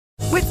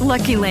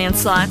Lucky Land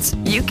Slots,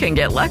 you can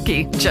get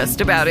lucky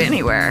just about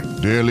anywhere.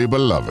 Dearly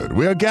beloved,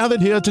 we are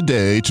gathered here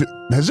today to...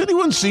 Has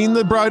anyone seen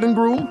the bride and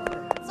groom?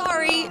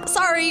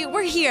 Sorry,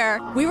 we're here.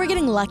 We were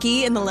getting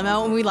lucky in the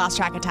limo and we lost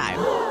track of time.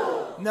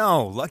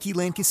 No, Lucky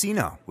Land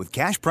Casino, with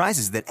cash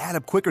prizes that add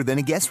up quicker than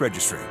a guest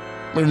registry.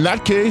 In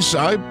that case,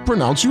 I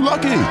pronounce you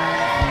lucky.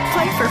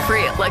 Play for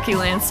free at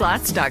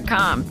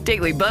LuckyLandSlots.com.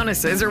 Daily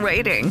bonuses are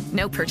waiting.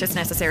 No purchase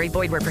necessary.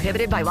 Void where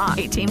prohibited by law.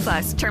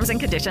 18+. Terms and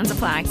conditions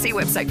apply. See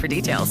website for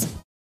details.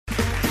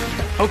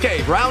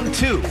 Okay, round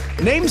two.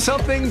 Name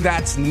something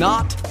that's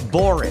not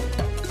boring.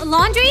 A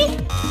laundry?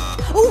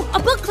 Ooh, a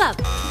book club.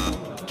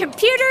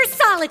 Computer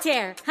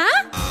solitaire,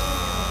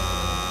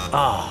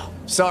 huh?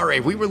 Sorry,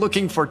 we were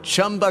looking for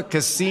Chumba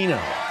Casino.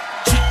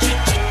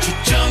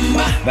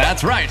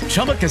 That's right.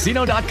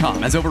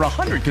 ChumbaCasino.com has over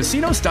 100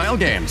 casino-style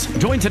games.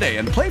 Join today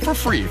and play for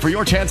free for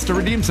your chance to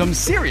redeem some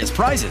serious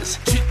prizes.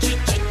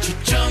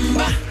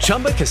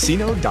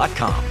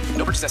 ChumbaCasino.com.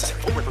 No purchase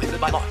necessary. Void where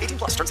prohibited by law. 18+.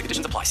 Terms and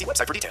conditions apply. See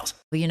website for details.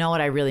 Well, you know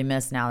what I really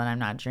miss now that I'm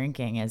not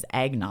drinking is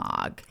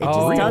eggnog. It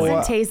Oh, just doesn't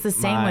really? taste the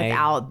same My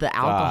without the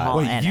alcohol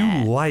Wait, in you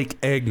it. like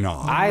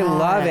eggnog? I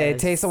love it. It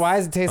tastes. Why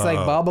does it taste like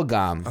bubble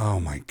gum? Oh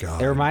my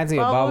god! It reminds me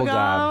of bubble gum.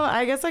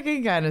 I guess I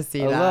can kind of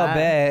see A that. little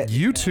bit.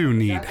 You two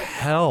need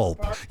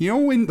help. You know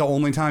when the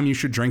only time you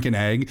should drink an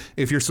egg?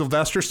 If you're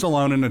Sylvester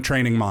Stallone in a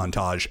training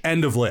montage.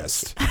 End of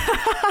list.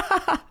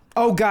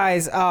 Oh,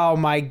 guys. Oh,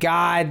 my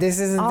God. This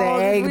isn't the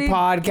egg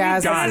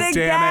podcast. God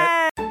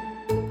damn it.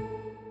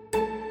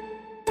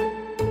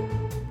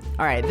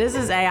 All right, this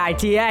is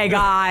AITA,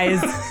 guys.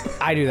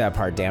 I do that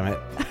part, damn it.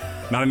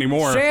 Not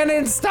anymore.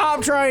 Shannon,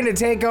 stop trying to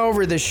take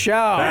over the show.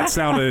 That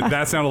sounded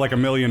like $1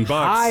 million.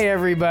 Hi,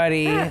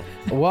 everybody.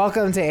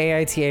 Welcome to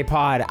AITA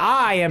Pod.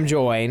 I am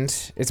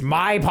joined. It's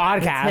my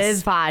podcast. It's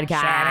his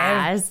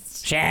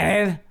podcast.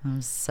 Shannon.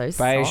 I'm so By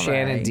sorry.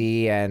 Shannon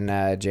D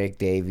and Jake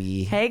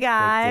Davey. Hey,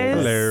 guys.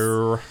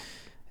 Hello.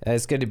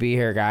 It's good to be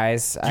here,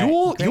 guys.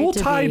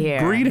 Yuletide here.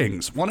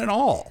 greetings, one and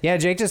all. Yeah,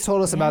 Jake just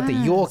told us about the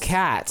Yule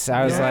Cat.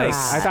 I was like,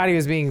 Yes. I thought he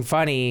was being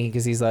funny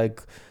because he's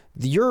like,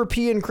 the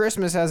European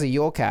Christmas has a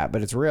Yule Cat,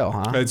 but it's real,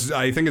 huh?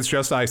 I think it's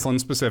just Iceland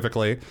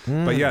specifically.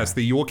 But yes,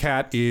 the Yule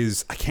Cat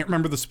is, I can't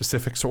remember the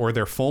specifics or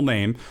their full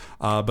name,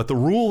 but the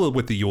rule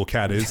with the Yule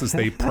Cat is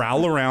they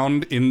prowl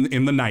around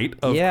in the night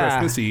of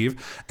Christmas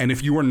Eve. And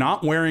if you are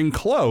not wearing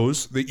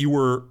clothes that you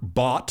were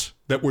bought,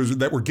 that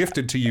were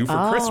gifted to you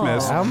for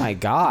Christmas, Oh my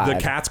God. the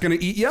cat's going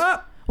to eat you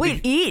up.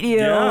 Wait, eat you?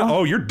 Yeah.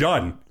 Oh, you're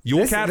done.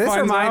 Yule Cat This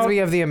finds reminds out. me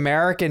of the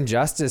American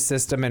justice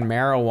system in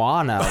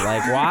marijuana.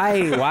 Like,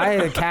 why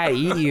did the cat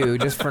eat you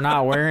just for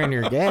not wearing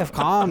your gift?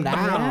 Calm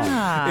down.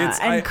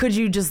 Yeah. Could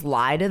you just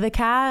lie to the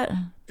cat?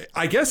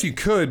 I guess you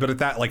could, but at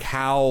that, like,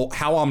 how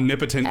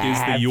omnipotent is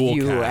the Yule Have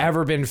you Cat?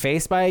 ever been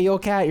faced by a Yule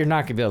Cat? You're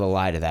not gonna be able to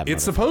lie to that.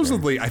 It's motherfucker.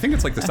 supposedly, I think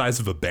it's like the size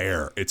of a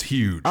bear. It's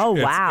huge. Oh,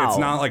 It's- wow. It's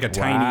not like a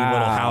tiny Wow,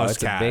 little house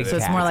it's a cat. big So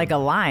it's cat. more like a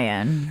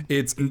lion.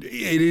 It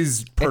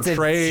is It's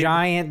portrayed. a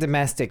giant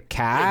domestic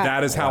cat.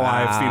 That is how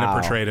I've seen it Wow.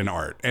 portrayed in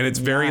art, and it's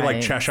very like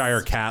Nice.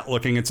 Cheshire cat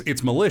looking.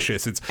 It's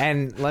malicious. It's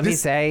And let me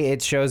say,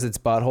 it shows its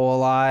butthole a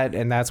lot,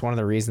 and that's one of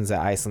the reasons that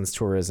Iceland's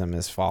tourism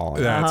is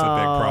falling. that's a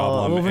big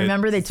problem. Well,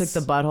 remember they took the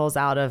buttholes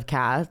out of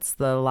cats,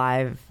 the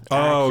live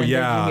Oh, action.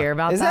 yeah. Did you hear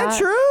about Is that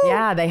true?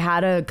 Yeah, they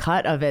had a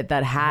cut of it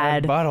that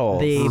had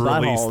buttholes. the Release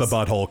buttholes. the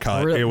butthole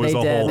cut. Re- It was they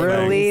a did. whole thing.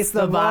 Release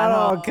the The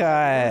butthole butthole.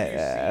 cut.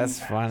 That's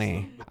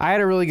funny. I had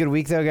a really good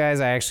week though, guys.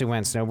 I actually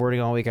went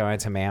snowboarding all week. I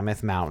went to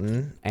Mammoth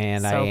Mountain,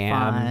 and So I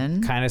am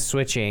fun. kind of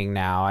switching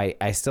now.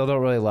 I still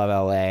don't really love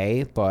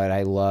LA, but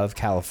I love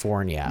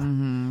California.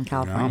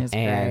 California's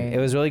And great. it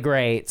was really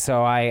great.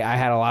 So I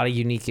had a lot of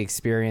unique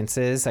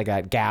experiences. I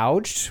got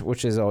gouged,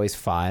 which is always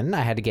fun.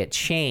 I had to get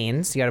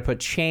chains. You got to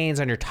put chains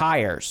on your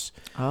tires.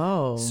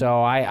 Oh.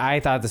 So I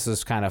thought this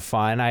was kind of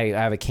fun. I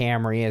have a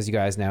Camry, as you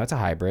guys know. It's a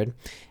hybrid.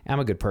 I'm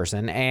a good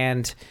person.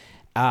 And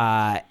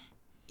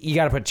you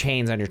got to put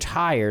chains on your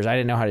tires. I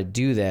didn't know how to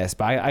do this,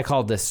 but I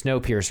called this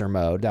Snowpiercer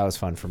mode. That was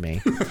fun for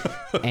me.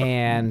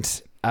 And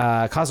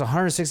it cost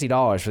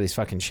 $160 for these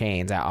fucking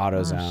chains at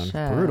AutoZone.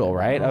 shit. Brutal,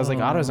 right? I was like,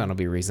 AutoZone will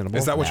be reasonable.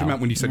 Is that what you No.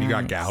 meant when you said you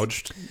got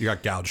gouged? You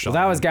got gouged. Well,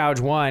 that was gouge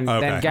one. Okay.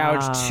 Then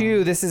gouge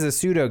two. This is a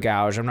pseudo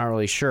gouge. I'm not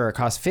really sure. It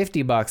cost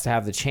 $50 to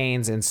have the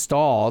chains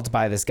installed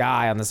by this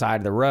guy on the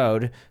side of the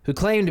road who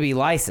claimed to be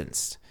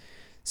licensed.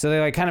 So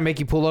they like kind of make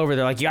you pull over.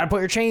 They're like, you got to put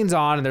your chains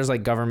on. And there's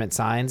like government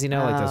signs, you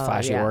know, like those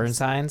flashy yes. orange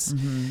signs.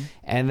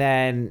 And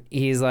then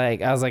he's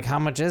like, I was like, how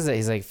much is it?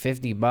 He's like,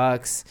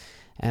 $50.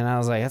 And I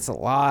was like, that's a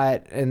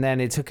lot. And then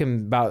it took him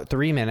about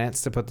 3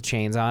 minutes to put the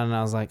chains on. And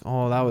I was like,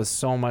 oh, that was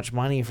so much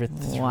money for 3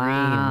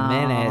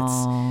 minutes.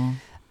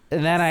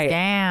 And then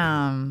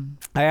Damn.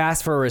 I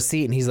asked for a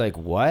receipt and he's like,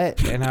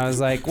 what? And I was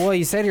like, well,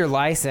 you said your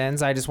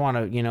license. I just want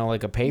to, you know,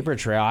 like a paper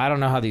trail. I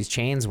don't know how these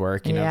chains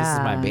work. You know, this is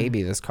my Yeah.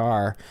 baby, this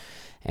car.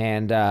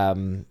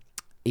 And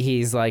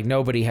he's like,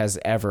 nobody has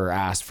ever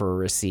asked for a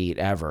receipt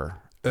ever.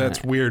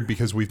 That's weird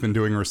because we've been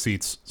doing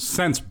receipts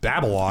since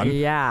Babylon.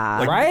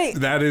 Yeah. Right?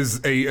 That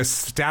is a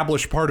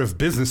established part of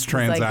business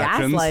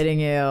transactions. Like gaslighting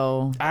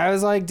you. I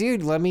was like,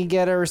 dude, let me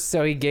get a.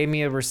 So he gave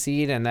me a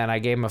receipt, and then I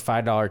gave him a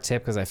 $5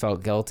 tip because I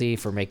felt guilty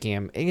for making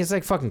him. It's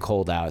like fucking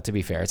cold out. To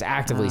be fair, it's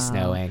actively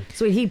snowing.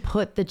 So he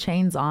put the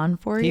chains on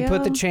for you? He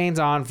put the chains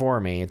on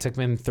for me. It took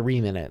him 3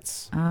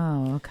 minutes.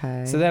 Oh,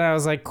 okay. So then I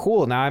was like,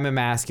 cool. Now I'm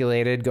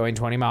emasculated, going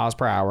 20 miles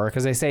per hour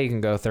because they say you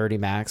can go 30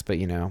 max, but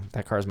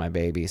that car's my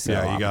baby. So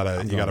Yeah, you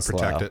gotta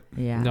protect it.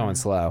 Yeah. I'm going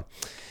slow.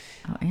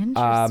 Oh,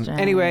 interesting.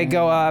 Anyway,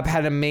 go up.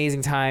 Had an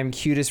amazing time.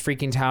 Cutest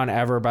freaking town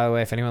ever. By the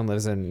way, if anyone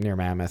lives near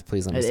Mammoth,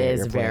 please let me stay at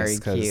your place. It is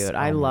very cute.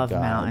 I love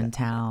mountain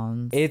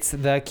towns. It's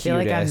the cutest. I feel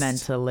like I'm meant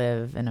to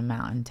live in a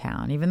mountain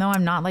town, even though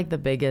I'm not like the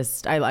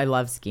biggest. I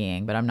love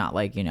skiing, but I'm not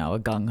like a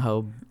gung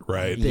ho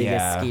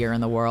biggest skier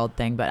in the world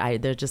thing.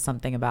 But there's just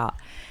something about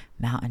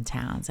mountain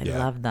towns. I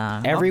love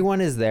them.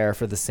 Everyone is there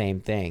for the same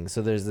thing.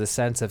 So there's this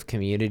sense of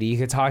community. You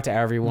could talk to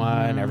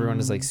everyone. Everyone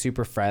is like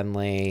super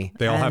friendly.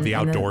 They all have the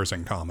outdoors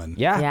in common.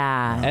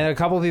 Yeah. And a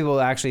couple people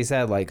actually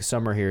said like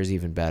summer here is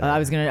even better. I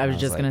was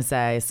just gonna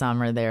say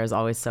summer there is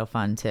always so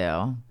fun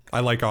too. I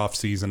like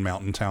off-season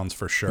mountain towns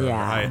for sure.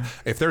 Yeah.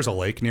 If there's a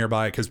lake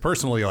nearby, because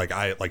personally,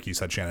 like you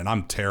said, Shannon,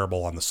 I'm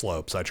terrible on the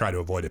slopes. I try to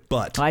avoid it,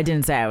 but I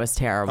didn't say I was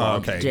terrible.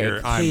 Okay,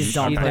 Jake, please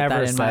don't put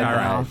that in my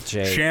mouth.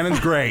 Shannon's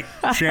great.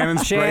 Shannon's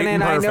great.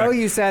 Shannon, I know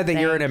you said that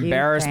you're an Thank you,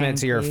 embarrassment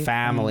to your thank you,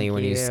 family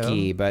when you thank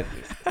ski, but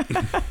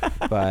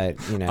I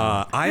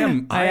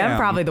am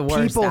probably the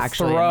worst. People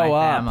actually, throw in my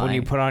up family. when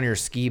you put on your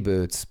ski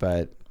boots,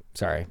 but.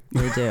 Sorry.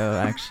 We do,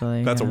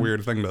 actually. That's a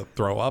weird thing to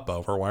throw up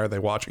over. Why are they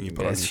watching you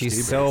put on your ski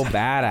She's so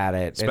bad at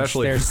it.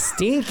 Especially they're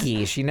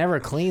stinky. She never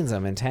cleans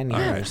them in 10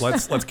 years. All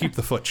right, let's keep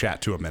the foot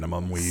chat to a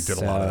minimum. We did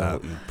a lot of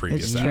that in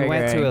previous You episodes.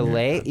 went to a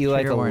lake? You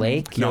like a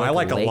lake? No, I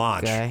like a lake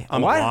lodge. Guy?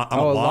 I'm what? I'm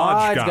a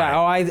lodge guy.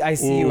 Oh, I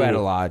see you at a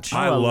lodge.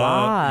 I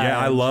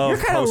love You're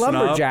kind of posting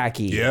up.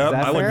 lumberjacky. Yep,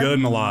 I look good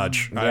in the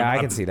lodge. Yeah, I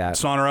can see that.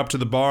 Saunter up to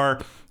the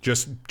bar,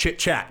 just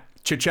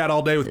chit-chat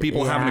all day with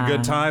people having a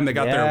good time. They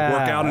got their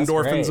workout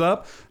endorphins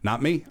up.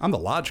 Not me. I'm the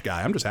lodge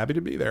guy. I'm just happy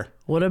to be there.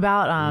 What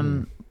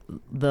about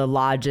the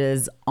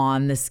lodges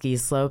on the ski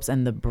slopes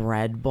and the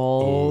bread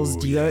bowls?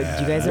 Do you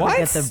guys ever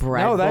get the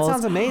bread bowls? No, that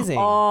sounds amazing.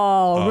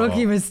 Oh,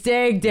 rookie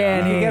mistake,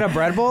 Danny. You get a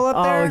bread bowl up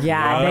there? Oh,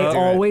 yeah. They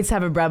always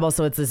have a bread bowl.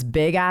 So it's this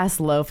big ass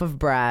loaf of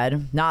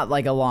bread, not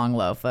like a long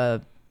loaf,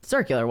 a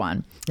circular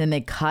one. Then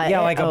they cut it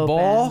like a open.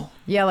 bowl?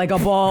 Yeah, like a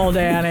bowl,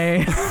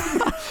 Danny.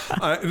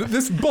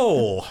 This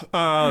bowl,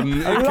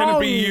 can it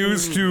be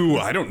used to,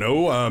 I don't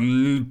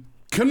know,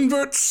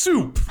 convert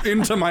soup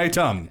into my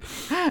tongue?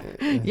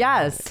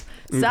 Yes.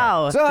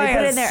 So So they like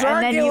put a it in there,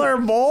 and then circular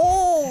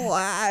bowl?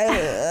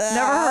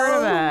 never heard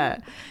of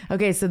it.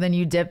 Okay, so then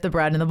you dip the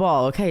bread in the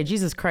bowl. Okay,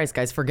 Jesus Christ,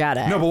 guys, forget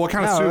it. No, but what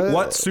kind of soup?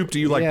 What soup do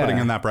you like putting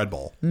in that bread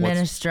bowl?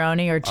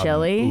 Minestrone or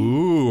chili?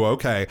 Ooh,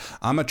 okay.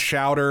 I'm a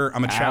chowder guy.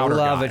 I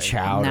love a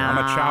chowder. I'm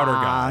a chowder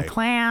guy.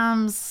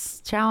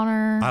 Clams,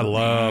 chowder. I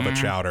love a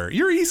chowder.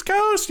 You're East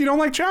Coast. You don't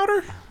like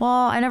chowder? Well,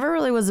 I never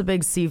really was a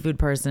big seafood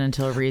person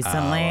until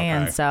recently,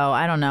 and so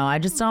I don't know. I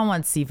just don't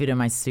want seafood in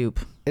my soup.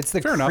 It's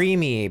the Fair enough.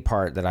 creamy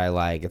part that I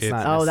like. It's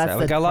not. Oh, that's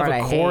necessarily- the I love part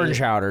a I corn hate.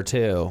 chowder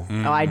too.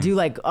 Oh, I do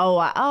like.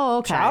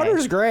 Okay.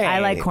 Chowder's great. I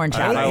like corn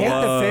chowder. I hate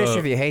love- the fish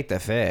if you hate the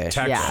fish.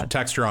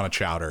 Texture on a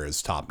chowder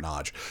is top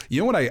notch.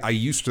 You know what I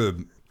used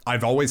to...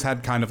 I've always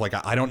had kind of like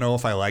I don't know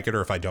if I like it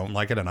or if I don't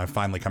like it, and I've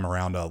finally come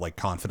around to like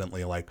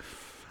confidently like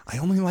I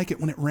only like it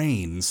when it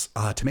rains.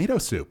 Tomato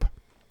soup.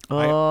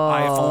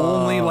 I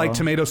only like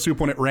tomato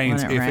soup when it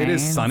rains. When it If it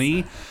is rains.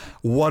 sunny,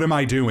 what am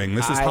I doing?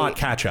 This is hot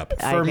ketchup.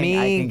 For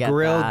me,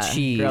 grilled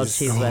cheese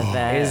with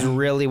it is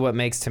really what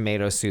makes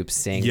tomato soup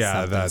sing. Yeah,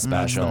 something that's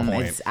special. the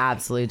point. It's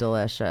absolutely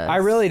delicious. I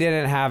really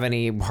didn't have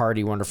any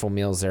hearty, wonderful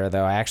meals there,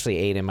 though. I actually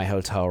ate in my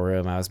hotel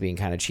room. I was being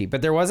kind of cheap.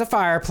 But there was a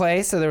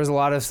fireplace, so there was a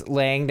lot of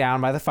laying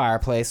down by the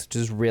fireplace, which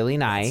is really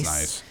nice. That's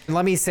nice. And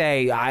let me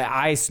say,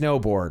 I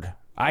snowboard.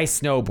 I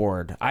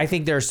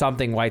think there's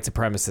something white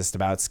supremacist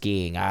about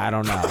skiing. I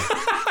don't know.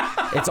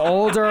 It's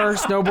older.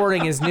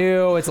 Snowboarding is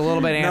new. It's a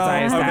little bit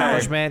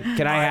anti-establishment. Okay.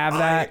 Can I have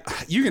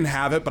that? You can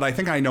have it, but I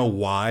think I know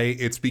why.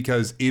 It's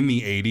because in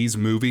the 80s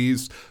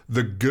movies,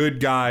 the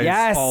good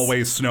guys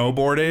always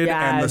snowboarded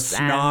and the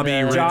snobby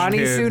rich Johnny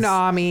kids,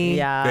 Tsunami.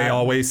 they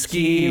always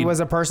skied. He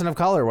was a person of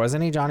color,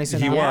 wasn't he? Johnny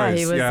Tsunami.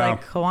 He was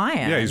like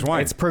Hawaiian. Yeah, he's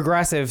white. It's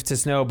progressive to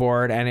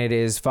snowboard and it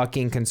is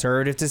fucking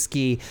conservative to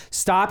ski.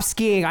 Stop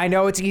skiing. I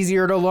know it's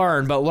easier to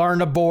learn, but learn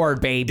to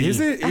board, baby. Is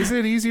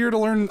it easier to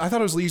learn? I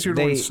thought it was easier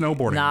to learn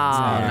snowboarding.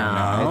 No.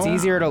 It's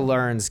easier to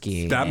learn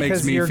skiing. That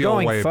makes me you're feel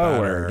going way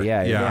forward. better.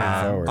 Yeah, you're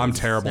going forward. I'm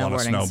terrible on a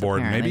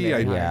snowboard. Maybe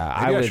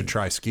I should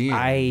try skiing.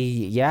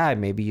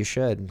 Maybe you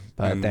should.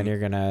 But then you're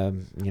gonna.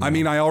 I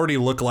mean, I already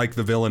look like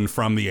the villain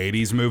from the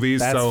 80s movies,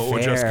 That's so it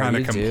would just fair. kind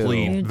of You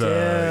complete do.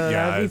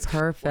 That'd be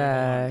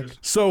perfect.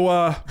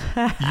 So,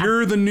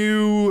 you're the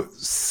new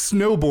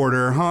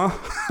snowboarder, huh?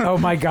 Oh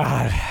my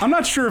God. I'm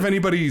not sure if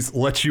anybody's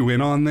let you in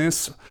on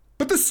this.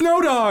 But the Snow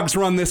Dogs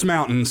run this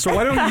mountain, so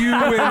why don't you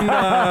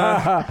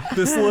and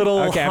this little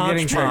Okay, I'm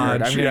getting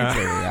triggered. I'm getting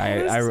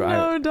triggered.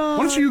 Why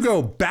don't you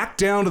go back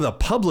down to the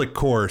public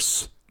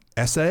course,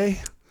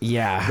 essay?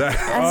 Yeah.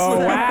 Oh,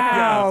 wow.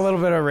 Yeah. A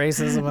little bit of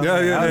racism.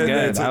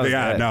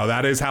 Yeah, no,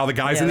 that is how the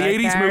guys in the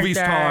 80s movies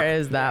talk.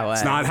 Is that way.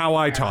 It's not how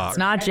I talk. It's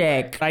not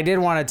Jake. I did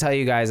want to tell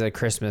you guys a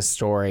Christmas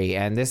story,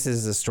 and this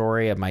is the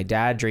story of my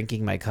dad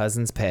drinking my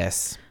cousin's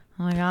piss.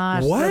 Oh my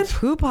gosh. What? The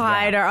poop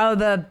hider. Yeah. Oh,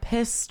 the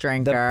piss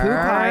drinker. The poop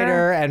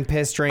hider and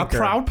piss drinker. A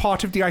proud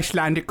part of the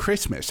Icelandic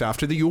Christmas.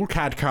 After the Yule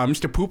Cat comes,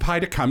 the poop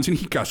hider comes and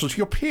he guzzles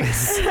your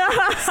piss.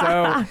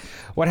 So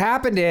what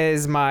happened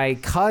is I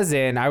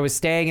was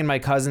staying in my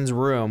cousin's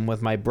room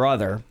with my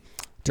brother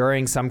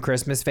during some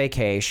Christmas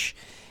vacation,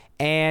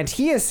 and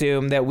he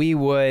assumed that we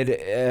would,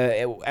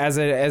 as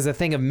a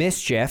thing of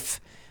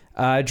mischief,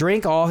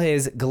 drink all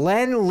his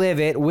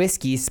Glenlivet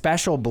whiskey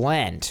special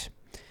blend.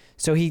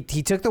 So he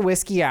took the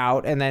whiskey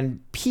out and then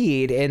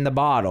peed in the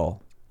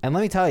bottle. And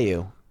let me tell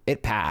you,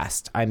 it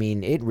passed. I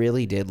mean, it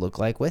really did look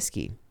like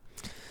whiskey.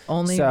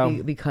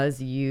 Only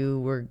because you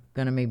were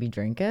going to maybe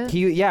drink it?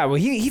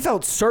 He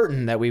felt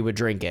certain that we would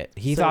drink it.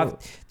 He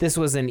thought this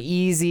was an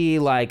easy,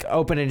 like,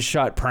 open and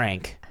shut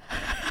prank.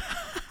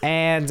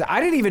 And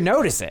I didn't even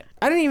notice it.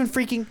 I didn't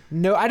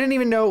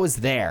even know it was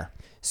there.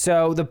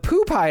 So the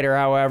poop hider,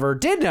 however,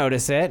 did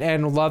notice it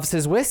and loves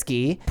his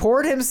whiskey,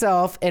 poured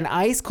himself an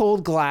ice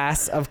cold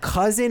glass of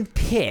cousin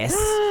piss.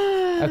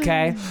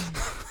 Okay.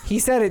 He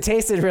said it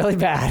tasted really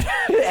bad.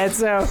 And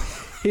so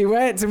he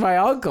went to my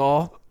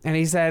uncle and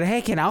he said,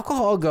 hey, can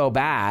alcohol go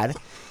bad?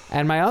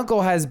 And my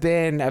uncle has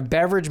been a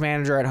beverage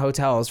manager at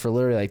hotels for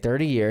literally like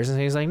 30 years. And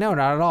he's like, no,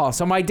 not at all.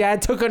 So my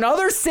dad took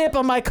another sip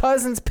of my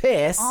cousin's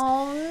piss.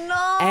 Oh,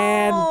 no.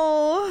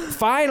 And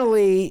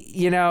finally,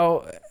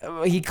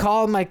 he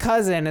called my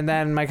cousin. And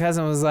then my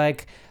cousin was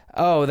like,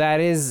 oh,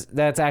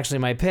 that's actually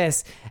my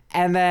piss.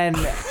 And then...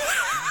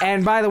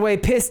 And by the way,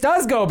 piss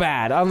does go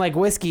bad. Unlike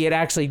whiskey, it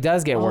actually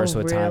does get worse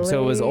with time.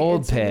 So it was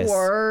old piss.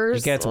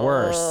 Worse. It gets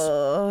worse.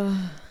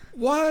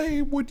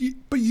 Why would you...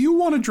 But you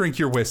want to drink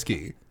your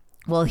whiskey.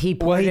 Well, he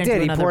poured into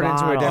a different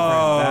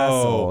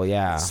vessel.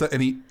 Yeah.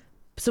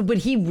 But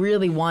he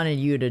really wanted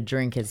you to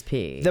drink his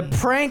pee. The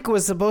prank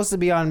was supposed to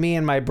be on me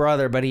and my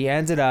brother, but he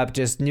ended up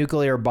just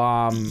nuclear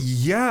bomb.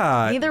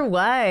 Yeah. Either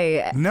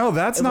way. No,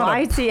 that's not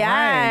a prank.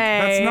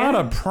 That's not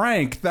a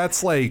prank.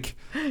 That's like...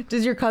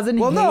 Does your cousin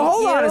hate Well, no,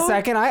 hold on a you?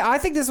 second. I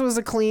think this was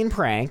a clean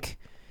prank.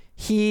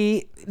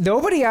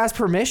 Nobody asked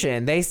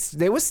permission.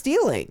 They was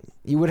stealing.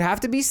 You would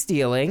have to be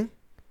stealing.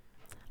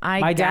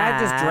 My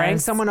dad just drank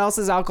someone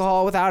else's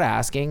alcohol without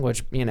asking,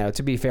 which,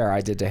 to be fair,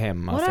 I did to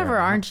him. Whatever.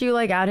 Aren't you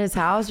like at his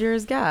house? You're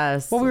his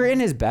guest. Well, we were in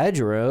his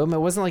bedroom. It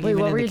wasn't like even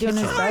what in were the you kitchen.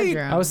 doing in his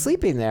bedroom? I was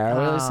sleeping there.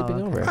 I was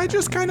sleeping over. I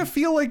just kind of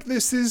feel like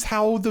this is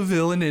how the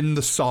villain in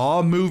the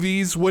Saw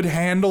movies would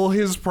handle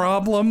his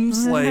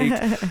problems.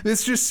 Like,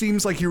 this just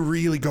seems like you're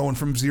really going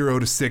from 0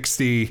 to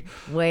 60.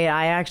 Wait,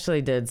 I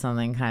actually did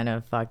something kind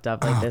of fucked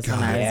up like this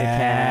when I was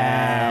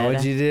a kid.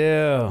 What'd you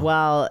do?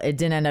 Well, it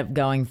didn't end up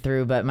going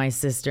through, but my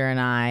sister and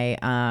I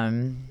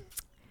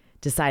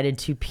decided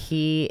to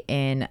pee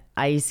in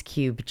ice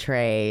cube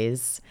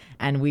trays,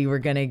 and we were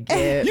gonna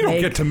get. You don't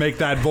get to make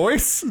that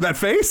voice, that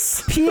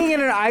face. Peeing in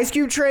an ice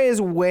cube tray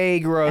is way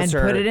grosser.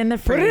 And put it in the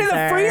freezer. Put it in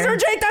the freezer,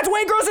 Jake. That's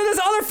way grosser. There's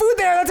other food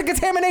there. That's a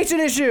contamination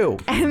issue.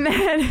 And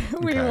then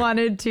we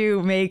wanted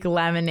to make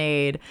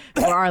lemonade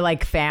for our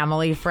like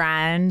family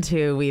friend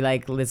who we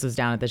like. This was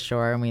down at the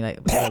shore, and we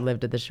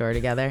lived at the shore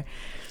together.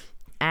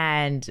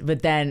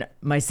 But then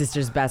my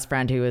sister's best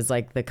friend, who was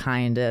like the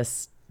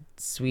kindest,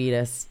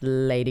 sweetest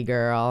lady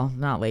girl.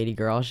 Not lady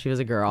girl, she was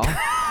a girl.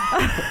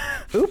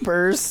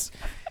 Oopers.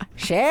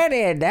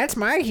 Shannon, that's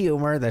my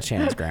humor. That's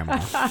Shannon's grandma.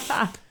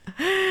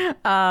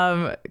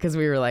 Because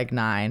we were like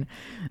 9.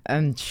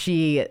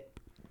 She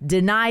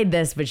denied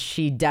this, but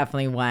she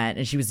definitely went,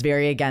 and she was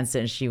very against it,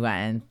 and she went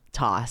and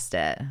tossed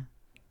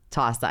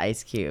the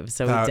ice cube,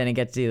 so we didn't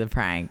get to do the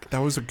prank. That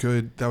was a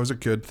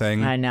good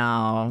thing. I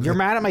know. You're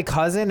mad at my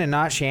cousin and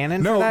not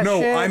Shannon? No, for that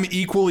shit? I'm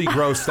equally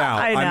grossed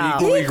out. I know. I'm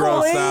equally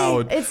grossed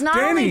out. It's not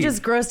only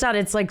just grossed out,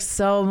 it's like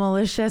so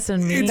malicious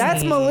and mean.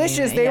 That's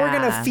malicious. They were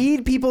gonna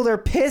feed people their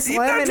piss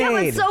lemonade.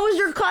 Yeah, but so was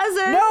your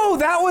cousin. No,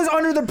 that was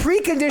under the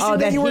precondition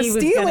that you were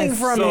stealing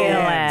from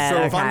him.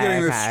 So if I'm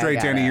getting this straight,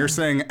 Danny, you're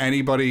saying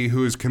anybody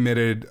who has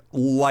committed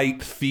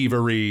light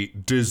thievery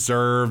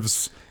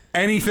deserves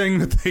anything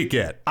that they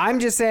get. I'm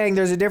just saying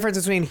there's a difference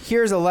between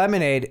here's a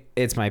lemonade,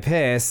 it's my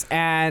piss,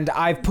 and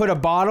I've put a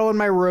bottle in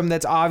my room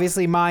that's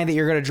obviously mine that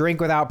you're going to drink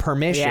without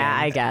permission. Yeah,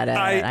 I get it.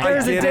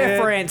 There's a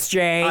difference,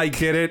 Jake. I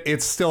get it.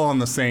 It's still on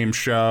the same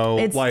show.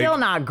 It's still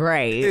not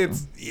great.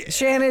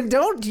 Shannon,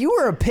 you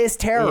were a piss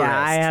terrorist.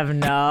 Yeah, I have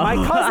no. My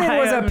cousin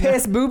was a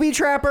piss booby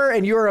trapper,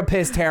 and you're a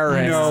piss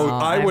terrorist. No,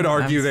 I would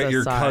argue that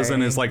your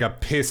cousin is like a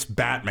piss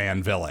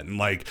Batman villain.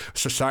 Like,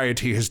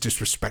 society has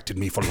disrespected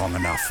me for long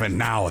enough, and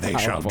now they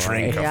shall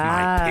drink of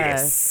my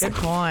piss. Good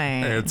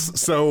point. It's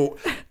so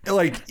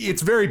like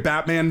it's very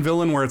Batman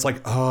villain where it's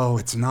like, oh,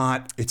 it's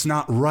not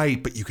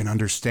right, but you can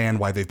understand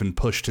why they've been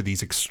pushed to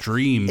these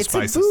extremes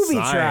by society.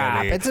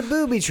 Trap. It's a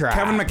booby trap.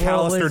 Kevin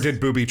McAllister did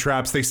booby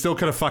traps. They still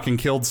could have fucking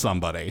killed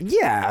somebody.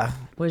 Yeah.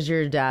 Was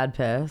your dad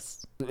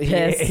pissed?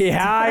 Yeah, he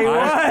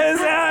was.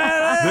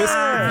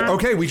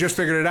 Okay, we just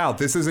figured it out.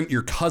 This isn't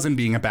your cousin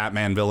being a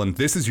Batman villain.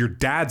 This is your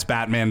dad's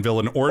Batman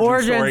villain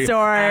origin story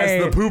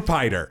as the poop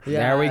hider. Yes.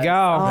 There we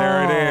go.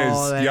 There it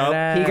is.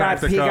 Yup.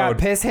 He got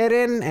piss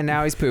hidden, and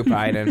now he's poop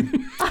hiding.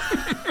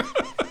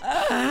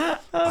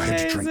 I had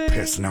to drink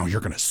piss. Now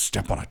you're going to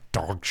step on a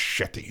dog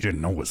shit that you didn't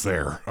know was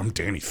there. I'm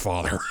Danny's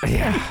father.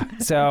 Yeah.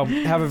 So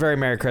have a very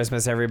Merry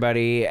Christmas,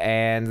 everybody.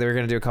 And we're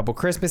going to do a couple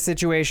Christmas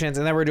situations.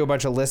 And then we're going to do a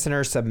bunch of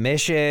listener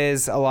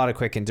submissions, a lot of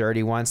quick and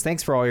dirty ones.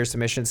 Thanks for all your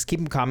submissions. Keep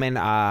them coming.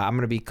 I'm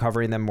going to be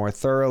covering them more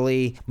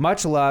thoroughly.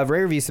 Much love.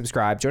 Rate, review,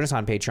 subscribe. Join us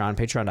on Patreon,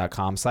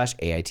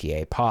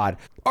 patreon.com/AITA pod.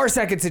 Our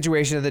second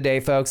situation of the day,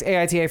 folks.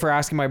 AITA for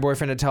asking my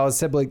boyfriend to tell his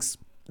siblings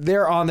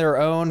they're on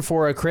their own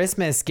for a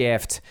Christmas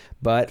gift.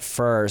 But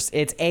first,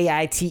 it's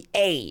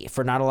AITA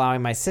for not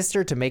allowing my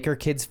sister to make her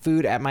kids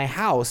food at my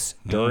house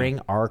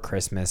during our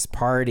Christmas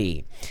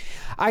party.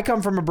 I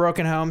come from a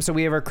broken home, so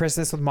we have our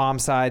Christmas with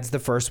mom's sides the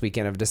first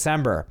weekend of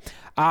December.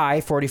 I,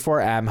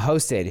 44M,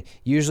 hosted.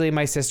 Usually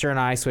my sister and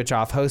I switch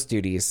off host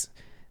duties.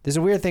 There's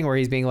a weird thing where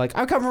he's being like,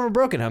 I come from a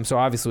broken home, so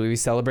obviously we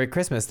celebrate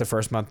Christmas the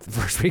first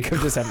week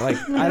of December.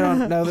 Like, I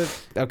don't know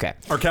that. Okay.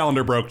 Our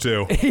calendar broke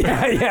too.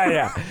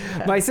 Yeah.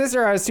 My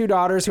sister has 2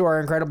 daughters who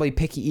are incredibly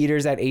picky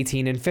eaters at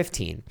 18 and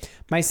 15.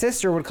 My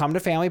sister would come to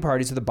family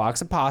parties with a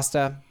box of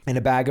pasta and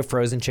a bag of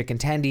frozen chicken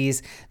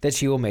tendies that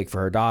she will make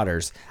for her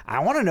daughters. I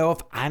want to know if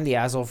I'm the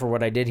asshole for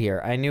what I did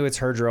here. I knew it's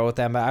her drill with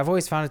them, but I've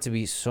always found it to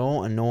be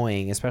so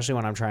annoying, especially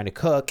when I'm trying to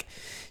cook.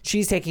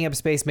 She's taking up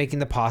space making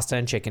the pasta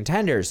and chicken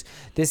tenders.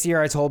 This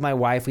year I told my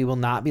wife we will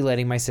not be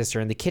letting my sister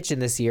in the kitchen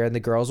this year, and the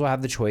girls will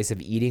have the choice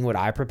of eating what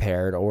I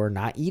prepared or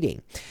not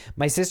eating.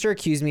 My sister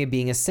accused me of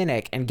being a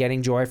cynic and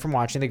getting joy from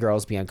watching the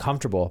girls be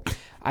uncomfortable.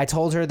 I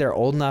told her they're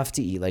old enough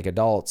to eat like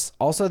adults.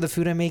 Also, the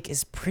food I make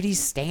is pretty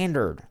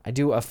standard. I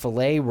do a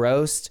filet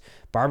roast,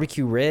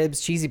 barbecue ribs,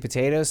 cheesy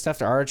potatoes,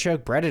 stuffed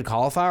artichoke, breaded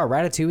cauliflower,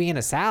 ratatouille, and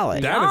a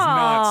salad. That is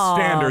not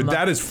standard.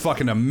 That is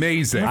fucking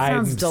amazing. That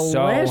sounds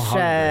delicious. So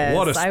hungry.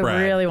 What a spread.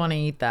 I really want to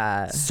eat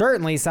that.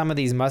 Certainly, some of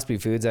these must be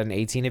foods that an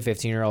 18 to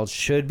 15-year-old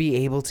should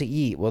be able to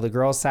eat. Well, the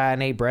girls sat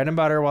and ate bread and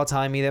butter while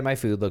telling me that my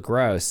food looked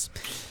gross.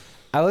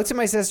 I looked at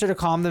my sister to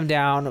calm them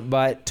down,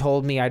 but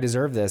told me I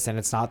deserve this, and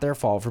it's not their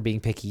fault for being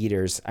picky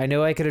eaters. I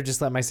know I could have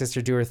just let my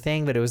sister do her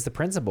thing, but it was the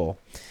principle.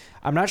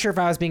 I'm not sure if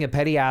I was being a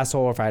petty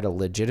asshole or if I had a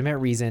legitimate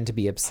reason to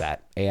be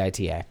upset.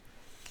 AITA.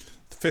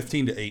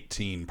 15 to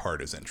 18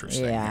 part is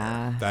interesting.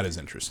 Yeah. Here. That is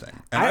interesting.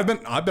 And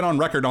I've been on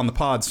record on the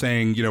pod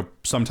saying,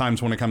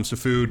 sometimes when it comes to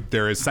food,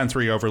 there is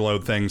sensory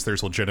overload things.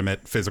 There's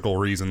legitimate physical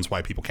reasons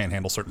why people can't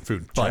handle certain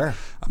food. But sure.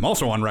 I'm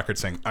also on record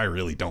saying I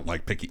really don't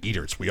like picky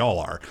eaters. We all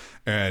are.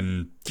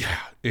 And yeah,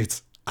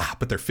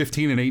 but they're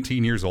 15 and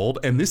 18 years old.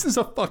 And this is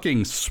a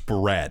fucking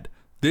spread.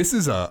 This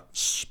is a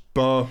spread.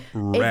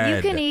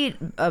 If you can eat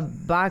a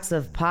box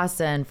of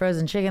pasta and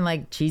frozen chicken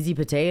like cheesy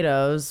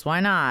potatoes,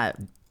 why not?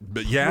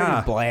 But yeah.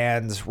 Really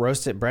bland,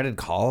 roasted breaded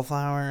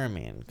cauliflower. I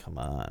mean, come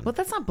on. Well,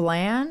 that's not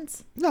bland.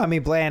 No, I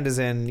mean bland is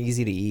in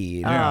easy to eat.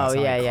 Yeah,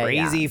 yeah.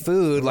 Crazy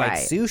food like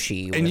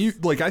sushi.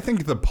 And I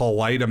think the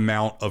polite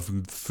amount of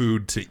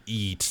food to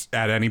eat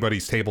at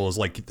anybody's table is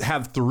like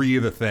have 3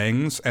 of the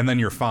things and then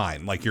you're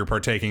fine. Like you're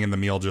partaking in the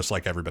meal just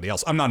like everybody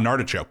else. I'm not an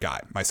artichoke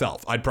guy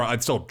myself.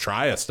 I'd still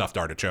try a stuffed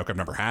artichoke. I've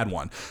never had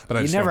one.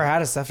 But you never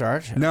had a stuffed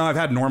artichoke? No, I've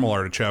had normal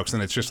artichokes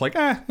and it's just like,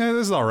 this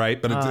is all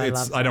right. But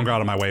I don't go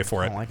out of my way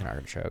for it. I don't like an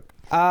artichoke.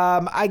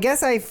 I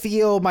guess I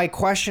feel my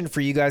question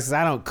for you guys, because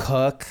I don't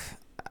cook,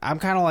 I'm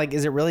kind of like,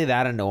 is it really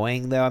that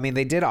annoying though? I mean,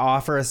 they did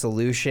offer a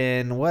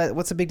solution.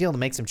 What's the big deal to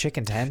make some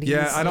chicken tendies?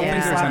 Yeah, I don't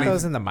think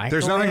those in the microwave.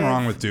 There's nothing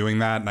wrong with doing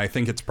that, and I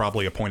think it's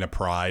probably a point of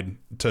pride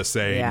to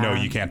say, no,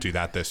 you can't do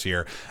that this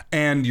year.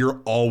 And you're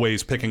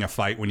always picking a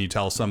fight when you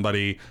tell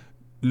somebody,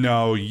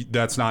 no,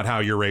 that's not how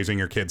you're raising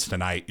your kids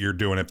tonight. You're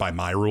doing it by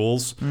my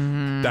rules.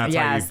 Mm-hmm.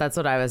 That's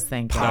what I was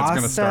thinking. That's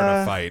going to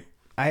start a fight.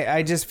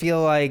 I just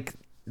feel like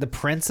the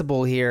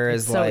principle here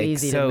is so like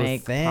easy so to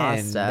make thin.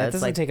 pasta. That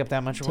doesn't take up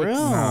that much room.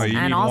 No, you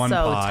and need also one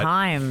pot.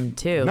 time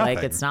too. Nothing.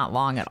 Like it's not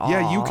long at all.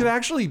 Yeah, you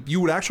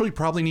would actually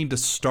probably need to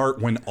start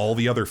when all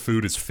the other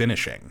food is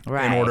finishing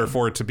in order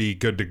for it to be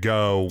good to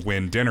go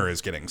when dinner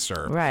is getting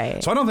served.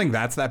 Right. So I don't think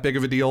that's that big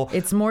of a deal.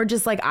 It's more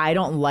just like I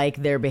don't like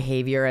their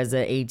behavior as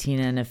an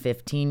 18 and a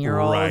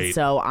 15-year-old. Right.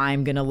 So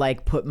I'm going to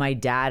like put my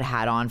dad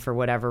hat on for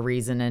whatever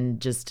reason and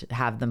just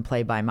have them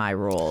play by my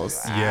rules.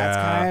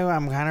 Yeah.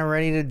 I'm kind of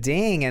ready to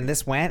ding. And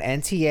this went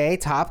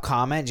NTA top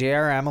comment.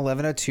 JRM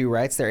 1102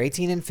 writes, they're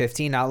 18 and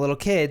 15, not little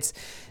kids.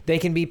 They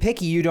can be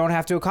picky. You don't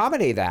have to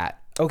accommodate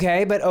that.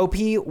 Okay, but OP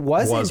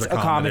wasn't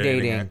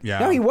accommodating. Yeah.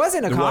 No, he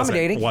wasn't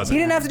accommodating. Wasn't. He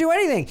didn't have to do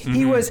anything. Mm-hmm.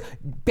 He was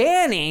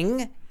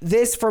banning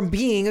this from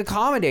being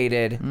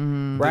accommodated,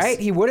 right?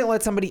 He wouldn't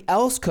let somebody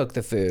else cook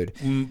the food.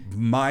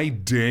 My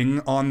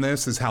ding on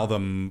this is how the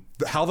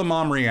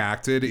mom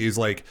reacted is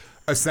like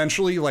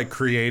essentially like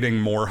creating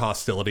more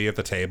hostility at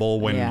the table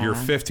when your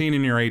 15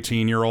 and your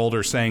 18-year-old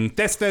are saying,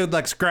 this food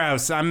looks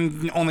gross,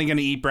 I'm only going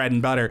to eat bread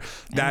and butter.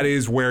 That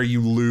is where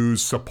you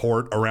lose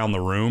support around the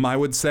room, I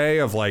would say,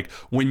 of like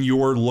when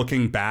you're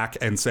looking back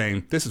and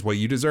saying, this is what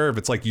you deserve.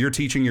 It's like you're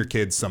teaching your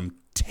kids some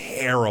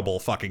terrible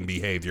fucking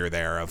behavior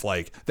there of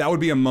like, that would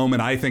be a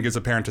moment I think as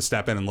a parent to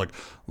step in and look,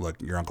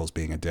 your uncle's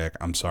being a dick.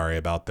 I'm sorry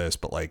about this,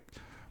 but like,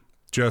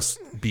 just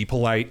be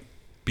polite.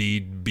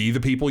 Be the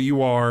people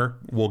you are.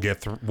 We'll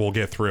get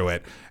through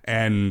it.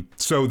 And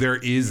so there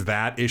is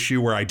that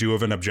issue where I do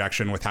have an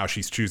objection with how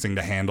she's choosing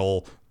to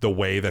handle the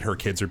way that her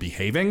kids are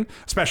behaving,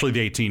 especially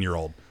the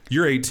 18-year-old.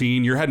 You're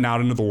 18. You're heading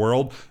out into the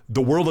world.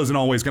 The world isn't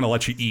always going to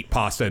let you eat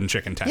pasta and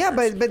chicken tenders. Yeah,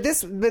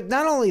 but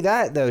not only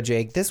that though,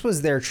 Jake. This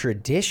was their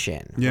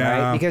tradition,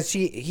 right? Because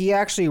he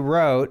actually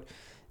wrote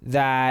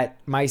that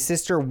my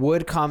sister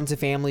would come to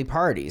family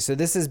parties. So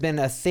this has been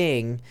a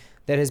thing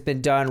that has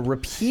been done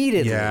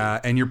repeatedly. Yeah,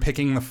 and you're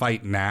picking the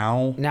fight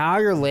now. Now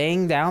you're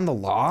laying down the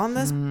law on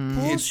this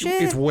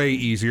bullshit? It's way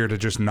easier to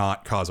just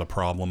not cause a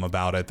problem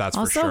about it, that's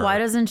also, for sure. Also, why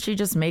doesn't she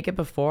just make it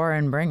before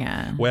and bring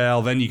it?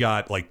 Well, then you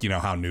got, like, you know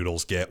how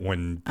noodles get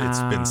when it's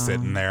been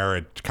sitting there.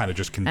 It kind of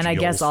just congeals. And I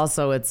guess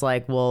also it's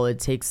like, well, it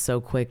takes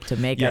so quick to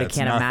make it. I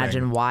can't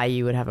imagine why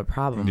you would have a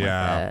problem with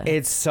it.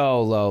 It's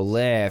so low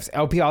lift.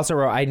 OP also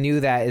wrote, I knew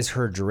that is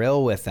her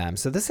drill with them.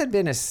 So this had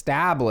been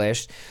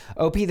established.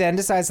 OP then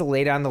decides to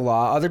lay down the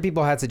law. Other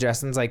people had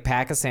suggestions like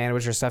pack a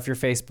sandwich or stuff your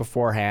face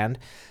beforehand.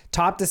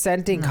 Top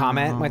dissenting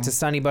comment went to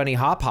Sunny Bunny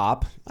Hop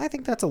Hop. I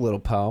think that's a little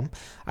poem.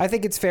 I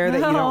think it's fair that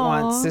you don't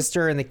want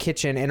sister in the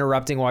kitchen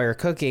interrupting while you're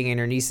cooking, and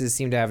your nieces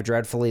seem to have a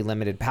dreadfully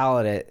limited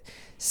palate.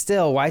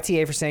 Still,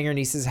 YTA for saying your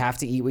nieces have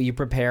to eat what you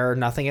prepare or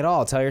nothing at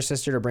all. Tell your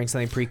sister to bring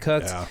something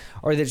pre-cooked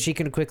or that she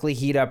can quickly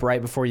heat up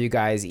right before you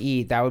guys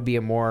eat. That would be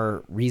a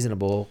more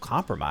reasonable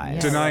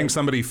compromise. Denying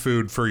somebody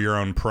food for your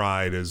own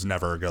pride is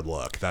never a good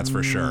look. That's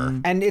for sure.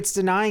 And it's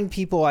denying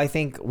people, I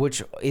think,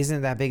 which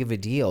isn't that big of a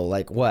deal.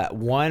 Like what?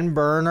 One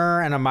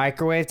burner and a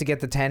microwave to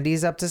get the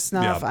tendies up to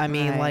snuff? I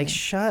mean, like,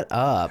 shut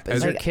up.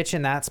 Is your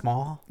kitchen that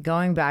small?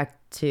 Going back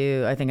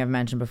to, I think I've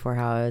mentioned before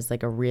how I was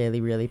like a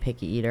really, really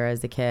picky eater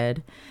as a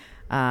kid.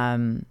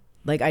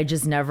 Like I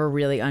just never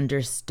really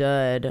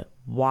understood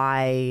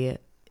why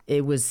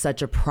it was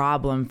such a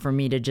problem for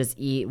me to just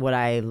eat what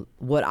I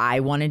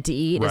wanted to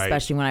eat,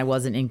 especially when I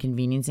wasn't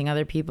inconveniencing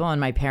other people. And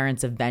my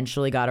parents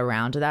eventually got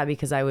around to that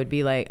because I would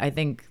be like, I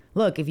think,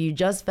 look, if you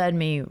just fed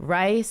me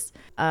rice,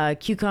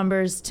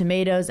 cucumbers,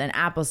 tomatoes, and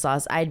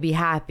applesauce, I'd be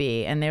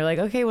happy. And they're like,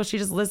 okay, well, she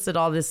just listed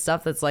all this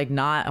stuff that's like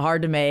not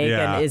hard to make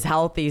and is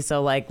healthy.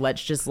 So like,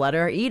 let's just let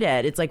her eat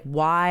it. It's like,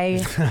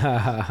 why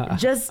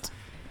just...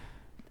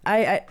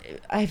 I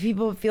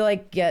people feel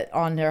like get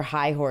on their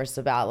high horse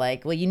about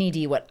like, well, you need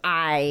to eat what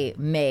I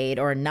made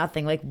or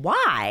nothing. Like,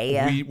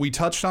 why? We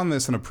touched on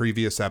this in a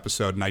previous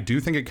episode, and I do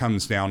think it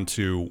comes down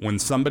to when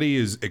somebody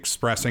is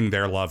expressing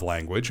their love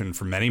language, and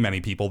for many,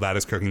 many people, that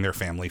is cooking their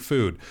family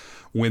food.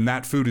 When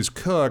that food is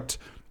cooked,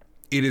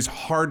 it is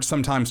hard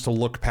sometimes to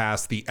look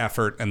past the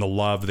effort and the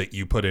love that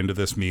you put into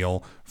this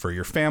meal for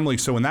your family.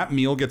 So when that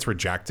meal gets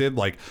rejected,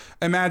 like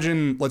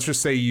imagine, let's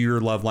just say your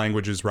love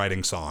language is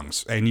writing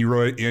songs and you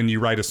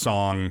write a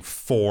song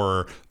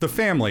for the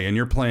family and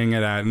you're playing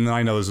it at, and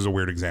I know this is a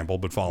weird example,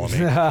 but follow me.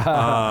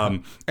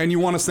 And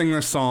you want to sing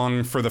this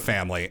song for the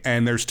family.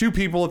 And there's two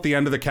people at the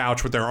end of the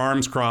couch with their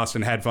arms crossed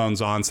and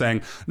headphones on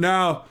saying,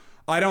 no,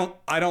 I don't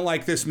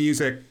like this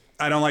music.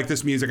 I don't like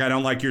this music. I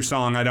don't like your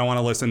song. I don't want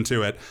to listen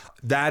to it.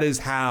 That is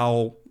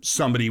how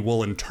somebody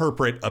will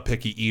interpret a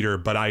picky eater,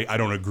 but I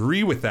don't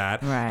agree with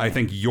that. Right. I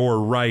think you're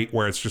right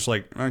where it's just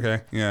like,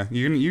 okay, yeah,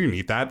 you can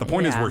eat that. The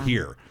point is we're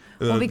here.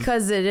 Well,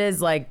 because it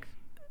is like,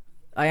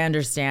 I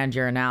understand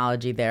your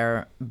analogy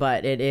there,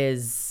 but it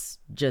is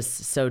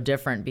just so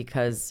different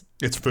because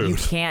it's food.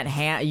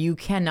 You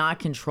cannot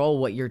control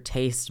what your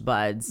taste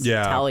buds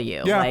tell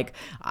you. Yeah. Like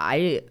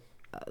I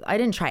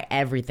didn't try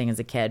everything as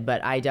a kid,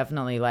 but I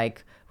definitely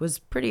like was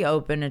pretty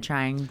open to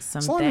trying some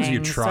as long things. As you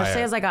try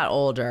especially as I got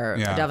older.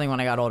 Yeah. Definitely when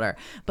I got older.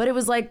 But it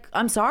was like,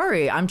 I'm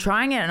sorry, I'm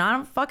trying it and I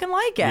don't fucking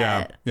like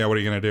it. Yeah, what are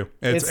you gonna do?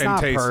 It's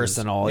not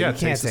personal. You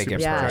can't take it personal.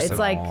 Yeah, it's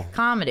like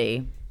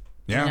comedy.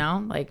 Yeah. You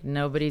know, like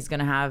no one's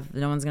going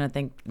to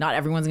think, not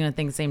everyone's going to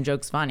think the same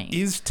joke's funny.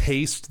 Is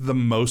taste the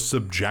most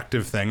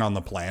subjective thing on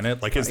the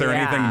planet? Like, is there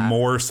anything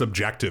more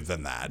subjective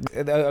than that?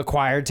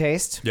 Acquired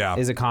taste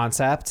is a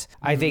concept.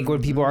 I think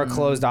when people are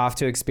closed off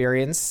to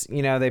experience,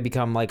 you know, they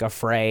become like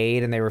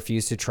afraid and they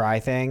refuse to try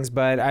things.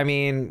 But I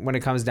mean, when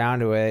it comes down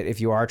to it,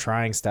 if you are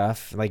trying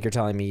stuff, like you're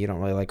telling me you don't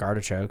really like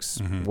artichokes,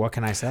 what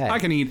can I say? I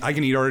can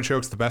eat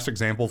artichokes. The best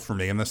example for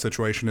me in this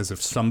situation is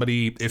if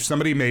somebody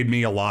made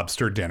me a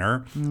lobster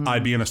dinner,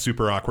 I'd be in a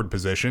super awkward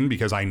position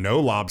because I know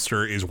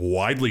lobster is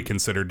widely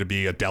considered to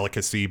be a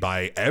delicacy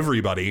by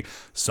everybody.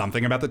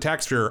 Something about the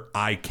texture,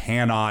 I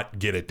cannot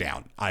get it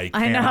down. I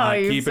cannot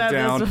keep it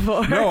down.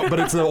 No, but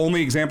it's the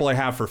only example I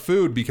have for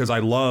food because I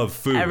love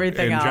food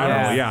Everything in else.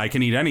 general. Yeah, I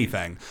can eat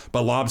anything.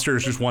 But lobster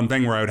is just one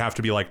thing where I would have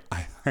to be like,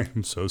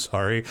 I'm so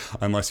sorry.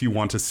 Unless you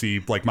want to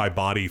see like my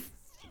body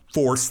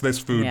force this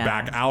food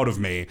back out of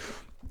me,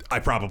 I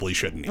probably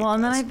shouldn't eat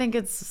and then I think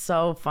it's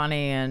so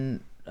funny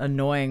and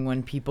annoying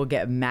when people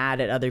get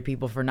mad at other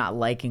people for not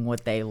liking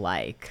what they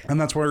like. And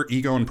that's where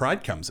ego and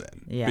pride comes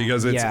in. Yeah.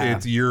 Because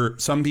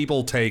it's some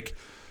people take,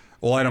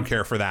 well, I don't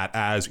care for that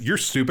as you're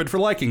stupid for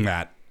liking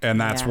that. And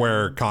that's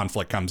where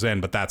conflict comes in,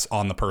 but that's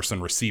on the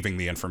person receiving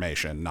the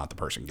information, not the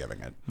person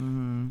giving it.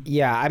 Mm-hmm.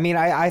 Yeah, I mean,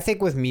 I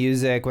think with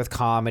music, with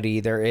comedy,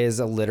 there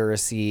is a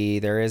literacy,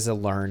 there is a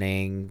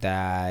learning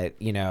that,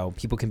 you know,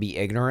 people can be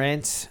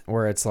ignorant,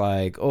 where it's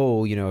like,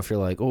 oh, you know, if you're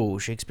like, oh,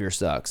 Shakespeare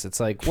sucks.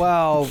 It's like,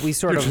 well, we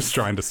sort you're of... just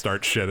trying to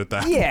start shit at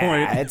that point.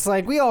 Yeah, it's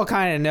like we all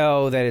kind of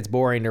know that it's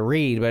boring to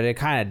read, but it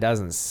kind of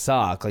doesn't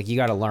suck. Like, you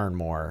got to learn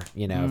more,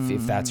 you know,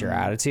 if that's your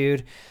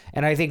attitude.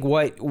 And I think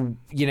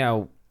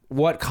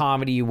what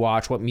comedy you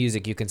watch, what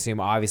music you consume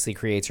obviously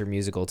creates your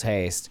musical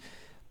taste.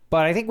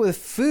 But I think with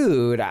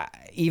food,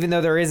 even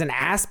though there is an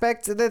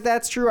aspect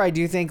that's true, I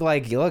do think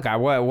like, look,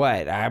 I'm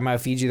going to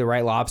feed you the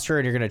right lobster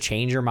and you're going to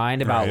change your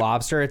mind about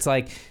lobster. It's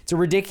like, it's a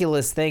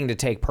ridiculous thing to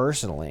take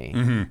personally.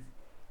 Mm-hmm.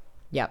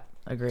 Yep.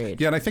 Agreed.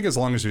 Yeah, and I think as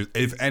long as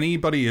if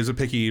anybody is a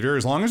picky eater,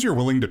 as long as you're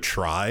willing to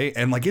try,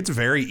 and like it's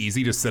very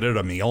easy to sit at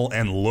a meal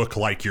and look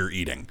like you're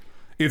eating.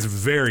 It's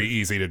very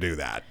easy to do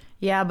that.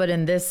 Yeah, but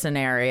in this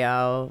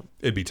scenario,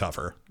 it'd be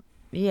tougher.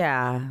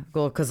 Yeah,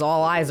 well, because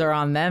all eyes are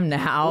on them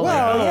now.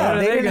 Well,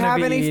 they didn't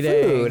have any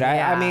food.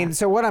 Yeah. I mean,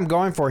 so what I'm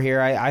going for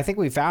here, I think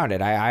we found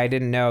it. I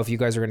didn't know if you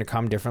guys are going to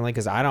come differently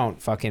because I don't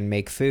fucking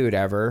make food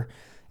ever.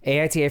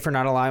 AITA for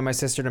not allowing my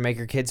sister to make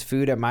her kids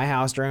food at my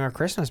house during our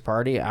Christmas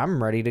party.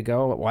 I'm ready to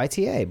go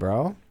YTA,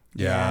 bro.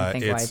 Yeah, I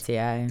think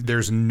YTA.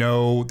 There's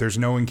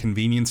no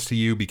inconvenience to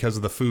you because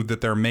of the food that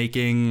they're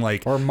making,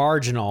 like or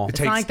marginal. It's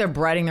not like they're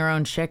breading their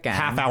own chicken.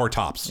 Half-hour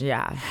tops.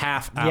 Yeah,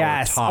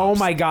 half-hour tops. Oh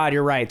my God,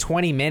 you're right.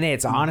 20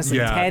 minutes, honestly.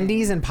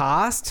 Tendies and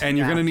pasta. And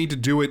you're gonna need to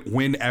do it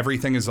when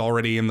everything is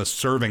already in the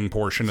serving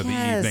portion of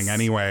the evening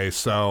anyway.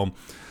 So.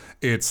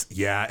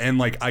 And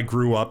like I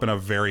grew up in a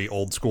very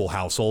old school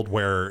household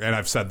where, and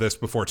I've said this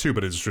before too,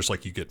 but it's just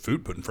like you get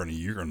food put in front of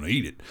you, you're going to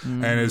eat it.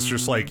 And it's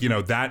just like, you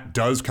know, that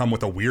does come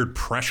with a weird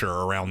pressure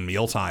around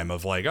mealtime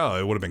of like, oh,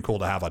 it would have been cool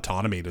to have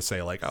autonomy to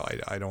say like, oh,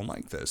 I don't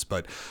like this.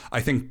 But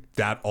I think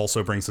that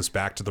also brings us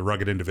back to the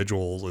rugged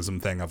individualism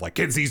thing of like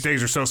kids these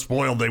days are so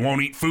spoiled, they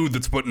won't eat food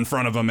that's put in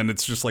front of them. And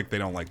it's just like, they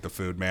don't like the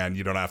food, man.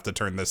 You don't have to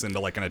turn this into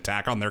like an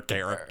attack on their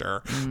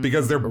character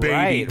because they're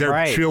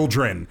they're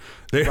children.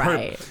 They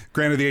are,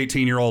 granted, the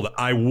 18-year-old,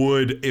 I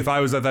would, if I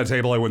was at that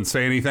table, I wouldn't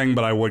say anything,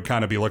 but I would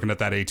kind of be looking at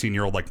that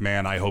 18-year-old like,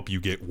 man, I hope you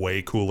get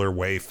way cooler,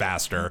 way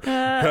faster,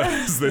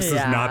 because this is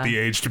not the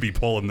age to be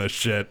pulling this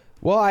shit.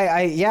 Well,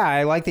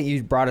 I like that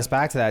you brought us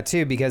back to that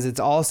too, because it's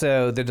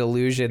also the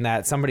delusion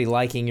that somebody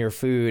liking your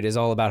food is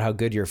all about how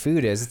good your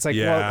food is. It's like,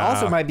 well, it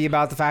also might be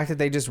about the fact that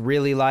they just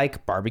really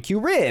like barbecue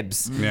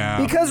ribs.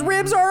 Yeah. Because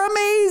ribs are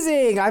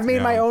amazing. I've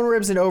made my own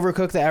ribs and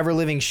overcooked the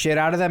ever-living shit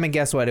out of them, and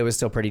guess what? It was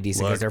still pretty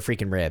decent because they're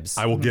freaking ribs.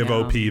 I will give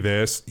OP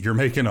this. You're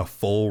making a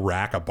full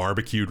rack of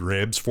barbecued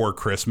ribs for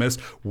Christmas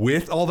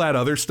with all that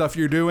other stuff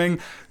you're doing.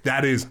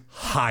 That is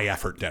high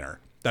effort dinner.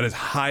 That is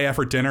high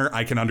effort dinner.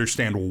 I can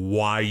understand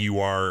why you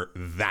are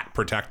that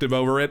protective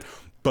over it.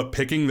 But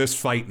picking this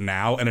fight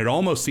now, and it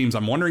almost seems,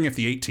 I'm wondering if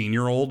the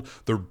 18-year-old,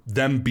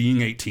 them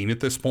being 18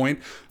 at this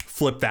point,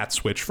 flip that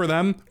switch for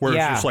them, where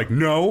it's just like,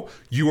 no,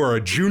 you are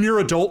a junior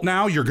adult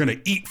now. You're going to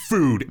eat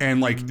food.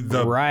 And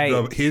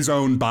like his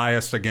own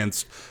bias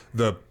against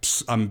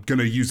I'm going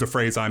to use a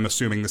phrase I'm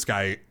assuming this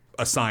guy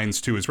assigns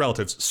to his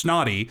relatives,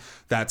 snotty,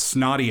 that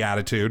snotty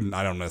attitude, and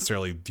I don't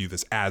necessarily view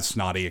this as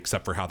snotty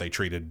except for how they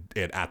treated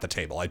it at the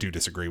table. I do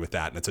disagree with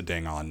that, and it's a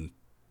ding on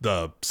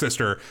the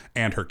sister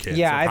and her kids.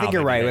 Yeah, I think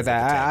you're right with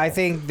that. I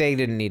think they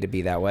didn't need to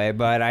be that way,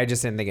 but I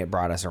just didn't think it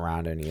brought us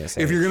around any of this.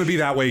 If you're going to be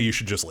that way, you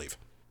should just leave.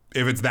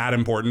 If it's that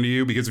important to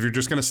you, because if you're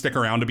just going to stick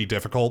around to be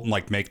difficult and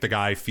like make the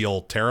guy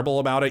feel terrible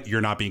about it,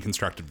 you're not being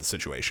constructive to the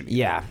situation.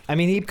 Yeah. I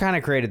mean, he kind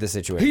of created the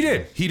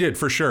situation. He did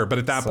for sure. But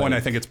at that point, I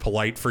think it's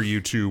polite for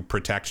you to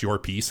protect your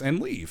peace and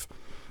leave.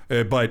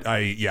 But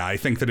I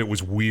think that it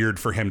was weird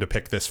for him to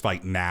pick this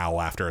fight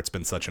now after it's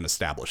been such an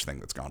established thing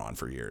that's gone on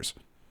for years.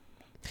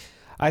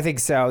 I think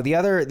so. The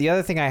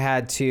other thing I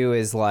had too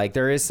is like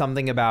there is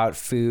something about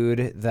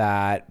food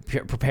that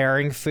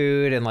preparing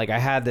food, and like I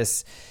had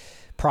this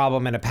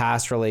problem in a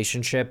past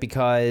relationship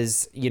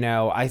because, you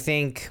know, I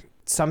think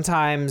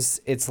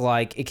sometimes it's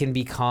like it can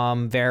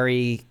become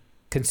very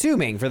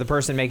consuming for the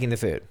person making the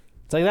food.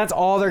 It's like that's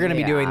all they're going to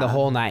be doing the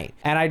whole night.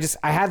 And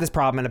I had this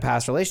problem in a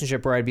past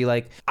relationship where I'd be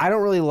like, I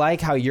don't really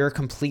like how you're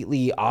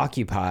completely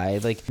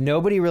occupied. Like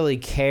nobody really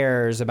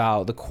cares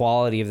about the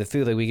quality of the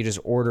food. Like we could just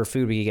order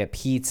food, we could get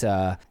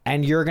pizza,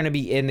 and you're going to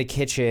be in the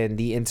kitchen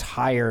the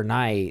entire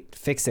night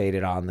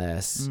fixated on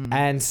this.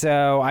 And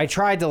so I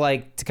tried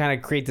to kind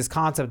of create this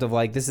concept of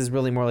like, this is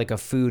really more like a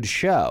food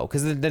show,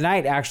 because the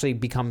night actually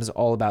becomes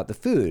all about the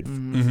food.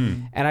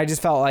 And I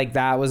just felt like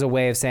that was a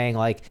way of saying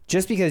like,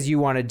 just because you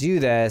want to do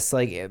this,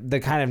 like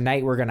the kind of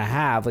night we're gonna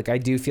have, like I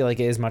do feel like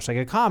it is much like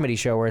a comedy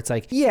show where it's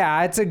like,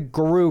 yeah, it's a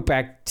group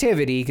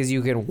activity because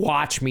you can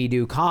watch me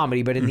do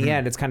comedy, but in the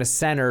end it's kind of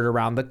centered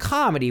around the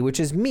comedy, which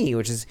is me,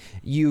 which is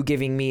you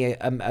giving me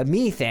a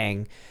me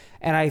thing.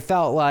 And I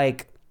felt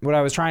like what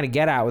I was trying to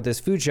get at with this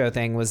food show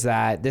thing was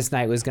that this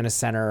night was going to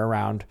center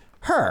around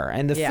her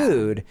and the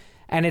food.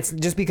 And it's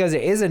just because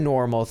it is a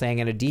normal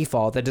thing and a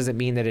default, that doesn't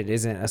mean that it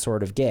isn't a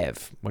sort of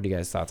give. What are you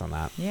guys' thoughts on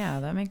that?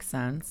 Yeah, that makes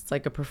sense. It's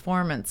like a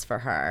performance for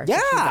her.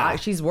 Yeah.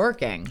 She's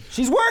working.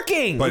 She's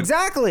working. But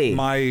exactly.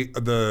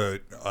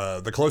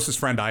 The closest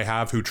friend I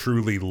have who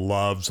truly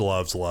loves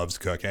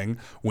cooking,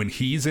 when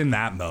he's in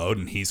that mode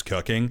and he's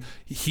cooking,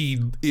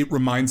 it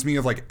reminds me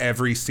of like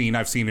every scene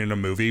I've seen in a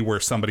movie where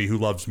somebody who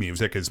loves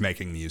music is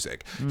making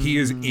music. He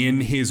is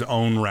in his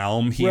own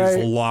realm. He is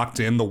locked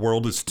in. The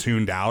world is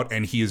tuned out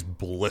and he is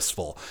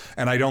blissful.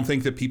 And I don't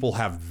think that people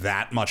have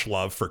that much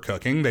love for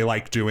cooking. They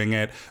like doing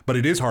it, but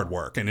it is hard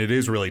work and it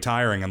is really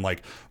tiring. And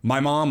like my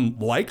mom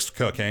likes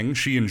cooking.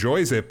 She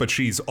enjoys it, but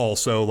she's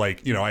also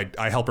like, you know,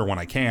 I help her when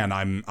I can.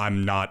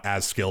 I'm not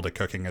as skilled at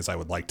cooking as I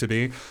would like to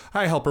be.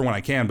 I help her when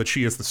I can, but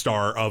she is the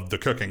star of the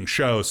cooking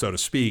show, so to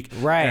speak.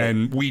 Right.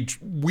 And we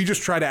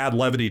just try to add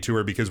levity to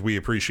her because we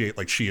appreciate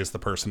like she is the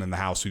person in the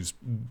house who's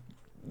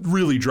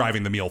really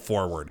driving the meal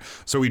forward.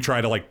 So we try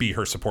to like be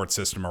her support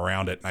system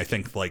around it. And I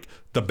think like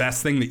the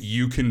best thing that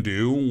you can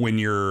do when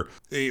you're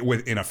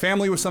in a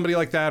family with somebody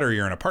like that, or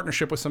you're in a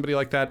partnership with somebody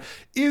like that,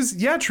 is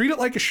treat it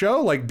like a show.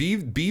 Like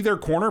be their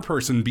corner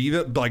person, be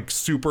the like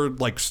super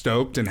like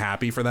stoked and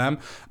happy for them.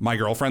 My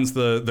girlfriend's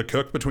the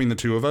cook between the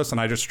two of us,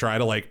 and I just try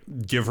to like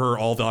give her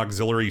all the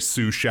auxiliary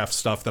sous chef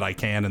stuff that I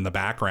can in the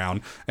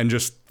background and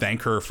just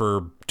thank her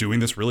for doing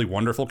this really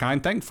wonderful,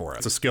 kind thing for us.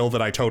 It's a skill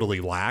that I totally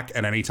lack,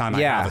 and anytime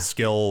I have a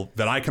skill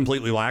that I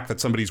completely lack that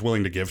somebody's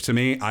willing to give to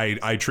me,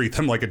 I treat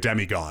them like a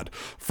demigod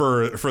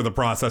for the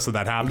process of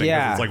that happening.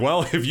 It's like,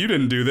 well, if you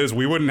didn't do this,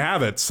 we wouldn't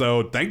have it,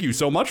 so thank you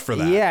so much for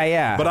that.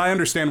 Yeah. But I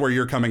understand where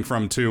you're coming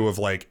from too, of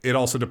like, it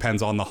also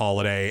depends on the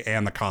holiday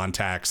and the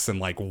context and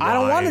like why. I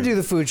don't want to do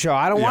the food show.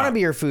 I don't want to be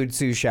your food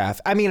sous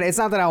chef. I mean, it's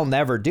not that I'll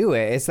never do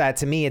it. It's that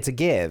to me, it's a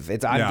give.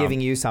 I'm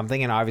giving you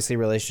something, and obviously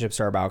relationships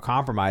are about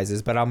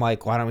compromises, but I'm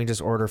like, why don't we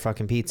just order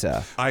fucking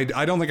pizza? I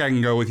don't think I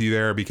can go with you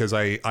there because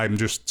I'm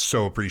just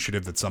so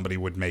appreciative that somebody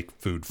would make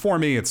food for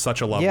me. It's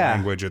such a love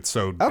language. It's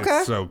so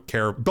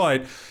care.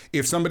 But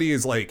if somebody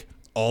is like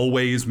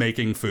always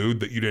making food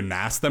that you didn't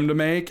ask them to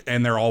make,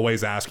 and they're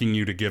always asking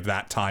you to give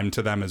that time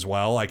to them as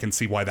well, I can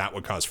see why that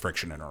would cause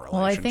friction in a relationship.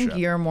 Well, I think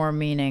you're more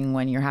meaning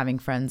when you're having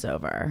friends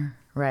over,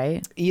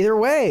 right? Either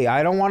way,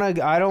 I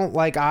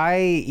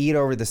eat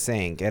over the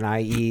sink and I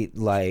eat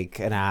like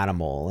an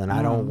animal, and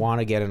I don't want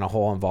to get in a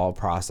whole involved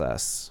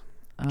process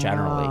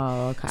generally.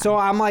 Oh, okay. So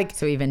I'm like,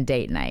 so even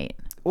date night.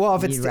 Well,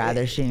 if you'd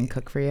rather she didn't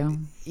cook for you?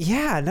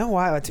 Yeah,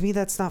 no, to me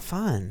that's not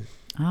fun.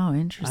 Oh,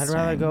 interesting. I'd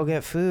rather go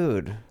get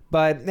food.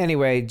 But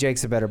anyway,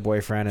 Jake's a better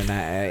boyfriend than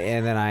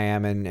I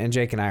am, and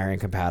Jake and I are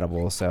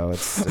incompatible, so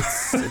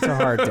it's a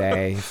hard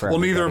day for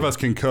everybody. Neither of us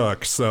can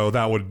cook, so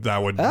that would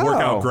work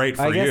out great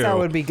for you. I guess that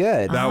would be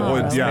good.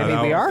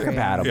 Maybe we are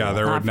compatible. Yeah,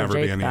 there would never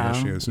Jake, be any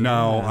issues.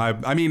 No,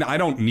 I mean, I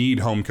don't need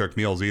home cooked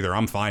meals either.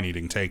 I'm fine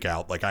eating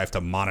takeout. Like I have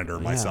to monitor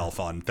myself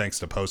on thanks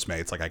to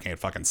Postmates. Like I can't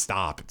fucking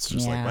stop. It's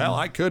just like, well,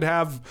 I could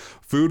have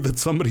food that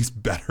somebody's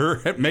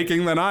better at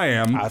making than I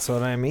am. That's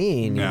what I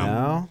mean, you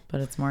know? But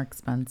it's more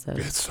expensive.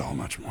 It's so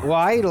much more. Well,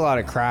 I eat a lot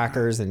of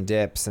crackers and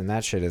dips, and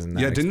that shit isn't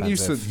that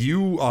expensive. Didn't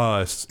you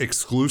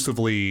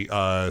exclusively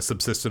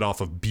subsisted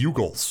off of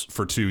Bugles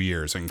for 2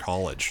 years in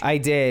college? I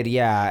did,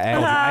 yeah.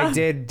 And I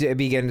did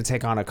begin to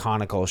take on a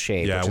conical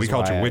shape. Yeah, we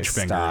called you witch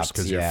fingers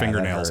because your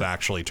fingernails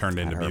actually turned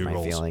into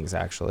Bugles. My feelings,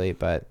 actually,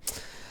 but...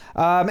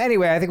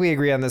 anyway, I think we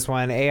agree on this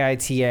one.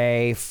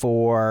 AITA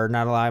for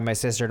not allowing my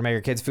sister to make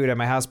her kids food at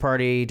my house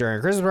party during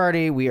a Christmas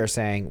party. We are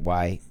saying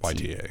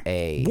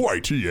YTA.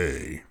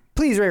 YTA.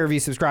 Please rate, review,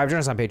 subscribe. Join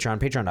us on Patreon,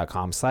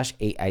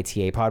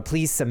 patreon.com/AITApod.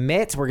 Please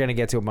submit. We're going to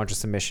get to a bunch of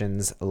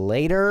submissions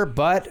later,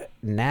 but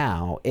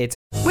now it's...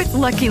 With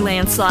Lucky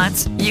Land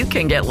Slots, you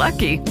can get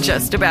lucky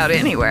just about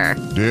anywhere.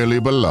 Dearly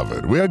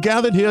beloved, we are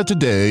gathered here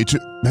today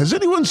to... Has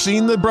anyone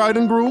seen the bride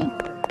and groom?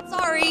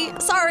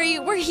 Sorry,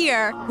 we're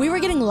here. We were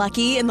getting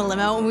lucky in the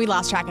limo and we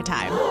lost track of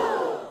time.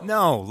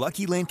 No,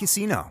 Lucky Land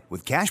Casino,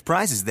 with cash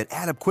prizes that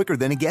add up quicker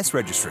than a guest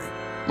registry.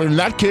 In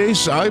that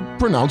case, I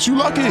pronounce you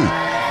lucky.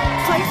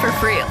 Play for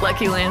free at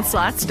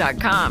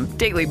LuckyLandSlots.com.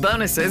 Daily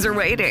bonuses are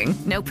waiting.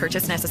 No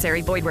purchase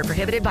necessary. Void where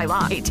prohibited by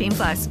law.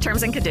 18+.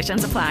 Terms and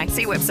conditions apply.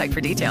 See website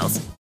for details.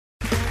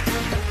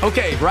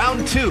 Okay,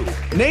 round 2.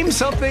 Name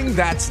something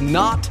that's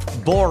not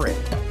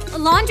boring. A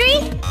laundry?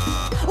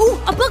 Ooh,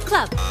 a book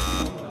club.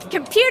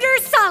 Computer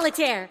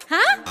solitaire,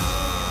 huh?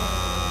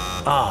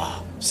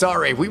 Ah, oh,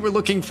 sorry. We were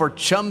looking for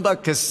Chumba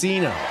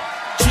Casino.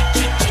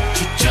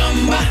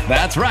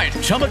 That's right.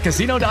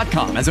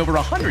 ChumbaCasino.com has over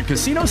 100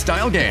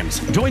 casino-style games.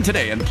 Join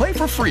today and play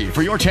for free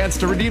for your chance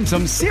to redeem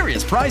some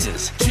serious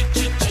prizes.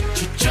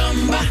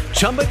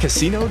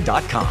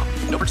 ChumbaCasino.com.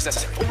 No purchase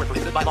necessary. Void where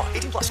prohibited by law.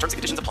 18+. Terms and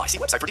conditions apply. See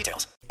website for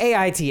details.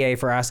 AITA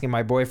for asking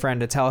my boyfriend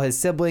to tell his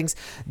siblings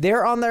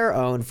they're on their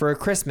own for a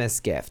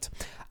Christmas gift.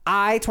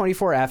 I,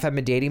 24F, have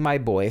been dating my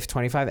boy,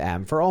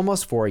 25M, for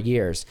almost 4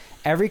 years.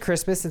 Every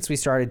Christmas since we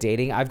started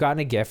dating, I've gotten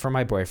a gift from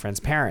my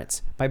boyfriend's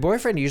parents. My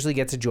boyfriend usually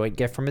gets a joint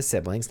gift from his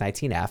siblings,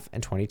 19F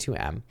and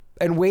 22M,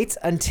 and waits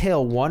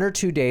until 1 or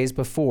 2 days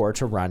before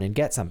to run and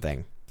get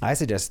something. I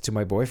suggested to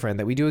my boyfriend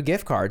that we do a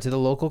gift card to the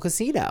local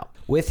casino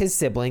with his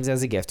siblings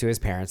as a gift to his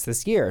parents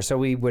this year,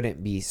 so he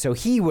wouldn't be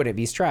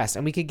stressed,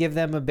 and we could give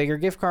them a bigger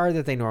gift card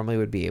that they normally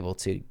would be able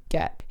to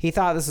get. He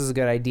thought this was a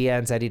good idea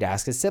and said he'd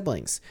ask his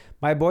siblings.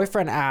 My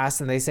boyfriend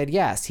asked and they said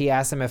yes. He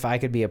asked them if I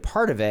could be a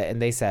part of it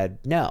and they said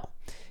no.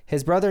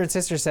 His brother and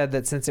sister said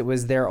that since it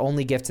was their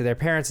only gift to their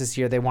parents this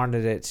year, they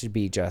wanted it to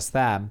be just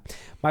them.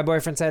 My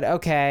boyfriend said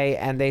okay,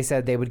 and they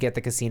said they would get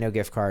the casino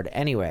gift card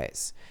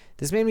anyways.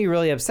 This made me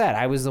really upset.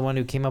 I was the one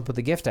who came up with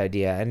the gift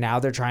idea, and now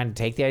they're trying to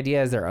take the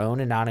idea as their own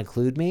and not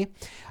include me.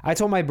 I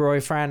told my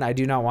boyfriend I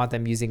do not want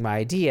them using my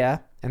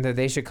idea and that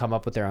they should come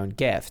up with their own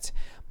gift.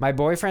 My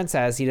boyfriend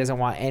says he doesn't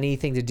want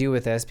anything to do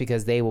with this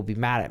because they will be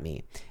mad at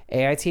me.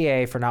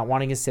 AITA for not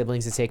wanting his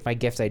siblings to take my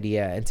gift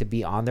idea and to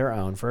be on their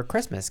own for a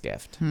Christmas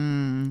gift.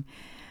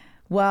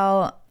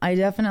 Well, I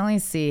definitely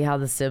see how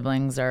the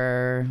siblings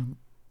are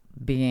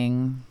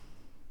being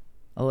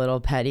a little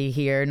petty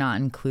here, not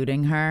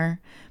including her.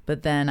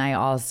 But then I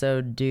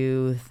also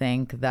do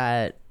think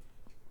that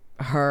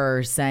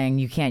her saying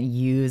you can't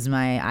use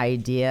my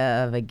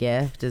idea of a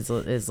gift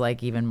is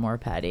like even more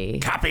petty.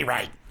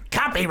 Copyright.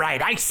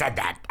 I said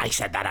that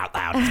out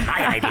loud. It's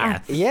my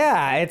idea.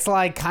 Yeah, it's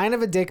like kind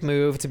of a dick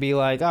move to be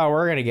like, oh,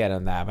 we're going to get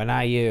him that, but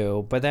not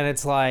you. But then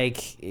it's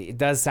like, it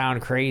does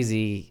sound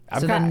crazy.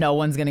 Then no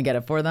one's going to get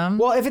it for them?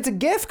 Well, if it's a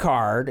gift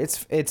card,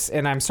 it's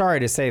and I'm sorry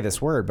to say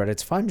this word, but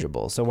it's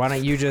fungible. So why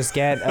don't you just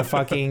get a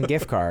fucking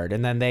gift card?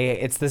 And then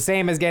it's the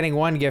same as getting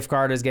one gift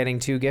card as getting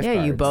two gift cards.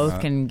 Yeah, you both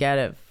can get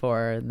it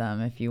for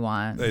them if you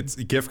want.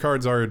 Gift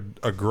cards are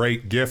a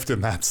great gift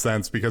in that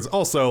sense because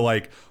also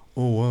like,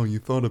 oh, wow, you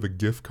thought of a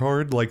gift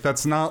card? Like,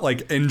 that's not,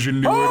 like,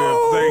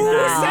 ingenuitive thing.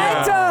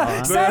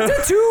 Santa!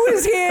 Santa 2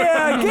 is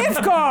here!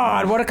 Gift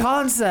card! What a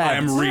concept. I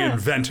am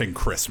reinventing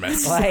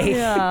Christmas.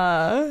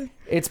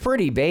 It's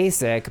pretty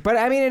basic. But,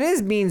 I mean, it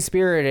is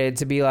mean-spirited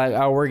to be like,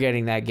 oh, we're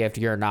getting that gift,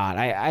 you're not.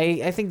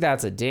 I think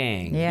that's a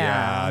ding.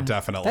 Yeah,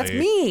 definitely. That's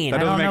mean. I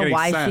don't know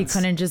why she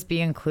couldn't just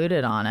be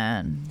included on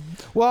it.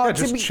 Well, yeah,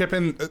 just chip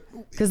in.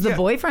 Because the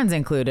boyfriend's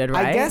included,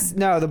 right? I guess,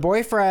 no, the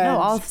boyfriend. No,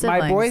 all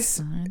siblings. My boys.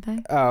 Aren't they?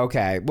 Oh,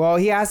 okay. Well,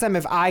 he asked them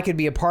if I could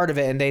be a part of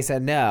it, and they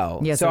said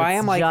no. Yeah, so I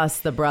am like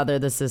just the brother,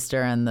 the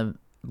sister, and the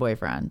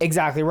boyfriend.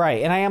 Exactly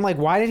right. And I am like,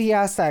 why did he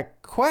ask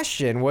that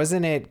question?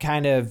 Wasn't it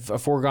kind of a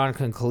foregone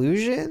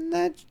conclusion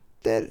that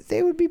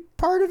they would be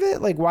part of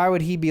it? Like, why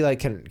would he be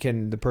like,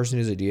 can the person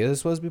whose idea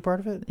this was be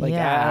part of it? Like,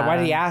 why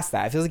did he ask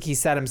that? I feel like he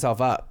set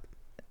himself up.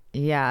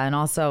 Yeah, and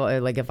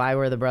also, like, if I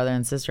were the brother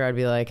and sister, I'd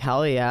be like,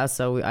 hell yeah,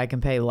 so I can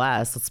pay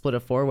less. Let's split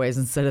it 4 ways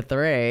instead of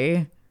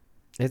 3.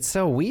 It's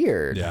so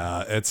weird.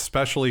 Yeah,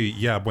 especially,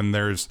 when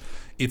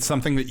it's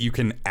something that you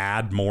can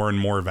add more and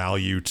more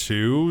value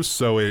to.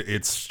 So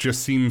it's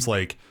just seems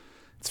like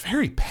it's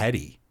very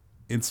petty.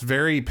 It's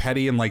very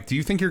petty. And like, do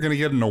you think you're going to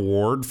get an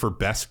award for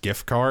best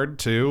gift card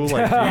too?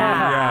 Like,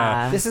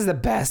 yeah. This is the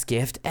best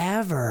gift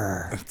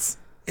ever.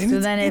 It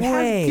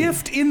has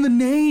gift in the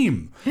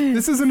name.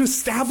 This is an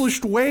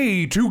established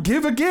way to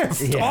give a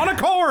gift on a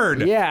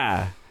card.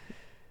 Yeah.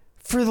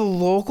 For the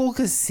local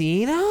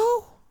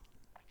casino?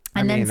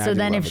 And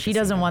then if she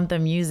doesn't want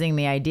them using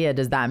the idea,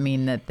 does that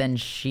mean that then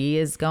she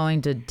is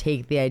going to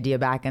take the idea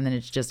back and then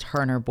it's just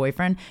her and her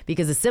boyfriend?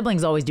 Because the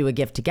siblings always do a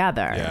gift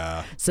together.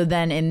 Yeah. So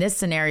then in this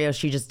scenario,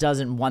 she just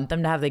doesn't want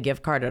them to have the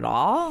gift card at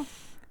all?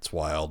 It's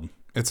wild.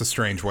 It's a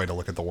strange way to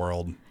look at the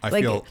world. I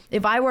feel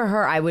if I were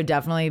her, I would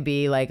definitely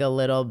be like a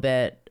little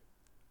bit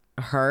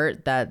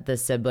hurt that the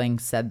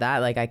siblings said that,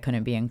 like I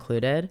couldn't be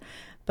included.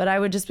 But I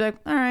would just be like,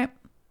 all right,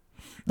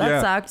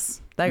 that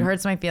sucks. That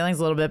hurts my feelings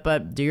a little bit,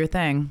 but do your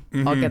thing.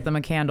 Mm-hmm. I'll get them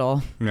a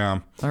candle. Yeah.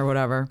 Or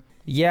whatever.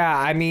 Yeah,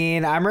 I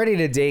mean, I'm ready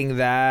to ding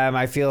them.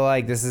 I feel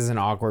like this is an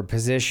awkward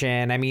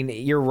position. I mean,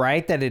 you're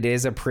right that it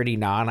is a pretty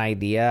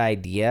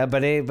non-idea,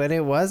 but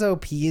it was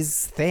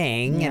OP's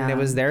thing, and it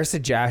was their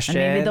suggestion.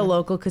 And maybe the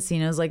local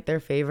casino's like their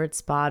favorite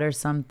spot or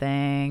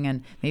something,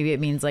 and maybe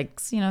it means like,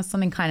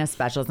 something kind of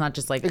special. It's not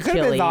just like it could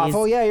have been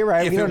thoughtful. Yeah, you're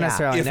right. We don't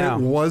necessarily know.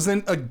 If it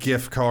wasn't a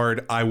gift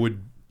card, I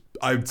would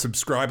I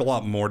subscribe a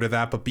lot more to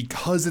that, but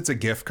because it's a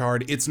gift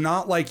card, it's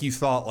not like you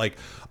thought like,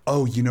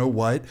 oh, you know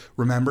what?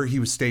 Remember he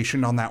was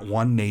stationed on that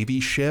one Navy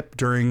ship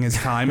during his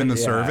time in the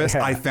service?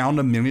 I found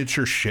a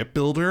miniature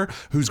shipbuilder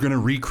who's going to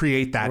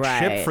recreate that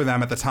ship for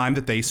them at the time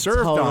that they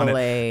served on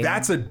it.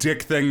 That's a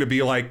dick thing to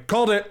be like,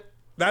 called it.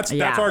 That's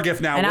our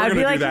gift now. And We're I'd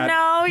be like, do that.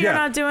 no, you're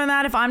not doing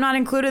that. If I'm not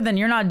included, then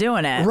you're not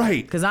doing it.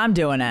 Right. Because I'm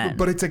doing it.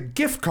 But it's a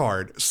gift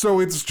card. So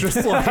it's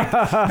just like,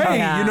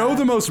 hey, you know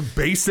the most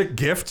basic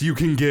gift you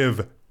can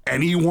give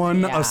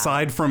anyone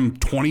aside from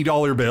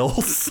 $20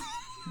 bills?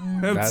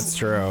 That's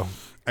true.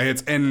 I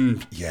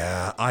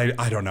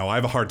don't know. I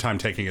have a hard time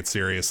taking it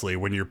seriously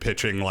when you're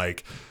pitching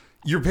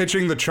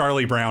the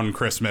Charlie Brown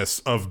Christmas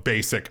of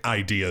basic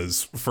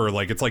ideas for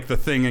like, it's like the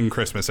thing in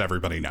Christmas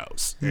everybody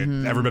knows.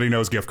 Everybody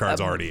knows gift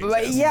cards already exist.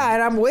 But yeah,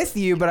 and I'm with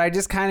you, but I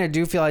just kind of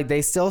do feel like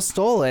they still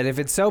stole it. If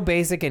it's so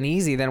basic and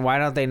easy, then why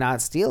don't they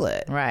not steal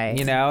it? Right.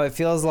 You know, it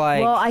feels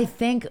like...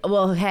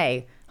 Well,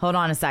 hey, hold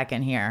on a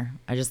second here.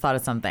 I just thought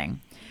of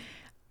something.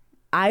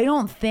 I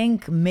don't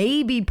think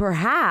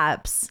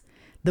perhaps...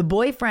 the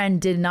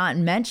boyfriend did not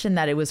mention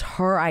that it was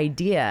her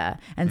idea.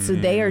 And so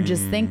they are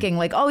just thinking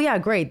like, oh yeah,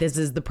 great. This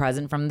is the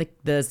present from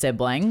the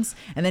siblings.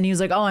 And then he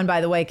was like, oh, and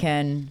by the way,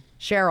 can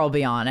Cheryl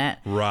be on it?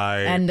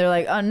 Right. And they're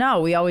like, oh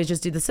no, we always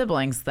just do the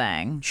siblings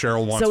thing.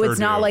 Cheryl wants So her it's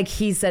not to. like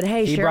he said,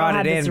 hey, He Cheryl brought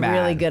had it this in, really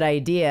man. good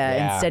idea.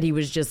 Yeah. Instead, he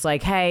was just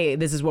like, hey,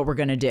 this is what we're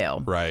going to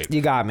do. Right.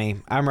 You got me.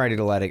 I'm ready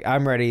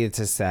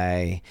to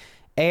say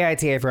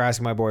AITA for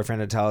asking my boyfriend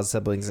to tell his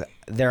siblings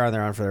they're on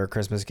their own for their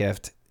Christmas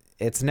gift.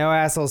 It's no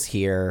assholes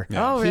here.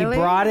 Yeah. Oh, really?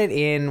 He brought it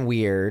in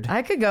weird.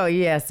 I could go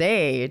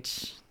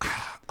ESH.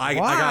 I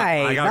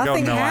Why? gotta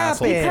Nothing go no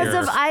assholes happened.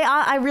 Because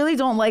I really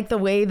don't like the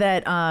way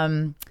that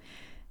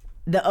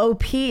the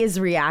OP is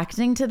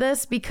reacting to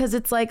this, because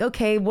it's like,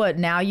 okay, what,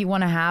 now you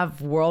want to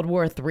have World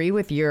War III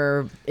with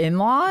your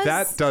in-laws?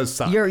 That does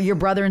suck. Your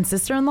brother and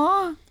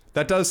sister-in-law?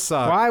 That does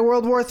suck. Why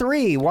World War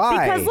III?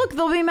 Why? Because look,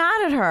 they'll be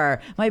mad at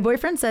her. My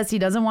boyfriend says he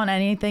doesn't want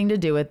anything to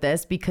do with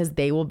this because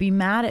they will be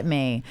mad at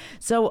me.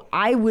 So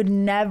I would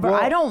never,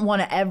 I don't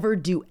want to ever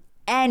do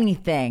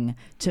anything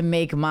to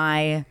make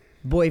my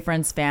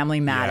boyfriend's family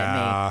mad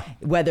at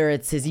me. Whether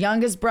it's his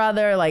youngest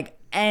brother, like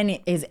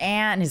his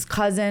aunt, his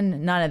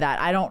cousin, none of that.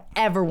 I don't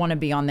ever want to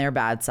be on their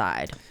bad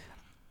side.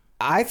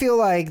 I feel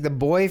like the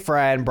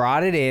boyfriend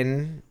brought it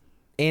in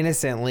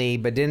innocently,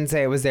 but didn't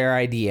say it was their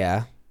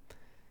idea.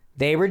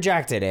 They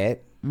rejected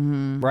it,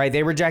 right?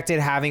 They rejected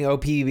having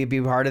OP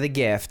be part of the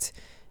gift.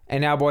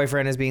 And now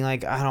boyfriend is being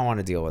like, I don't want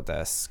to deal with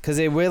this. Because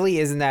it really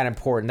isn't that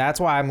important. That's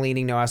why I'm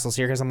leaning no assholes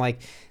here. Because I'm like,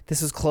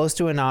 this is close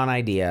to a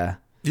non-idea.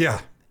 Yeah,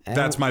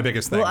 that's my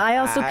biggest thing. Well, I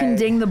also can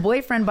ding the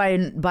boyfriend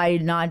by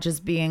not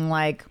just being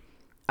like,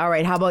 all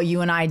right, how about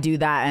you and I do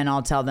that and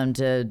I'll tell them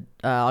to,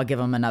 I'll give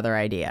them another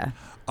idea.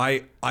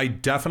 I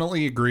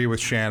definitely agree with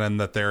Shannon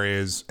that there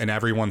is an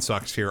everyone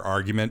sucks here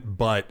argument,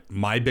 but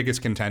my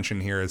biggest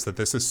contention here is that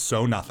this is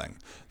so nothing.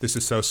 This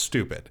is so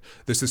stupid.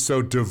 This is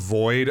so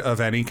devoid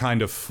of any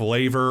kind of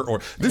flavor, or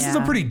this is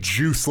a pretty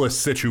juiceless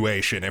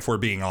situation, if we're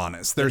being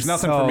honest. There's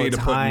nothing for me to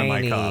put into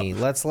my cup.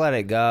 Let's let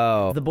it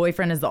go. The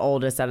boyfriend is the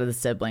oldest out of the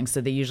siblings, so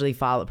they usually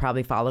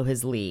probably follow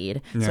his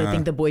lead. So I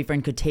think the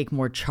boyfriend could take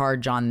more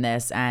charge on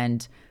this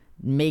and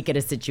make it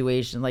a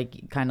situation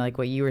like kind of like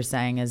what you were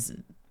saying is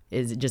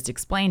just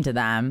explain to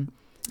them.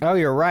 Oh,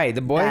 you're right.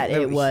 The boy that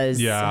it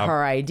was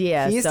her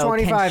idea. He's so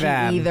 25M.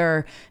 Can she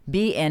either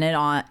be in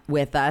it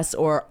with us,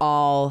 or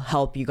I'll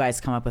help you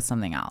guys come up with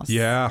something else?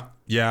 Yeah.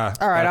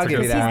 All right, I'll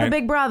give you that. He's the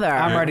big brother.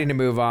 I'm ready to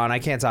move on. I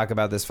can't talk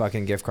about this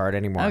fucking gift card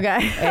anymore. Okay.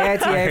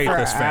 AITA for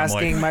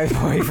asking my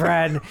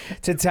boyfriend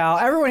to tell.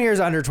 Everyone here is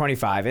under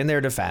 25 in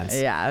their defense.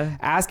 Yeah.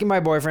 Asking my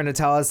boyfriend to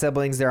tell his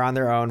siblings they're on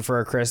their own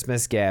for a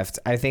Christmas gift.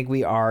 I think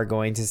we are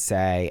going to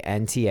say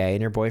NTA, and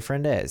your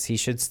boyfriend is. He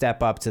should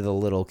step up to the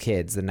little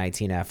kids, the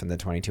 19F and the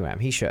 22M.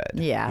 He should.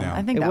 Yeah,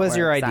 I think it that was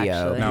your works,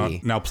 idea.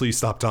 Now, please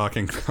stop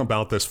talking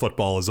about this.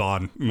 Football is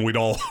on. We'd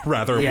all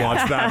rather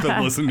watch that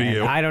than listen to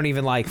you. I don't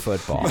even like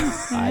football.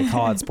 I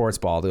call it sports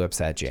ball to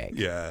upset Jake.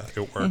 Yeah,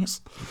 it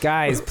works.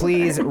 Guys,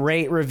 please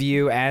rate,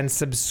 review, and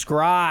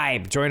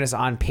subscribe. Join us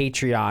on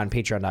Patreon,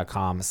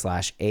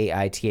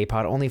 patreon.com/AITA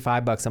pod. Only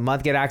 $5 a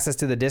month. Get access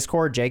to the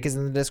Discord. Jake is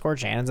in the Discord.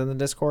 Shannon's in the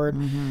Discord.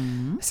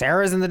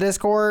 Sarah's in the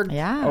Discord.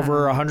 Yeah.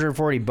 Over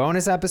 140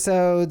 bonus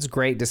episodes.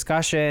 Great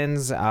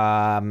discussions.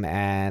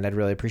 And I'd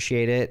really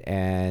appreciate it.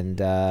 And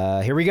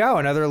here we go.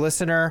 Another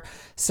listener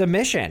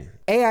submission.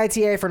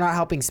 AITA for not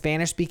helping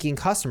Spanish-speaking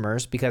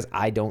customers because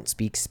I don't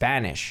speak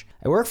Spanish.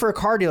 I work for a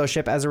car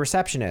dealership as a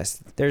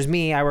receptionist. There's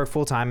me, I work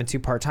full-time, and 2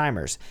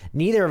 part-timers.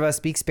 Neither of us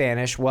speak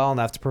Spanish well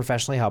enough to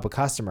professionally help a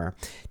customer.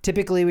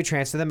 Typically, we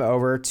transfer them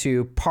over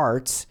to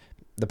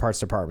the parts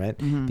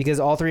department, because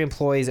all 3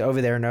 employees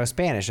over there know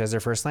Spanish as their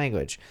first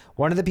language.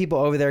 One of the people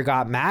over there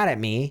got mad at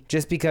me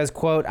just because,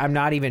 quote, I'm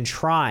not even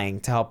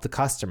trying to help the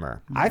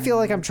customer. I feel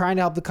like I'm trying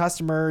to help the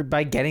customer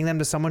by getting them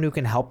to someone who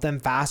can help them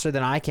faster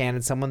than I can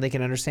and someone they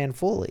can understand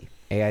fully.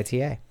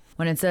 AITA.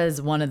 when it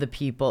says one of the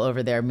people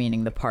over there,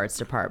 meaning the parts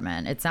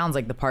department, it sounds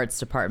like the parts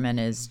department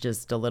is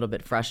just a little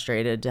bit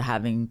frustrated to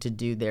having to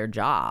do their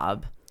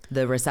job.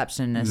 The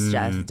receptionist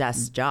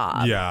desk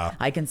job. Yeah.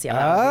 I can see how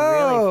that would be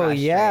really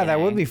frustrating. Yeah, that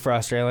would be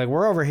frustrating. Like,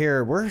 we're over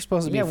here, we're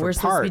supposed to be for we're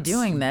parts. supposed to be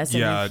doing this, and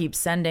Yeah. you keep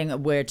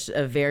sending, which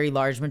a very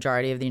large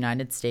majority of the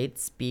United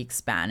States speak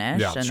Spanish,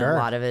 Yeah, and sure. a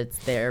lot of it's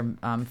their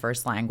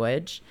first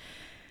language.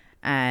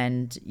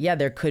 And yeah,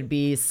 there could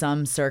be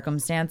some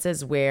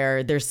circumstances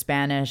where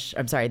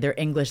their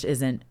English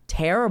isn't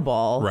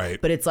terrible, Right.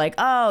 But it's like,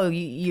 oh,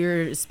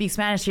 you speak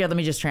Spanish here, let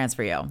me just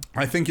transfer you.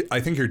 I think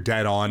you're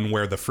dead on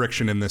where the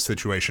friction in this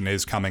situation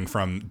is coming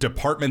from.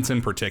 Departments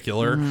in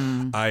particular.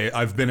 I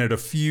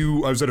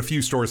was at a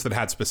few stores that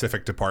had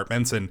specific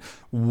departments, and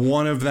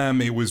one of them,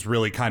 it was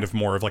really kind of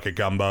more of like a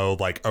gumbo,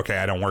 like, okay,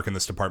 I don't work in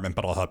this department,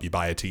 but I'll help you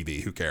buy a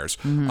TV. Who cares?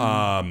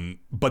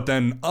 But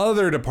then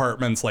other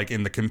departments, like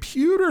in the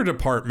computer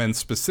department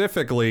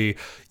specifically,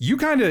 you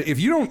kind of, if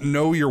you don't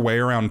know your way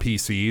around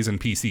PCs and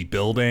PC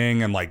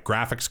building and like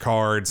graphics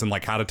cards and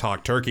like how to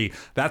talk turkey,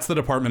 that's the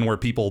department where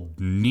people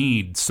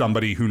need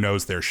somebody who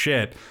knows their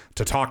shit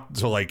to talk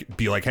to, like,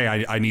 be like,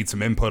 hey, I need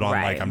some input on,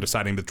 like, I'm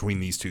deciding between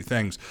these two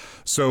things.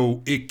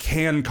 So it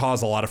can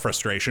cause a lot of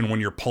frustration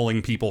when you're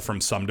pulling people from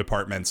some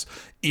departments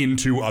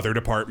into other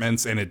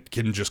departments, and it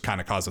can just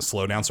kind of cause a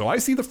slowdown. So I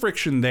see the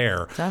friction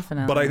there.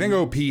 Definitely. But I think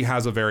OP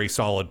has a very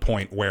solid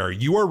point where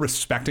you are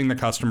respecting the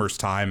customer's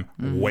time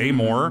way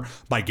more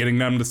by getting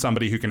them to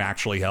somebody who can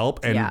actually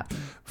help. And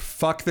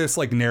fuck this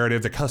like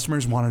narrative that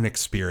customers want an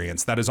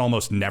experience. That is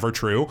almost never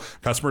true.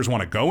 Customers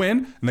want to go in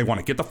and they want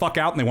to get the fuck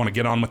out and they want to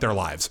get on with their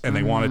lives. And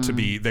they want it to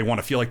be, they want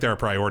to feel like they're a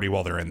priority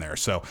while they're in there.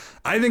 So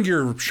I think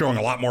you're showing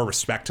a lot more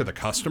respect to the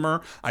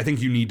customer. I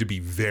think you need to be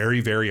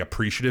very, very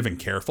appreciative and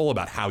careful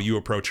about how you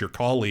approach your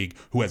colleague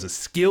who has a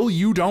skill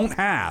you don't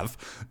have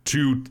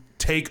to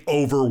take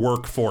over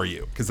work for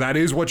you, because that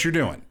is what you're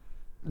doing.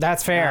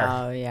 That's fair.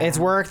 Oh, yeah. It's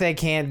work they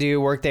can't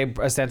do, work they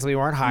ostensibly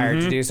weren't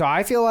hired to do. So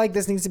I feel like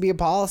this needs to be a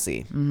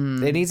policy.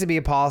 It needs to be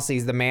a policy.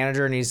 The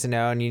manager needs to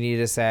know, and you need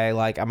to say,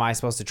 like, am I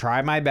supposed to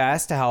try my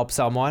best to help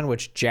someone,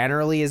 which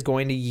generally is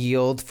going to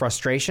yield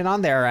frustration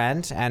on their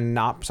end and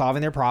not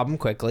solving their problem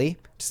quickly,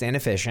 just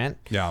inefficient.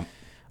 Yeah.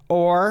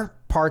 Or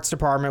parts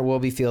department will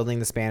be fielding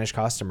the Spanish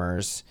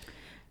customers.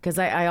 Because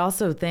I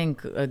also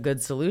think a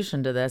good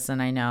solution to this,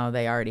 and I know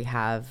they already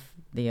have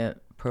the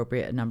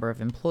appropriate number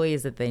of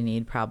employees that they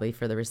need probably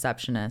for the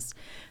receptionist,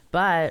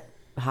 but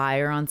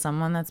hire on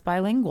someone that's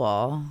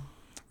bilingual.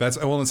 It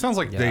sounds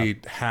like they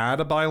had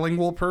a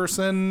bilingual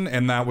person,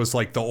 and that was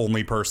like the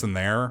only person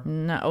there.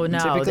 No.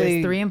 Typically,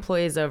 there's 3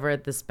 employees over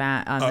at the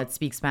that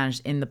speak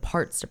Spanish in the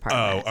parts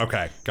department. Oh,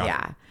 okay, got it.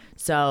 Yeah.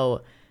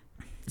 So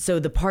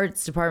the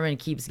parts department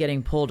keeps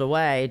getting pulled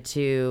away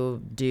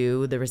to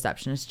do the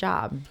receptionist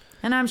job,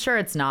 and I'm sure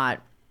it's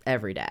not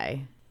every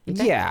day.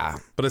 Yeah.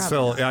 But it's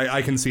still,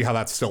 I can see how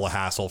that's still a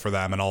hassle for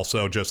them. And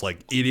also just like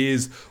it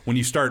is, when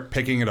you start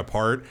picking it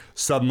apart,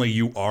 suddenly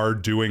you are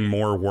doing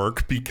more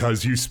work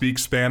because you speak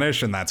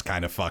Spanish, and that's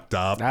kind of fucked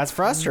up. That's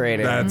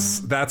frustrating.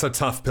 That's a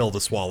tough pill to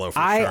swallow for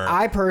sure.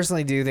 I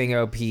personally do think,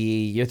 OP,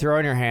 you're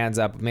throwing your hands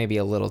up maybe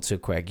a little too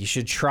quick. You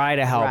should try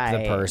to help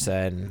the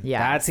person.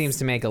 Yes. That seems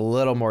to make a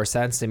little more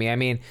sense to me. I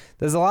mean,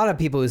 there's a lot of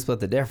people who split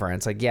the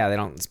difference. Like, yeah, they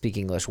don't speak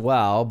English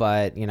well,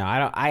 but you know,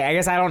 I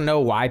guess I don't know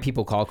why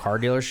people call car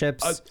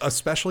dealerships.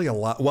 Especially a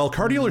lot. Well,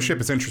 car dealership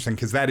is interesting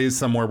because that is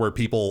somewhere where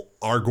people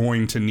are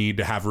going to need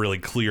to have really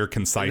clear,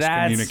 concise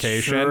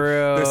communication.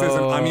 True.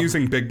 I'm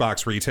using big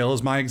box retail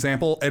as my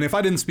example, and if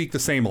I didn't speak the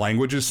same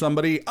language as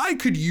somebody, I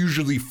could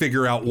usually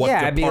figure out what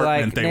department it'd be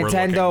like they were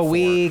looking Nintendo for.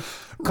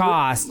 Wii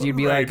cost. You'd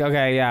be Right. like,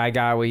 okay, yeah, I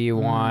got what you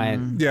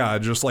want. Yeah,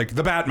 just like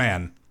the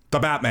Batman.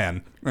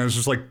 And it's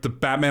just like the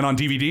Batman on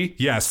DVD.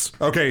 Yes.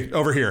 Okay,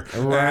 over here.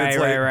 Right,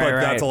 But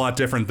right. that's a lot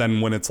different than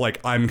when it's like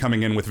I'm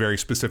coming in with very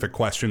specific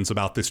questions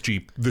about this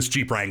Jeep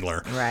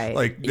Wrangler. Right.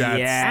 Like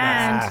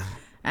that's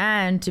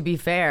And to be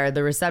fair,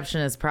 the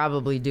receptionists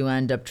probably do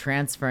end up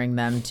transferring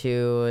them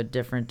to a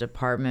different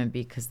department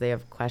because they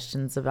have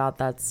questions about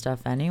that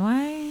stuff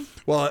anyway.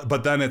 Well,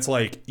 but then it's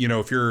like, you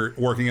know, if you're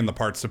working in the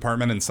parts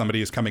department and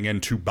somebody is coming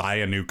in to buy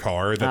a new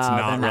car that's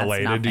not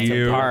related to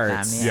you,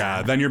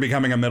 yeah, then you're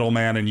becoming a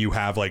middleman and you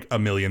have like a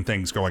million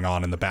things going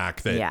on in the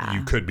back that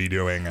you could be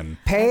doing. And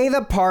pay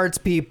the parts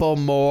people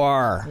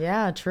more.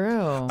 Yeah,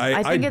 true.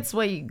 I think it's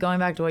going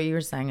back to what you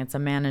were saying. It's a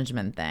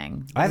management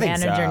thing. The I think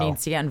manager so.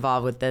 needs to get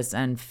involved with this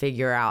and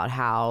figure out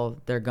how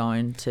they're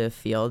going to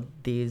field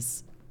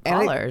these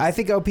callers. And I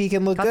think OP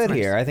can look Customers. good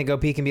here. I think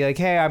OP can be like,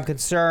 hey, I'm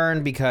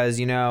concerned because,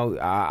 you know,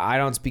 I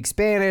don't speak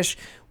Spanish.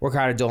 We're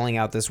kind of doling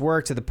out this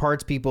work to the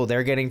parts people.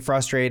 They're getting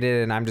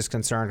frustrated, and I'm just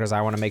concerned because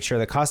I want to make sure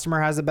the customer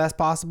has the best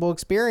possible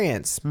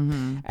experience.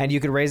 And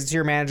you could raise it to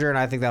your manager, and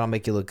I think that'll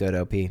make you look good,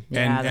 OP.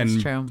 Yeah,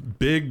 that's true.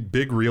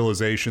 Big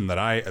realization that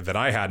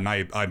I had, and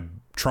I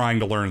trying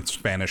to learn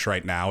Spanish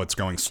right now. It's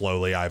going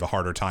slowly. I have a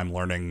harder time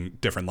learning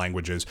different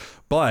languages.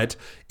 But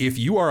if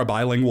you are a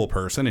bilingual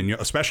person, and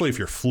especially if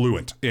you're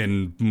fluent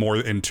in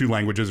 2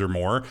 languages or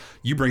more,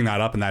 you bring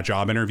that up in that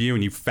job interview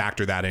and you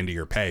factor that into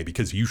your pay,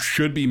 because you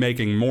should be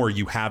making more.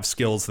 You have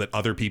skills that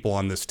other people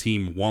on this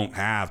team won't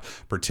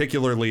have,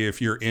 particularly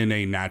if you're in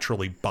a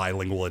naturally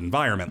bilingual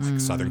environment like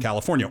Southern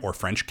California or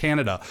French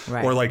Canada,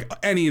 or like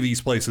any of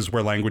these places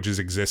where languages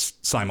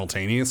exist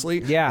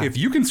simultaneously. Yeah. If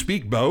you can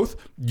speak both,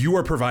 you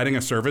are providing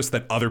a service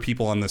that other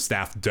people on the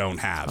staff don't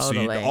have.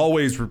 Totally. So you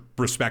always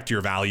respect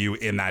your value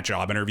in that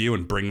job interview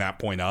and bring that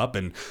point up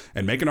and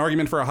make an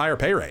argument for a higher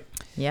pay rate.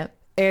 Yep.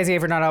 ASA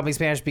for not helping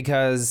Spanish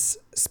because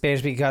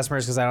Spanish-speaking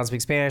customers because I don't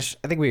speak Spanish.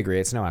 I think we agree.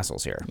 It's no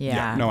assholes here.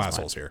 Yeah. No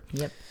assholes here.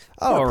 Yep.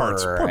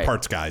 Poor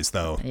parts guys,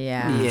 though.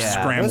 Yeah.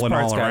 Scrambling those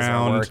parts all guys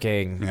around. Are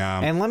working. Yeah.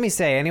 And let me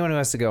say, anyone who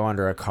has to go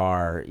under a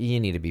car, you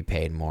need to be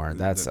paid more.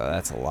 That's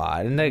a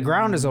lot. And the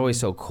ground is always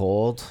so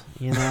cold,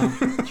 you know?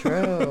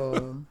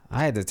 True.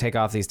 I had to take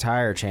off these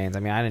tire chains. I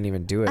mean, I didn't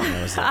even do it. And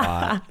it was a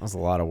lot. It was a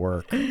lot of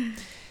work.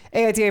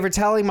 AITA for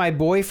telling my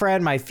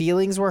boyfriend my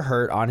feelings were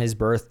hurt on his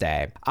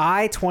birthday.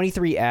 I,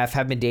 23F,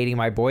 have been dating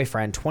my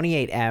boyfriend,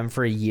 28M,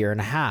 for a year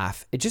and a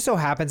half. It just so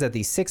happens that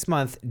the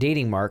 6-month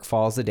dating mark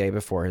falls the day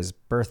before his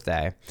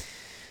birthday.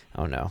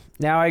 Oh no.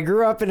 Now, I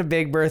grew up in a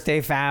big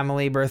birthday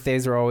family.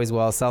 Birthdays are always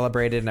well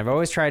celebrated, and I've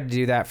always tried to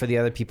do that for the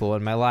other people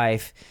in my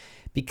life.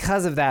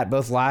 Because of that,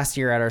 both last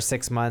year at our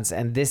 6 months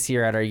and this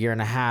year at our year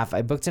and a half,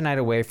 I booked a night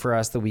away for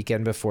us the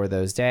weekend before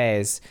those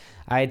days.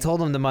 I had told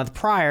him the month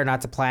prior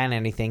not to plan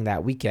anything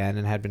that weekend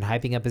and had been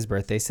hyping up his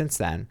birthday since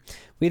then.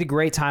 We had a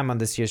great time on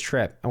this year's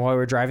trip, and while we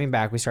were driving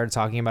back, we started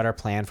talking about our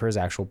plan for his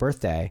actual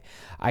birthday.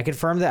 I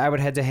confirmed that I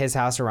would head to his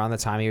house around the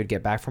time he would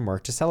get back from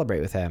work to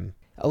celebrate with him.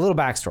 A little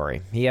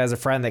backstory. He has a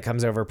friend that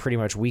comes over pretty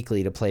much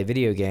weekly to play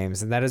video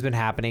games, and that has been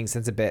happening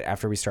since a bit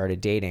after we started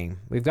dating.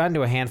 We've gotten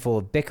to a handful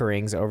of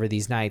bickerings over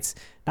these nights,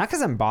 not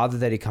because I'm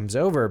bothered that he comes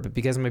over, but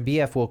because my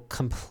BF will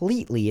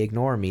completely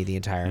ignore me the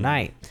entire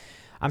night.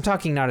 I'm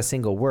talking not a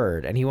single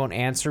word, and he won't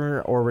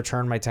answer or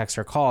return my texts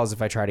or calls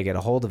if I try to get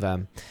a hold of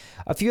him.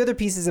 A few other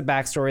pieces of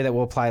backstory that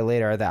will apply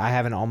later: that I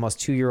have an almost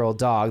 2-year-old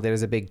dog that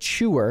is a big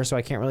chewer, so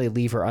I can't really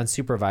leave her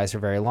unsupervised for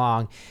very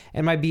long.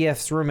 And my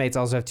BF's roommates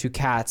also have 2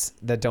 cats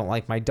that don't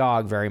like my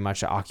dog very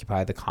much to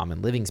occupy the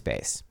common living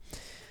space.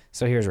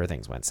 So here's where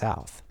things went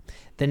south.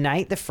 The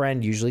night the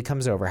friend usually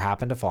comes over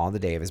happened to fall on the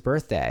day of his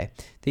birthday.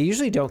 They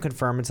usually don't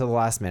confirm until the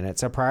last minute,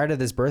 so prior to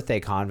this birthday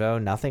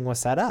convo, nothing was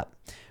set up.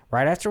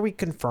 Right after we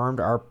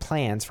confirmed our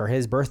plans for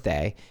his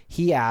birthday,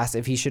 he asked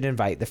if he should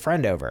invite the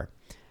friend over.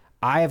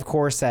 I, of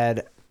course,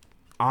 said,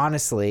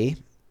 it's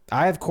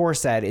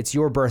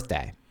your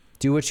birthday.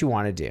 Do what you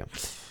want to do.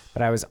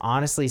 But I was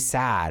honestly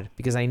sad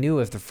because I knew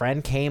if the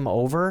friend came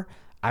over,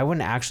 I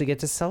wouldn't actually get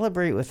to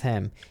celebrate with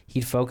him.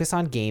 He'd focus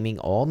on gaming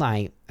all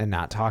night and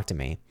not talk to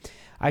me.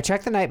 I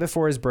checked the night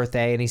before his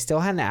birthday, and he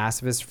still hadn't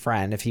asked of his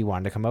friend if he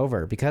wanted to come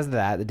over. Because of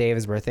that, the day of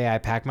his birthday, I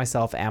packed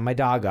myself and my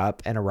dog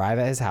up and arrived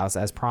at his house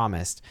as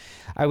promised.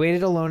 I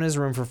waited alone in his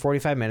room for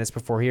 45 minutes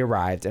before he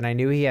arrived, and I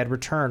knew he had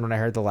returned when I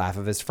heard the laugh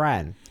of his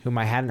friend, whom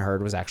I hadn't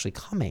heard was actually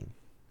coming.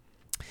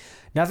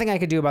 Nothing I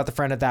could do about the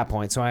friend at that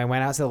point, so I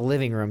went out to the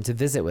living room to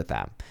visit with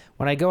them.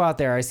 When I go out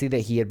there, I see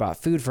that he had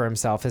bought food for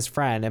himself, his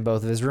friend, and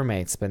both of his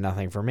roommates, but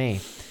nothing for me.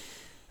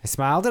 I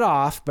smiled it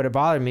off, but it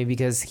bothered me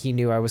because he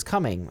knew I was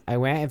coming. I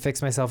went and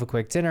fixed myself a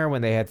quick dinner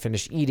when they had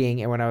finished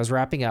eating, and when I was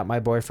wrapping up,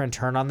 my boyfriend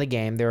turned on the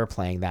game they were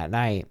playing that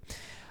night.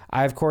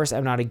 I, of course,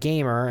 am not a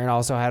gamer and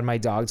also had my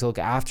dog to look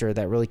after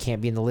that really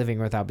can't be in the living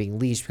room without being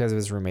leashed because of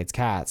his roommate's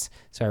cats,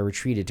 so I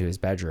retreated to his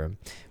bedroom,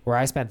 where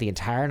I spent the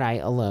entire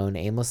night alone,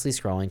 aimlessly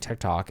scrolling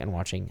TikTok and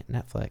watching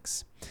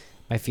Netflix.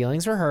 My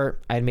feelings were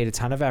hurt. I had made a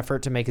ton of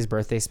effort to make his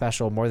birthday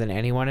special more than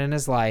anyone in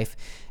his life,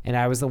 and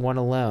I was the one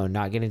alone,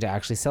 not getting to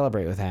actually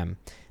celebrate with him.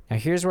 Now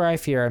here's where I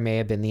fear I may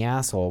have been the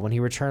asshole. When he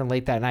returned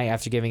late that night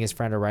after giving his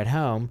friend a ride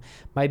home,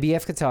 my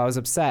BF could tell I was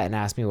upset and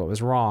asked me what was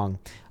wrong.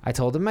 I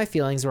told him my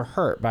feelings were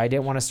hurt, but I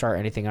didn't want to start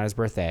anything on his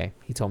birthday.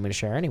 He told me to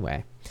share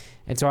anyway.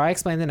 And so I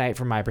explained the night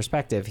from my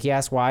perspective. He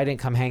asked why I didn't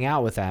come hang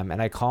out with them,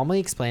 and I calmly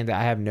explained that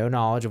I have no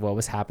knowledge of what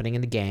was happening in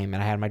the game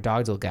and I had my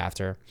dog to look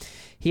after.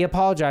 He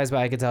apologized,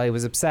 but I could tell he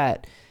was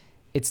upset.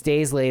 It's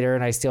days later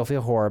and I still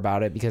feel horror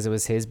about it because it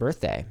was his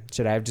birthday.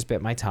 Should I have just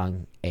bit my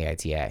tongue?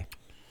 AITA.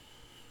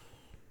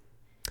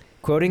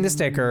 Quoting the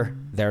sticker,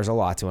 there's a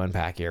lot to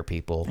unpack here,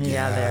 people.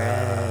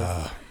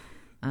 Yeah,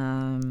 there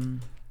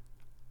is.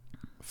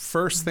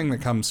 First thing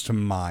that comes to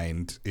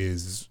mind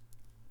is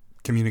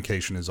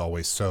communication is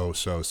always so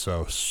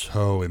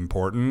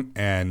important.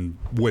 And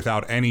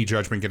without any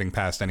judgment getting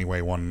passed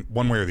anyway, one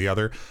way or the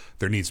other,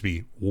 there needs to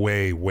be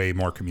way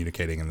more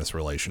communicating in this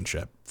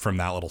relationship from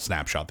that little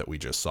snapshot that we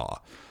just saw.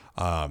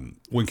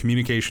 When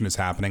communication is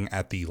happening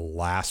at the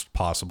last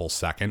possible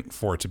second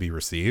for it to be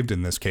received,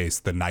 in this case,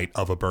 the night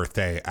of a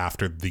birthday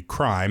after the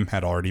crime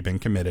had already been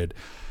committed,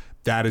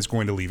 that is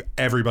going to leave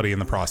everybody in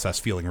the process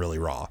feeling really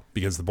raw,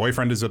 because the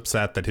boyfriend is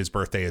upset that his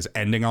birthday is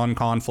ending on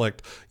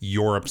conflict.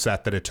 You're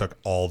upset that it took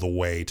all the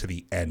way to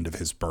the end of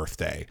his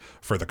birthday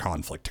for the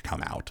conflict to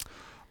come out.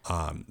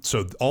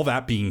 So all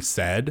that being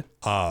said,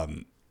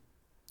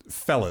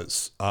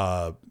 fellas,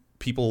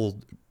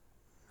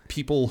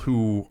 people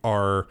who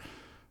are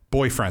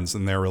boyfriends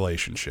in their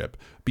relationship,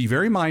 be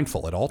very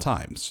mindful at all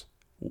times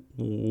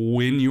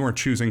when you are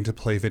choosing to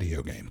play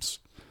video games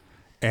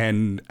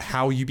and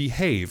how you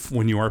behave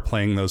when you are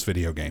playing those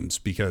video games,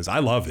 because I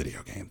love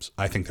video games.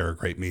 I think they're a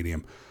great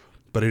medium,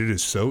 but it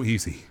is so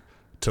easy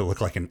to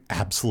look like an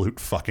absolute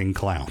fucking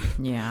clown.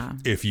 Yeah.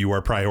 If you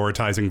are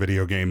prioritizing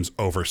video games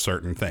over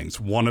certain things.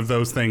 One of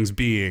those things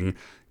being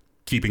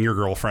keeping your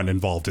girlfriend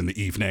involved in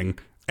the evening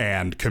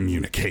and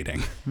communicating.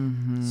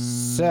 Mm-hmm.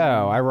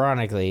 So,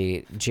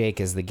 ironically,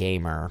 Jake is the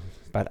gamer,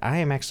 but I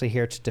am actually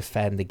here to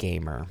defend the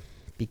gamer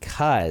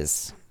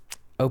because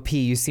OP,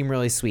 you seem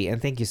really sweet,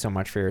 and thank you so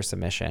much for your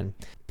submission.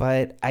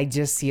 But I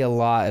just see a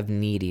lot of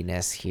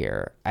neediness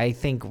here. I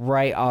think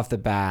right off the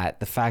bat,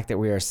 the fact that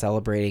we are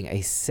celebrating a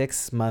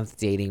 6-month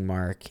dating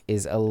mark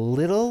is a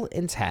little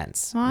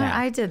intense. Well, now,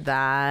 I did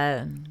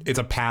that. It's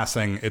a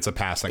passing Yeah,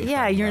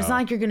 thing, it's not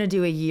like you're going to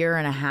do a year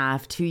and a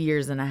half, 2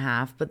 years and a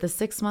half, but the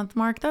 6-month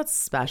mark, that's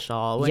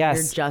special when you're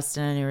just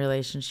in a new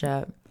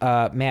relationship.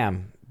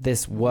 Ma'am,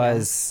 this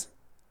was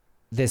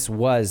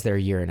their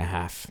year and a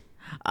half.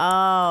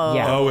 Oh.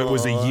 Yeah. Oh, it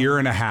was a year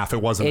and a half.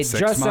 It wasn't 6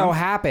 months. It just so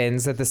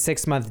happens that the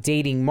 6-month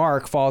dating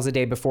mark falls a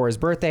day before his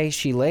birthday.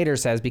 She later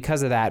says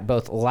because of that,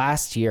 both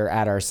last year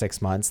at our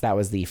 6 months, that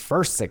was the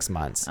first 6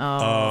 months.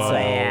 Oh,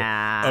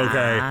 yeah.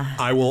 Okay.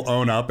 I will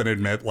own up and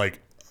admit, like,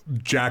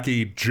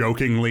 Jackie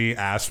jokingly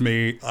asked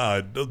me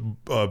at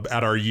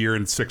our year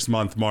and 6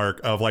 month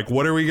mark of like,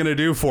 what are we going to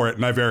do for it?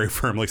 And I very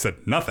firmly said,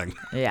 nothing.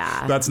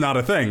 Yeah. That's not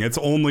a thing. It's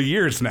only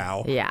years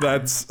now. Yeah.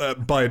 That's,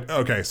 but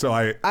okay. So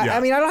I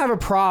mean, I don't have a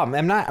problem.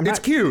 I'm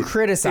not cute.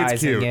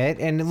 criticizing it.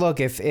 And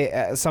look, if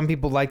some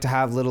people like to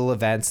have little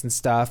events and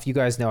stuff, you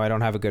guys know I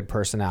don't have a good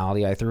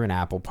personality. I threw an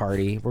apple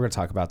party. We're going to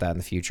talk about that in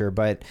the future,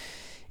 but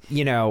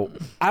you know,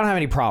 I don't have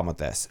any problem with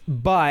this,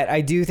 but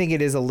I do think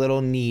it is a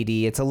little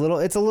needy. It's a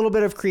little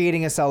bit of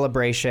creating a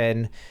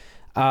celebration.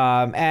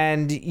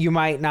 And you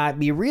might not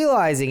be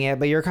realizing it,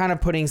 but you're kind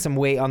of putting some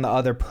weight on the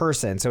other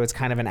person. So it's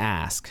kind of an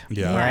ask.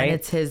 Yeah. Right. And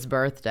it's his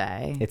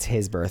birthday. It's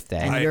his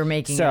birthday. And you're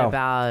making it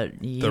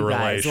about you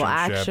guys. Well,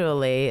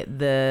 actually,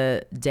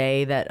 the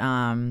day that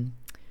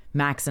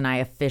Max and I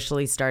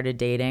officially started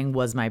dating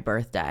was my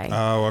birthday.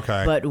 Oh,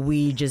 okay. But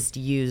we just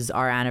use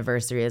our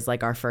anniversary as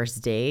like our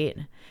first date.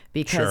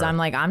 Because Sure. I'm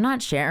like, I'm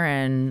not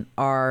sharing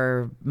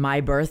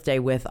my birthday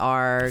with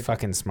our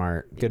Fucking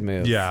smart. Good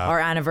move. Yeah. our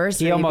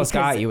anniversary. He almost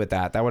because- got you with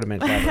that. That would have been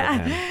clever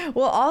of him.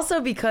 Well,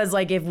 also because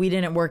like if we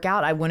didn't work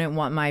out, I wouldn't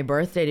want my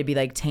birthday to be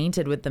like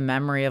tainted with the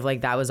memory of like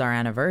that was our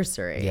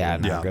anniversary. Yeah,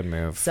 no, Yeah. good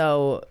move.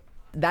 So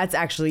that's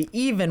actually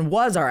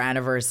was our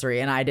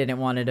anniversary, and I didn't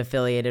want it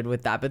affiliated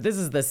with that. But this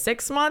is the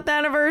 6-month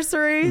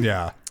anniversary.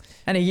 Yeah.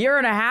 And a year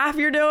and a half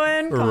you're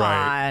doing? Come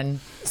Right. on.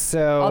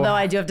 So, Although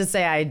I do have to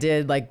say I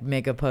did like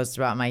make a post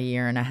about my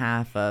year and a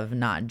half of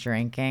not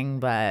drinking,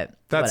 but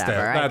That's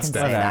whatever. dead. That's I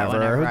can dead. say that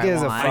whatever. whenever Who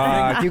gives I a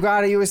want. fuck? You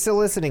got it. You were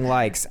soliciting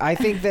likes. I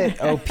think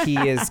that OP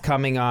is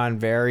coming on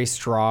very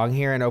strong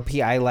here. And OP,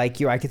 I like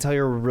you. I can tell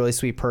you're a really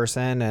sweet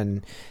person.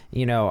 And,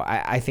 you know,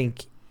 I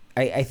think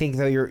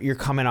though you're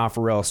coming off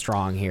real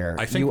strong here.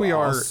 I think we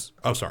are.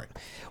 Oh, sorry.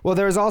 Well,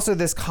 there was also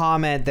this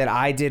comment that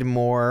I did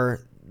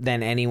more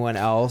than anyone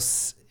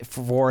else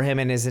for him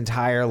in his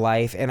entire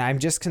life. And I'm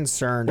just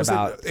concerned Was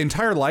about it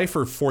entire life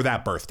or for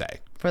that birthday?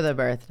 For the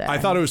birthday. I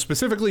thought it was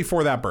specifically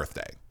for that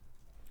birthday.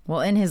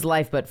 Well, in his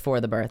life, but for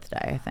the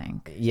birthday, I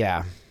think.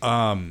 Yeah.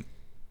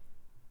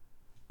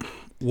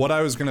 What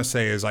I was going to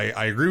say is I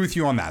agree with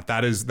you on that.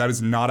 That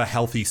is not a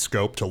healthy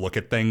scope to look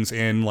at things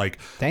in,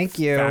 like Thank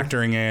you.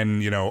 factoring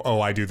in, you know,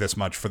 oh, I do this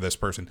much for this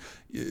person.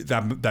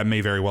 That may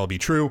very well be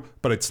true,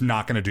 but it's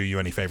not going to do you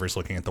any favors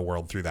looking at the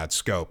world through that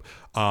scope.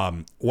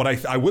 What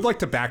I would like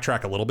to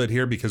backtrack a little bit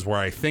here, because where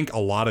I think a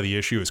lot of the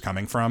issue is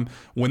coming from,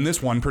 when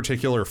this one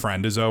particular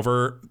friend is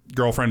over,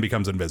 girlfriend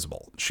becomes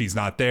invisible. She's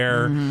not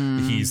there.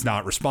 Mm-hmm. He's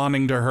not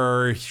responding to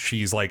her.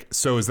 She's like,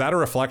 so is that a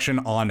reflection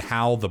on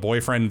how the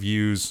boyfriend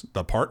views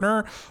the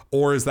partner?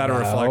 Or is that a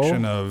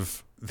reflection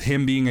of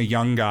him being a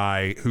young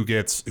guy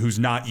who's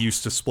not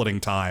used to splitting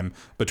time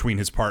between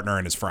his partner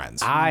and his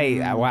friends?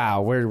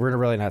 Wow, we're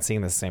really not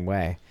seeing this the same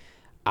way.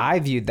 I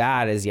viewed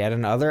that as yet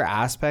another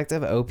aspect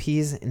of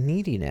OP's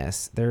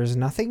neediness. There's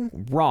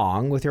nothing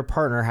wrong with your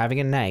partner having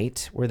a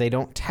night where they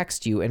don't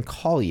text you and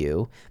call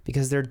you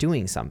because they're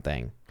doing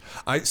something.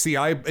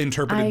 I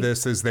interpreted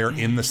this as they're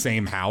in the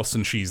same house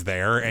and she's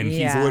there, and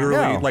he's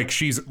literally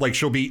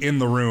she'll be in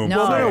the room.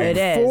 No, it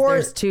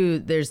is.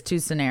 There's two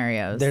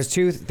scenarios. There's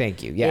two.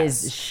 Thank you.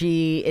 Yes.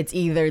 It's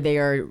either they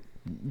are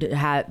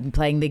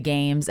playing the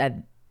games at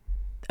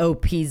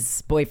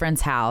OP's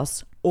boyfriend's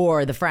house,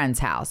 or the friend's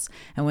house.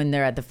 And when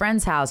they're at the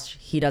friend's house,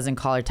 he doesn't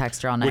call or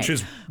text her all night. Which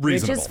is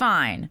reasonable. Which is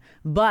fine.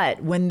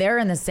 But when they're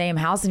in the same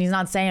house and he's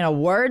not saying a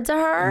word to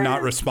her.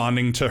 Not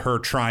responding to her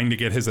trying to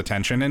get his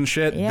attention and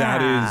shit.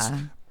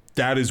 Yeah.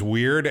 That is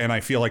weird. And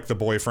I feel like the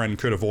boyfriend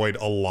could avoid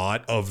a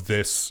lot of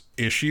this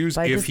issues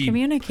by if he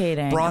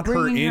communicating, brought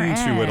her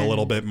into it a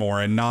little bit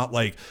more and not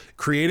like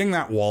creating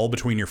that wall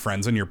between your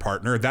friends and your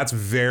partner. That's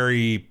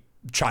very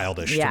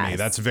childish to me.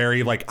 That's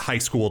very like high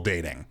school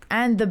dating.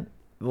 And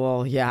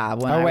well, yeah.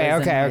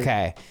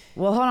 Okay.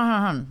 Well, hold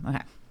on.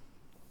 Okay.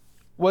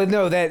 Well,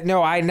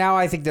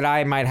 I think that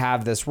I might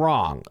have this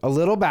wrong. A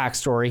little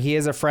backstory. He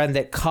is a friend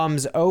that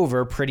comes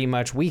over pretty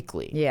much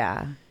weekly.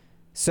 Yeah.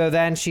 So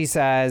then she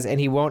says, and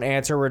he won't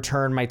answer,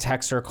 return my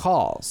texts or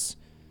calls.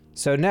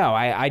 So no,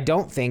 I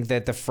don't think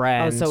that the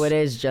friend. Oh, so it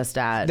is just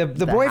at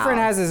the boyfriend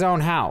has his own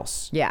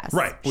house. Yes.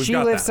 Right. She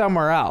lives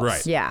somewhere else.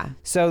 Right. Yeah.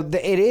 So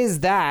it is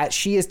that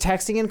she is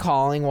texting and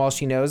calling while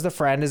she knows the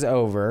friend is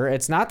over.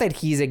 It's not that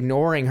he's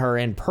ignoring her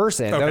in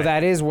person, though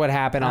that is what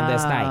happened on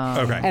this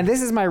night. Okay. And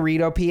this is my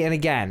read, OP. And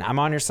again, I'm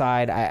on your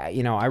side.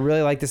 I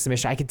really like this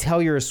submission. I can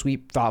tell you're a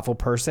sweet, thoughtful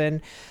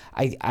person.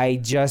 I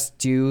just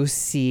do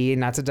see,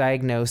 not to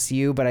diagnose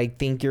you, but I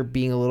think you're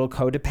being a little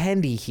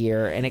codependent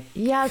here. And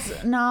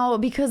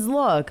because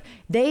look,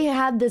 they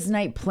had this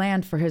night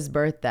planned for his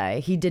birthday.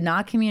 He did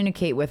not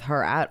communicate with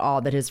her at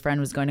all that his friend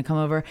was going to come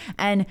over.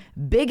 And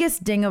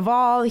biggest ding of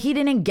all, he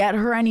didn't get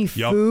her any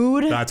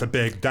food. That's a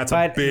big That's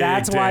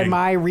ding. why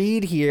my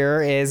read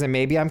here is, and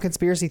maybe I'm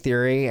conspiracy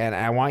theory and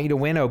I want you to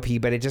win, OP,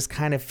 but it just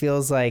kind of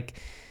feels like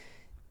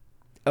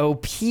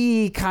OP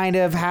kind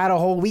of had a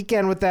whole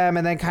weekend with them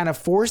and then kind of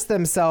forced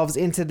themselves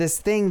into this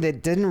thing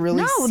that didn't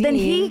really seem... Then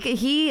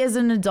he is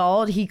an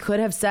adult. He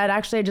could have said,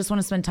 actually, I just want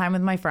to spend time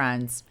with my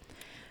friends.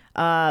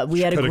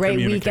 We had a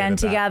great weekend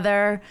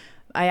together.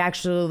 I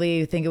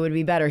actually think it would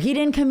be better. He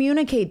didn't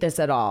communicate this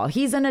at all.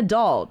 He's an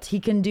adult.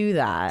 He can do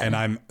that.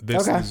 And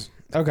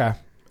Okay.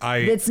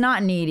 It's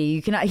not needy.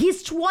 You cannot.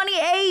 He's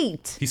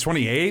 28. He's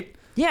 28?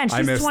 Yeah, and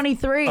she's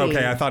 23.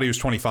 Okay, I thought he was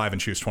 25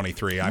 and she was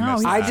 23. I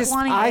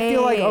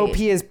feel like OP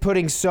is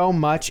putting so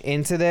much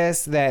into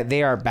this that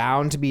they are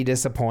bound to be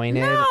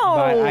disappointed.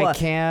 But I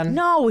can.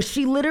 No,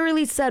 she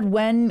literally said,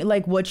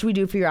 what should we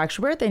do for your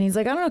actual birthday? And he's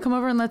like, I don't know, come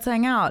over and let's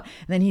hang out.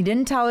 And then he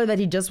didn't tell her that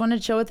he just wanted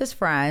to chill with his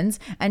friends.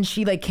 And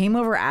she came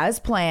over as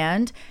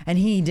planned. And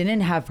he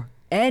didn't have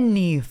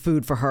any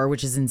food for her,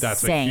 which is insane.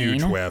 That's a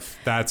huge whiff.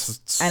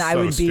 And I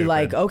would be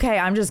like, okay,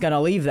 I'm just going to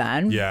leave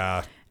then.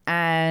 Yeah.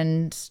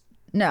 And...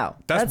 No,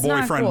 that's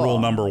boyfriend rule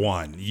number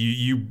one.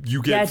 You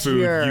get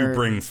food, you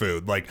bring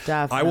food.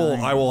 I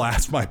will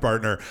ask my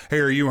partner, hey,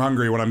 are you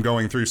hungry when I'm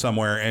going through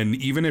somewhere? And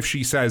even if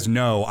she says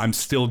no, I'm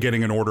still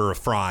getting an order of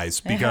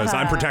fries because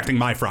I'm protecting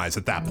my fries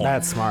at that point.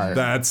 That's smart.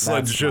 That's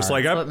just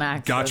like,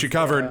 got you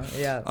covered.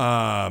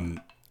 Yeah.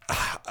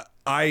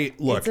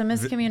 Look, it's a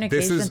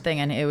miscommunication thing,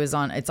 and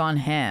it's on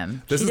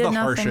him. This is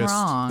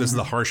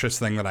the harshest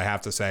thing that I have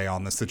to say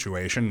on this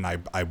situation.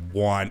 And I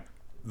want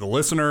the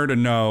listener to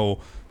know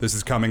this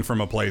is coming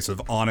from a place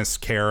of honest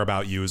care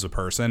about you as a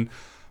person.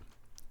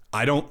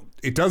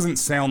 It doesn't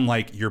sound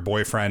like your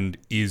boyfriend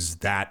is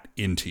that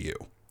into you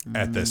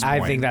at this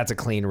point. I think that's a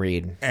clean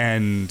read.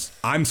 And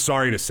I'm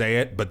sorry to say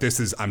it, but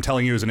I'm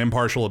telling you as an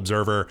impartial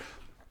observer,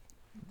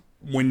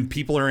 when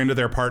people are into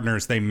their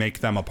partners, they make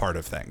them a part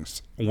of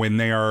things.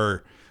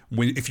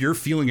 If you're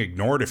feeling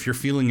ignored, if you're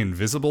feeling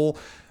invisible,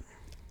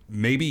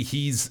 maybe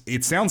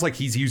it sounds like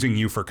he's using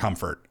you for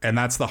comfort. And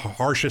that's the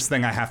harshest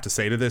thing I have to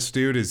say to this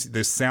dude is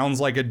this sounds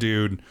like a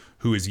dude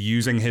who is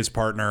using his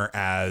partner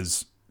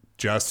as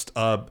just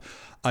a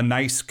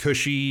nice,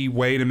 cushy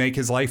way to make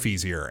his life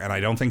easier. And I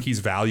don't think he's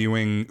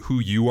valuing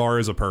who you are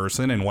as a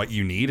person and what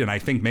you need. And I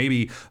think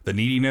maybe the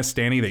neediness,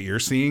 Danny, that you're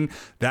seeing,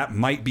 that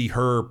might be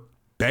her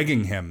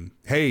begging him,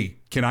 hey,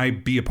 can I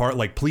be a part?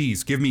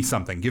 Please give me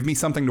something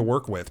to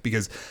work with,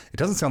 because it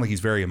doesn't sound like he's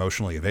very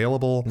emotionally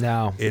available.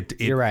 No,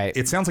 you're right.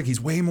 It sounds like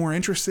he's way more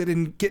interested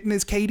in getting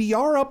his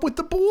KDR up with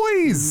the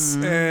boys.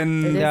 Mm-hmm.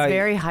 And it is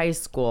very high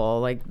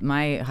school.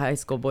 My high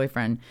school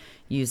boyfriend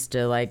used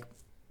to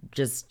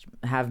just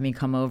have me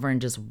come over and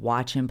just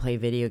watch him play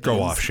video games.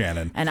 Go off,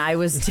 Shannon. And I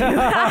was too.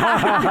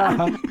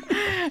 And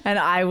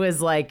I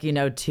was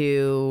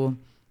too.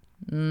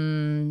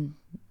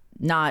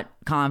 Not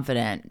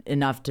confident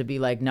enough to be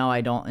like, no, I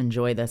don't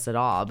enjoy this at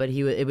all. But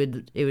it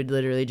would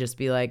literally just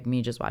be like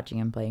me just watching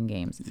him playing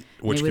games,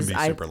 which can be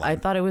super lame. I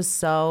thought it was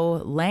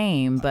so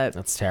lame, but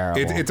that's terrible.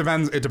 It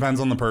depends. It depends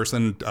on the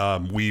person.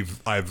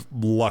 I've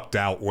lucked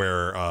out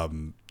where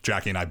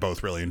Jackie and I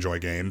both really enjoy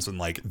games, and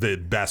the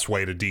best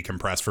way to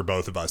decompress for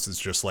both of us is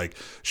just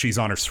she's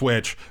on her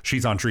Switch,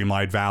 she's on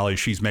Dreamlight Valley,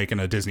 she's making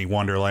a Disney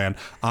Wonderland,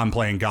 I'm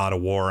playing God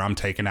of War, I'm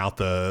taking out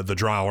the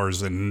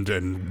drawers and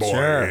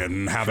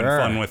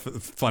having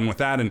fun with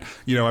that. And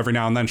every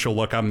now and then she'll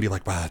look up and be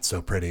like, wow, that's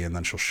so pretty, and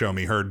then she'll show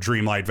me her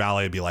Dreamlight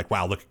Valley and be like,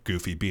 wow, look at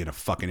Goofy being a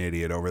fucking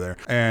idiot over there.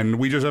 And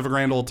we just have a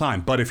grand old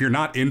time. But if you're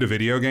not into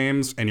video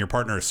games and your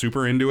partner is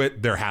super into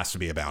it, there has to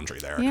be a boundary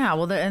there. Yeah,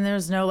 well, and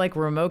there's no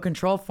remote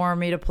control for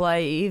me to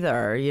play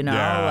either,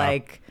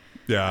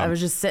 Yeah. I was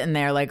just sitting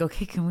there like,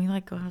 okay, can we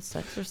like go have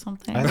sex or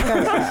something?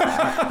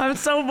 I'm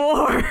so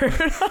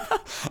bored.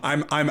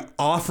 I'm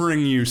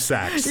offering you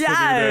sex.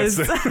 Yes.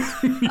 To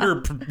do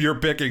this. You're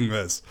picking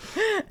this.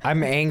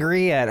 I'm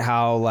angry at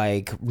how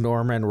like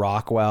Norman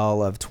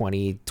Rockwell of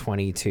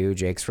 2022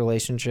 Jake's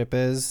relationship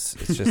is.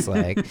 It's just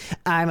like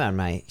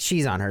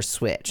she's on her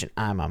Switch and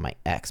I'm on my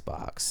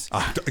Xbox.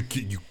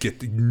 You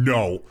get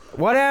no.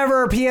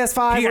 Whatever,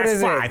 PS5. What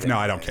is it? No,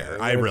 I don't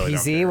care. I really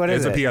PC? don't care. What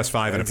is it's it? a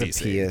PS5 and a It's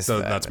PC. PS5 so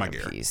that's my and a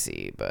gear.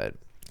 PC, but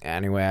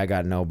anyway, I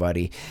got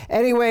nobody.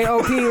 Anyway,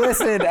 OP,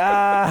 listen.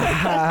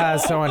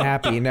 So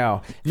unhappy.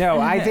 No.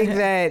 I think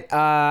that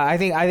I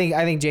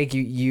think Jake,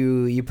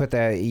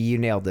 you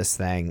nailed this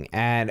thing.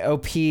 And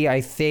OP,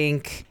 I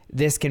think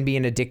this can be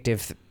an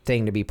addictive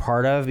thing to be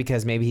part of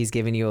because maybe he's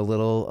giving you a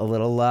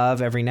little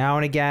love every now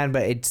and again,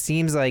 but it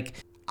seems like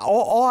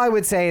all I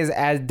would say is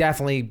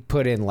definitely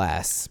put in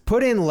less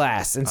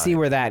and see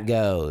where that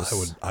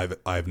goes.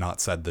 I've not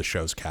said the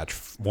show's catch.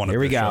 Here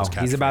we go.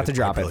 He's about to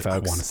drop it, folks. I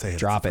want to say it.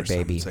 Drop it,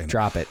 baby.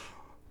 Drop it.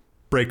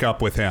 Break up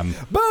with him.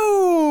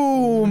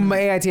 Boom!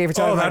 AITA for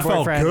telling my that felt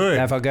boyfriend. good.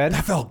 That felt good.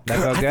 That felt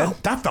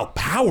good. That felt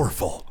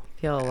powerful.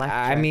 Feel electric.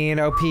 I mean,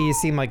 OP, you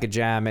seem like a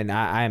gem, and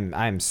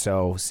I'm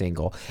so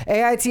single.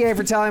 AITA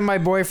for telling my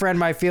boyfriend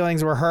my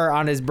feelings were hurt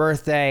on his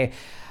birthday.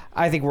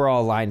 I think we're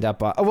all lined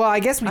up. Well, I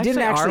guess we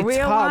didn't actually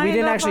talk. We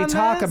didn't actually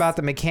talk about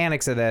the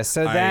mechanics of this.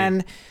 So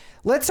then,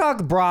 let's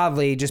talk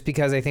broadly, just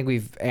because I think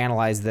we've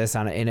analyzed this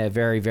in a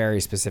very, very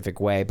specific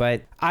way.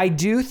 But I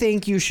do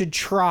think you should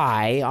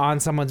try on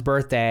someone's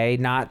birthday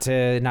not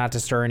to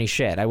stir any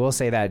shit. I will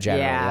say that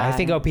generally. Yeah. I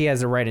think OP has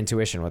the right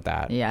intuition with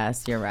that.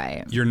 Yes, you're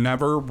right. You're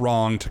never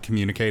wrong to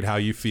communicate how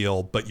you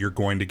feel, but you're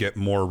going to get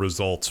more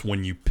results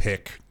when you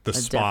pick the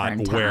spot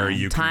where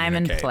you time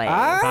and communicate. place.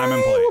 Time and I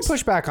will place.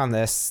 push back on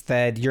this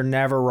that you're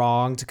never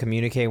wrong to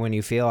communicate when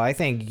you feel. I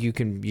think you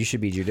should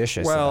be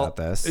judicious about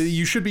this.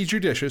 You should be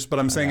judicious, but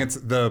I'm saying it's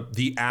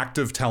the act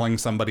of telling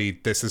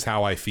somebody this is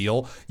how I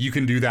feel. You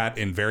can do that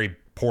in very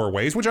poor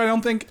ways, which I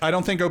don't think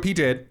OP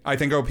did. I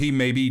think OP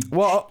maybe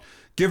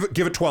give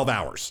it 12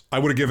 hours. I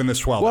would have given this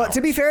 12 hours. Well, to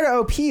be fair to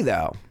OP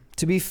though,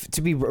 to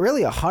be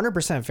really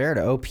 100% fair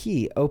to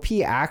OP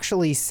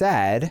actually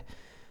said,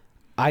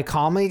 I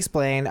calmly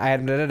explained.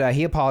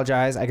 He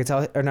apologized. I could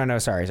tell. Or no,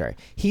 sorry.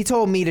 He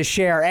told me to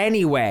share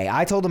anyway.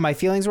 I told him my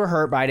feelings were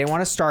hurt, but I didn't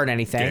want to start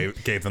anything.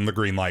 Gave them the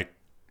green light.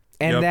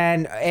 And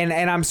then,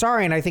 and I'm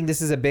sorry, and I think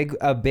this is a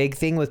big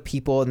thing with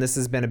people, and this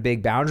has been a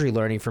big boundary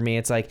learning for me.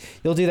 It's like,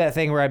 you'll do that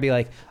thing where I'd be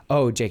like,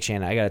 oh, Jake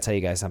Shannon, I got to tell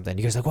you guys something.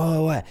 You guys are like,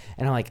 whoa, what?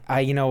 And I'm like,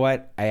 you know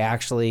what? I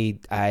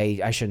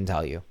shouldn't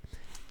tell you.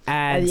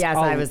 And yes,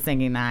 I was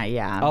thinking that,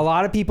 yeah. A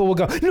lot of people will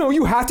go, no,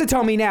 you have to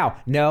tell me now.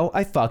 No,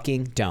 I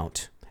fucking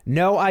don't.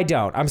 No, I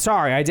don't. I'm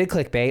sorry. I did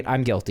clickbait.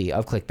 I'm guilty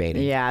of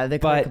clickbaiting. Yeah, the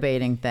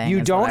clickbaiting thing. You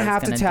is don't what I was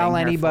have to gonna tell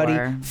ding her anybody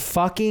for.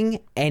 fucking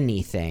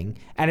anything.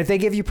 And if they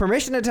give you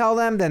permission to tell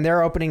them, then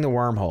they're opening the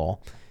wormhole.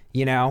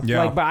 You know?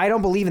 Yeah. But I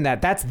don't believe in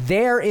that. That's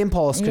their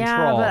impulse control.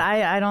 Yeah, but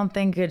I don't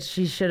think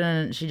she just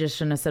shouldn't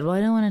have said, well, I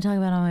don't want to talk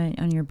about it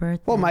on your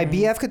birthday. Well, my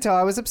BF could tell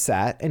I was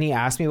upset, and he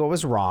asked me what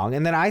was wrong.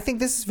 And then I think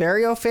this is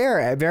very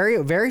fair,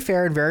 very, very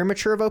fair and very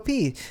mature of OP.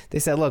 They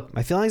said, look,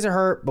 my feelings are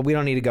hurt, but we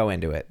don't need to go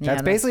into it.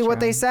 That's basically what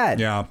they said.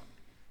 Yeah.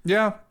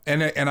 Yeah,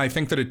 and I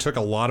think that it took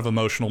a lot of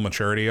emotional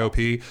maturity, OP,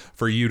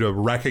 for you to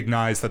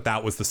recognize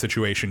that was the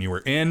situation you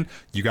were in.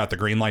 You got the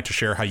green light to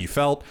share how you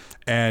felt,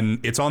 and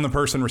it's on the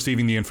person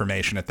receiving the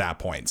information at that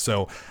point.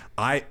 So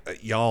I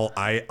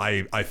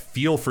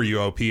feel for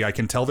you, OP. I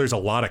can tell there's a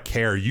lot of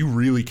care. You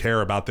really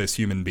care about this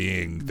human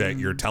being that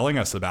you're telling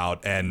us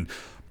about, and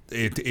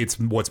it's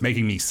what's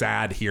making me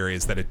sad here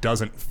is that it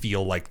doesn't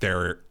feel like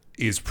there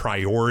is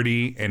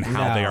priority in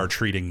how they are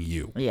treating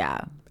you.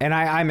 Yeah. And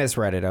I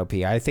misread it, OP.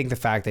 I think the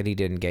fact that he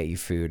didn't get you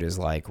food is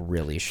like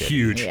really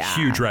shitty.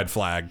 Huge red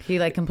flag. He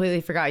like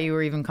completely forgot you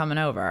were even coming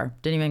over.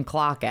 Didn't even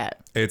clock it.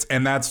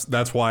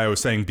 That's why I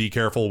was saying be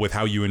careful with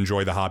how you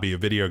enjoy the hobby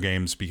of video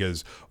games,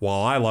 because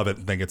while I love it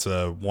and think it's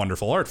a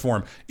wonderful art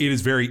form, it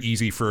is very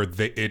easy for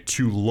it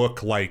to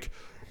look like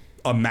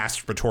a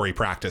masturbatory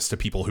practice to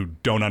people who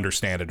don't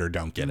understand it or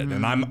don't get it.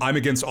 And I'm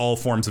against all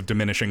forms of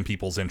diminishing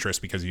people's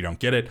interest because you don't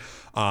get it.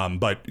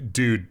 But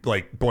dude,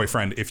 like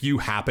boyfriend, if you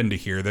happen to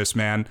hear this,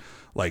 man,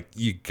 like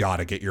you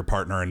gotta get your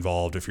partner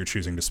involved if you're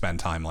choosing to spend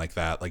time like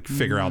that. Like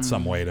figure out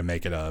some way to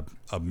make it a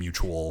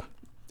mutual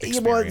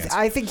experience. Well,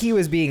 I think he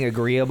was being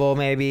agreeable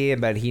maybe,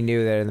 but he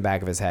knew that in the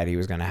back of his head he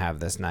was going to have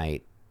this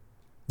night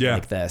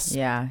like this.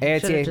 Yeah, he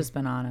should have just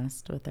been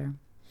honest with her.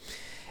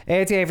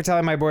 ATA for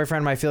telling my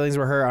boyfriend my feelings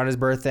were hurt on his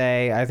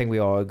birthday. I think we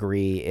all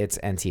agree it's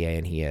NTA,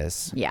 and he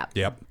is. Yeah.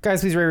 Yep.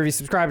 Guys, please rate, review,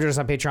 subscribe. Join us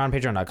on Patreon,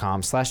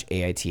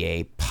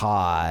 patreon.com/AITA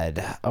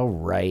pod. All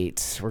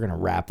right. We're going to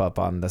wrap up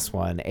on this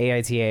one.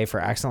 AITA for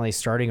accidentally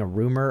starting a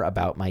rumor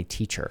about my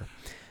teacher.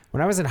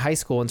 When I was in high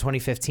school in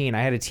 2015,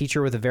 I had a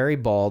teacher with a very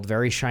bald,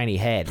 very shiny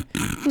head.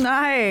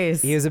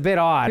 Nice. He was a bit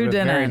odd, Who but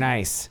didn't? very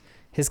nice.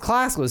 His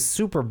class was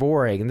super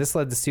boring, and this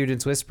led to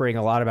students whispering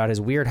a lot about his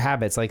weird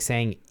habits, like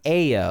saying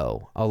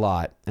 "ayo" a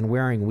lot and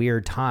wearing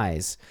weird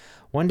ties.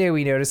 One day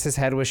we noticed his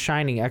head was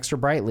shining extra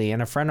brightly,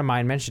 and a friend of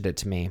mine mentioned it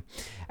to me.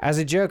 As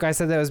a joke, I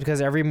said that was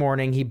because every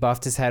morning he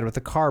buffed his head with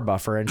a car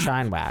buffer and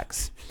shine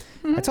wax.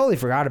 I totally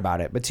forgot about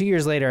it, but 2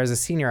 years later, as a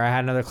senior, I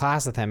had another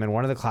class with him, and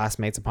one of the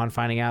classmates, upon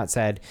finding out,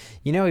 said,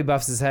 "You know he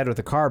buffs his head with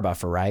a car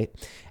buffer, right?"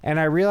 And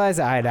I realized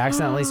that I had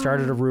accidentally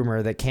started a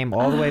rumor that came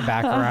all the way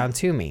back around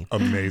to me.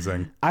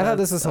 Amazing. I thought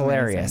this was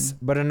hilarious,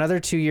 but another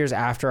 2 years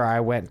after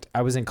I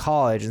was in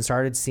college and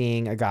started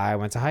seeing a guy I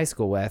went to high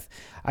school with.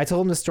 I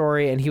told him the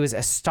story, and he was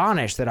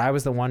astonished that I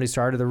was the one who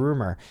started the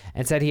rumor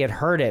and said he had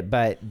heard it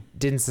but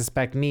didn't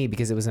suspect me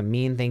because it was a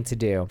mean thing to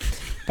do.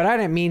 But I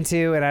didn't mean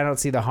to, and I don't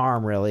see the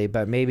harm really,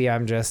 but maybe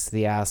I'm just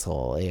the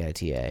asshole,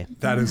 AITA.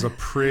 That is a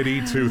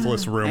pretty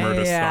toothless rumor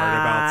to start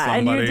about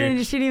somebody.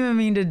 And she didn't even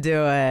mean to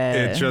do it.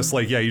 It's just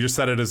like, you just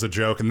said it as a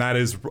joke, and that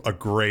is a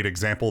great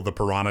example of the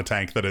piranha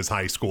tank that is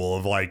high school,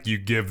 of like, you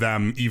give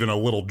them even a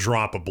little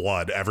drop of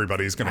blood,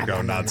 everybody's going to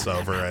go nuts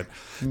over it.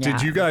 Yeah.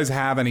 Did you guys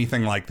have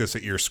anything like this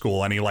at your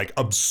school? Any like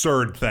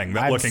absurd thing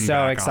that looking back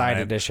on it? I'm so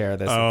excited to share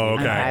this with you.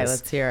 Okay,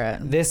 let's hear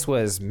it. This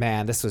was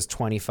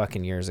 20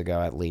 fucking years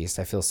ago at least.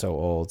 I feel so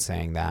old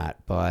saying that,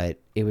 but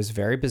it was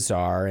very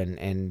bizarre,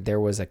 and there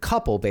was a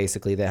couple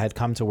basically that had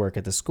come to work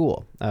at the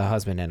school, a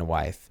husband and a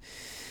wife.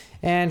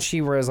 And she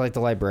was like the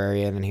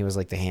librarian and he was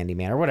like the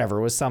handyman or whatever.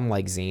 It was some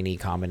like zany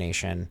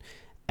combination.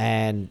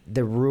 And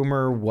the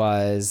rumor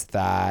was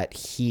that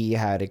he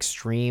had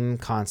extreme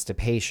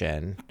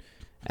constipation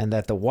and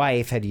that the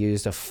wife had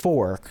used a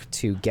fork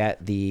to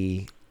get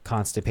the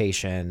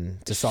constipation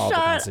to solve the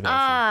constipation.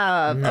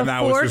 And that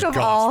fork was just of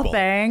gospel. all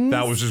things.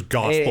 That was just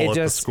gospel at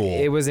the school.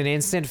 It was an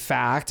instant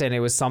fact, and it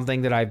was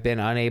something that I've been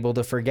unable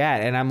to forget.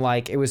 And I'm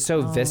like, it was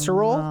so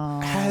visceral.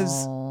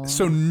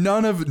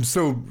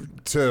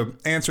 To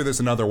answer this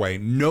another way,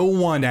 no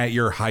one at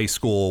your high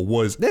school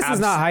was... This is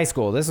not high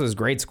school. This was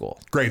grade school.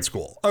 Grade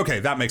school. Okay,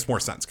 that makes more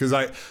sense.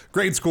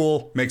 Grade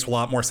school makes a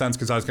lot more sense,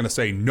 because I was going to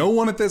say, no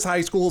one at this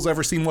high school has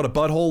ever seen what a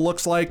butthole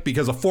looks like,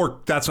 because a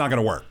fork, that's not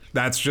going to work.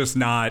 That's just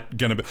not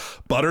going to be...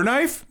 Butter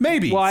knife?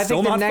 Maybe. Well, I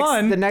Still think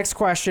fun. The next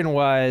question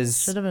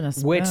was, Should have been a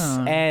spoon. Which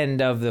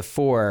end of the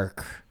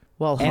fork?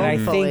 Well, and I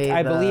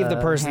believe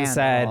the person handle.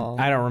 said,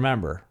 I don't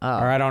remember, or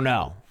I don't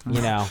know. You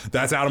know,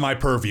 that's out of my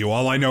purview.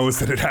 All I know is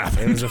that it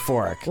happened. It was a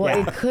fork.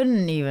 Well, it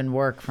couldn't even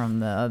work from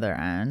the other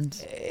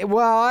end.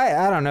 Well,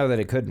 I don't know that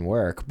it couldn't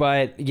work,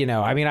 but you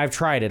know, I mean, I've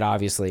tried it,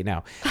 obviously,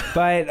 no,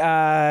 but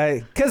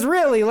because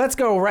really, let's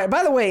go right.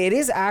 By the way, it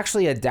is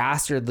actually a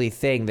dastardly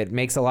thing that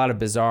makes a lot of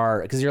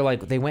bizarre, because you're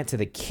like, they went to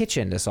the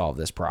kitchen to solve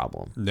this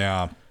problem.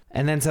 Yeah,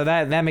 and then so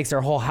that makes their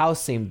whole house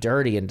seem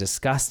dirty and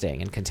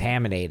disgusting and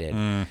contaminated.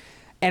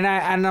 And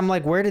I'm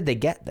like, where did they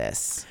get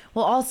this?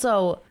 Well,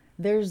 also,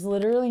 there's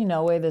literally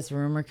no way this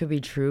rumor could be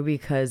true,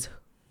 because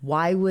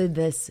why would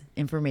this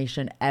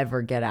information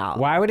ever get out?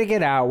 Why would it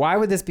get out? Why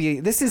would this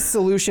be? This is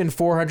solution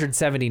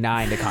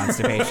 479 to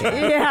constipation.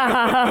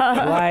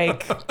 Yeah.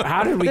 Like,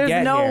 how did we get here?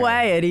 There's no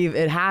way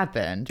it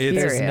happened.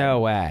 There's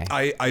no way.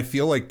 I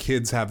feel like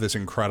kids have this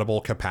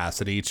incredible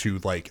capacity to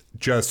like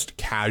just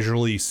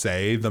casually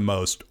say the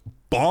most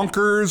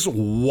bonkers,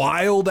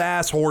 wild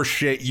ass horse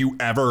shit you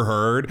ever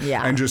heard,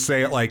 and just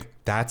say it like,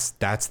 that's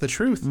the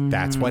truth.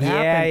 That's what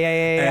happened.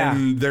 Yeah.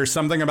 And there's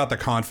something about the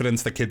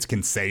confidence that kids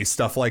can say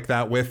stuff like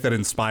that with that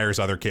inspires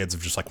other kids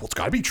of just like, well, it's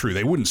got to be true.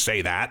 They wouldn't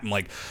say that. And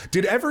like,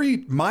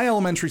 my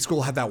elementary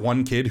school had that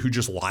one kid who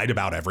just lied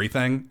about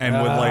everything and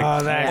would like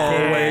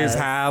always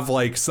have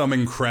like some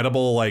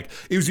incredible, like,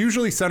 it was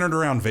usually centered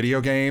around video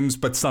games,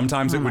 but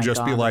sometimes it would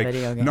just be like,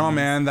 no,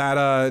 man,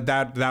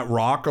 that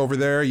rock over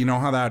there, you know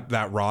how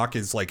that rock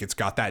is like, it's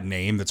got that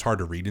name that's hard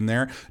to read in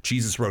there.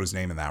 Jesus wrote his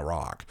name in that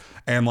rock.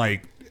 And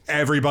like,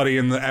 everybody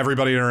in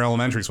our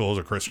elementary school was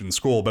a Christian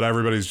school, but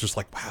everybody's just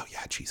like, wow,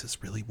 yeah, Jesus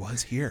really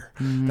was here.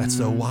 That's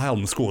so wild.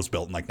 And the school was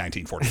built in like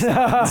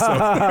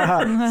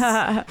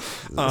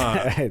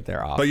 1947.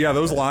 They're awesome. But yeah,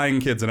 those lying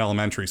kids in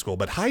elementary school.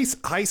 But high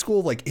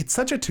school, like, it's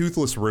such a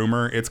toothless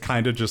rumor. It's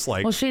kind of just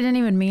like, well, she didn't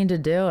even mean to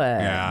do it.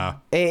 Yeah.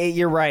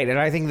 You're right. And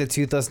I think the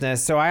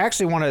toothlessness. So I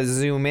actually want to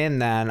zoom in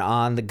then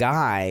on the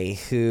guy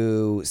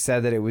who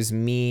said that it was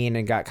mean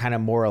and got kind of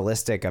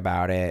moralistic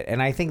about it.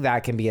 And I think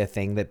that can be a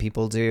thing that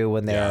people do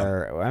when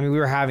they're, I mean, we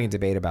were having a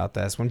debate about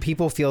this. When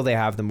people feel they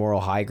have the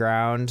moral high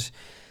ground,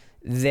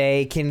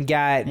 they can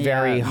get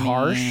very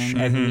harsh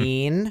and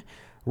mean,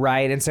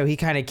 right? And so he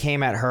kind of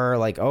came at her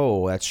like,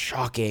 oh, that's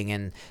shocking,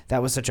 and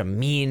that was such a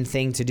mean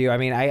thing to do. I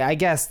mean, I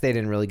guess they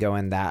didn't really go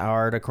in that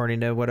hard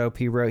according to what OP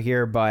wrote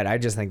here, but I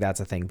just think that's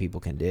a thing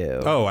people can do.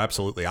 Oh,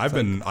 absolutely. I've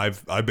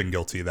been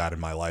guilty of that in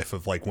my life,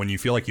 of like, when you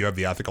feel like you have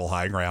the ethical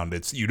high ground,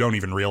 you don't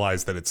even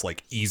realize that it's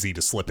like easy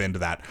to slip into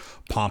that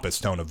pompous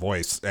tone of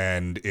voice.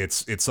 And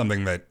it's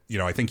something that, you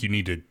know, I think you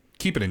need to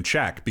keep it in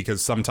check,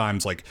 because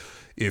sometimes, like,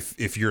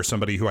 if you're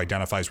somebody who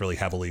identifies really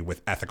heavily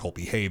with ethical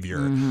behavior,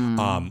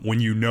 when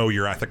you know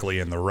you're ethically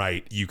in the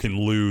right, you can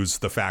lose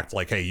the fact,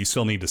 like, hey, you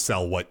still need to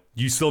sell what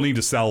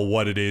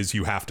it is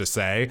you have to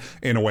say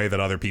in a way that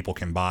other people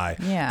can buy.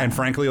 Yeah. And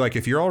frankly, like,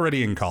 if you're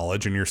already in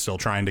college and you're still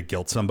trying to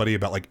guilt somebody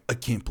about like, I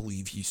can't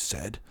believe you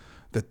said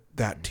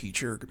that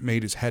teacher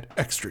made his head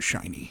extra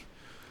shiny.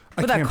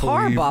 With a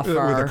car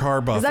buffer. With a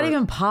car buffer. Is that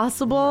even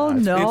possible?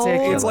 No.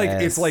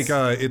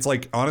 It's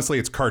like honestly,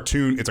 it's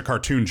cartoon. It's a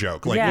cartoon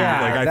joke. Like,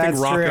 yeah, I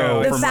think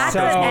Rocco. The fact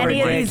that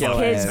any of these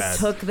kids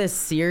took this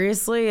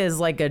seriously is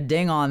like a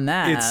ding on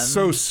them. It's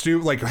so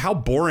stupid. Like, how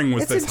boring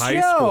was this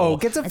high school?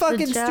 It's a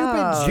fucking stupid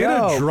joke. Get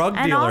a drug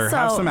dealer.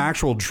 Have some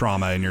actual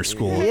trauma in your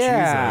school.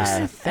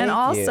 Yeah. Jesus. And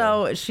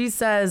also, she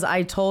says,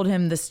 I told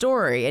him the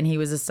story, and he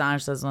was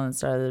astonished. That's when it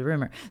started the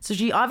rumor. So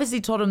she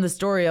obviously told him the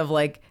story of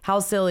like, how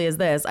silly is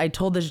this? I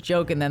told this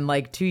joke, and then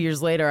like 2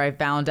 years later, I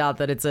found out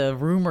that it's a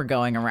rumor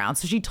going around.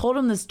 So she told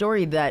him the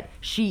story that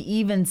she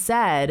even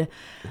said,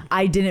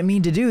 I didn't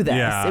mean to do this.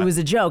 Yeah. It was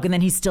a joke. And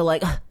then he's still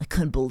like, I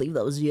couldn't believe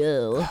that was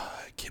you.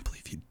 I can't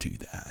believe you'd do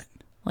that.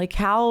 Like,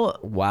 how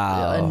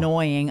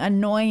annoying.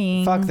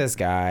 Fuck this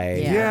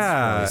guy.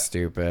 Yeah. Really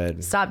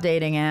stupid. Stop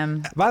dating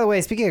him. By the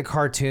way, speaking of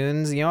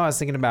cartoons, you know what I was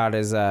thinking about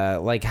is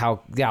like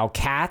how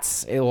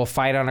cats, it will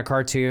fight on a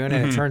cartoon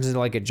and it turns into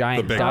like a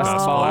giant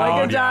dust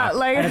ball.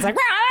 And it's like,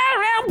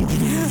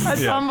 a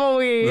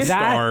tumbleweed.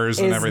 Stars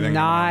and everything.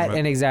 That is not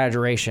an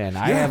exaggeration.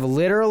 I have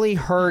literally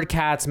heard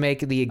cats make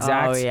the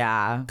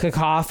exact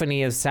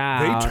cacophony of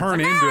sound.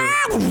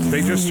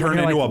 They just turn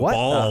into a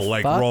ball,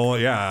 like fuck? roll.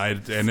 Yeah,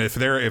 and if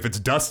it's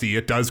dusty,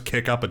 it does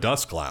kick up a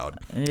dust cloud.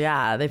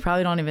 Yeah, they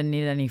probably don't even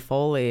need any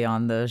Foley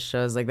on those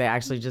shows. Like, they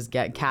actually just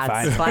get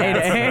cats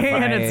fighting,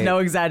 and it's no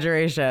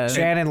exaggeration.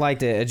 Shannon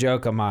liked a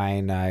joke of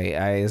mine.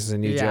 This is a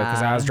new joke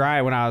because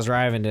when I was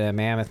driving to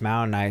Mammoth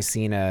Mountain, I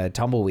seen a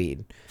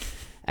tumbleweed.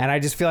 And I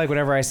just feel like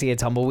whenever I see a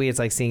tumbleweed, it's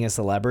like seeing a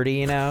celebrity,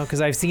 you know? Because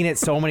I've seen it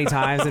so many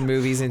times in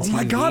movies and TV. Oh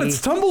my God, it's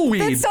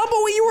Tumbleweed. That's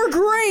Tumbleweed. You were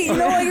great. You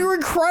know, like, you were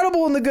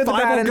incredible in The Good, the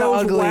Bad, and the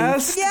Ugly.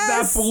 West?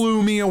 Yes. That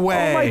blew me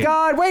away. Oh my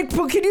God. Wait,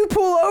 can you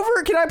pull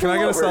over? Can I pull over? Can I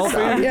get a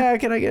selfie? Yeah,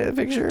 can I get a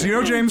picture? Do you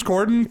know James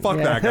Corden? Fuck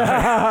that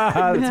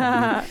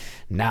guy.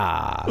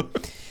 Nah.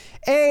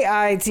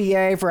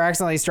 AITA for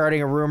accidentally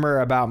starting a rumor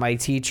about my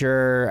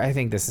teacher. I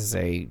think this is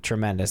a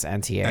tremendous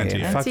NTA. And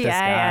fuck this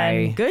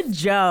guy. Good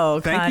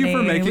joke. Thank you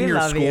for making your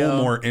school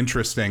more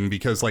interesting,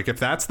 because like if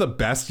that's the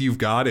best you've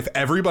got, if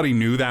everybody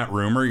knew that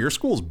rumor, your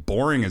school's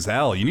boring as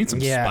hell. You need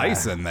some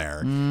spice in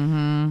there.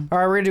 Mm-hmm. All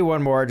right, we're gonna do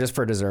one more just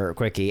for dessert.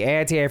 Quickie.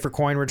 AITA for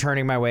coin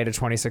returning my way to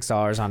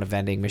 $26 on a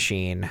vending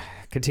machine.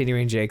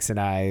 Continuing Jake's and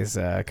I's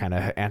kind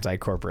of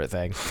anti-corporate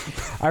thing.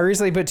 I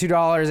recently put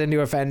 $2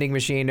 into a vending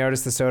machine,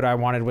 noticed the soda I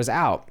wanted was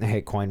out. I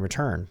hit coin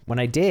return. When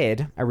I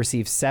did, I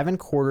received 7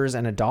 quarters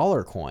and a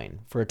dollar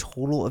coin for a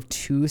total of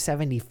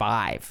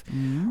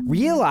 $2.75.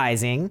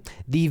 Realizing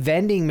the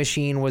vending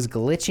machine was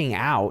glitching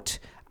out,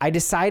 I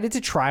decided to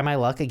try my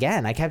luck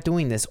again. I kept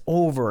doing this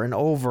over and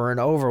over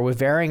and over with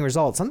varying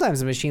results.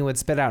 Sometimes the machine would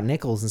spit out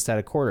nickels instead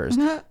of quarters.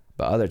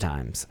 But other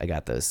times, I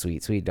got those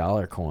sweet, sweet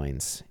dollar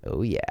coins.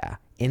 Oh, yeah.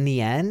 In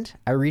the end,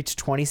 I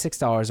reached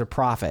 $26 of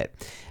profit.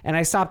 And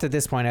I stopped at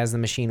this point as the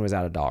machine was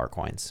out of dollar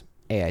coins.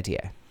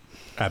 AITA.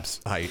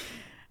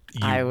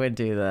 I would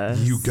do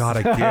this. You got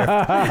a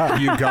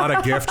gift. You got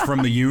a gift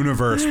from the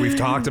universe. We've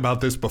talked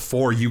about this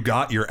before. You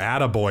got your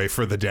attaboy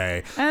for the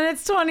day. And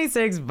it's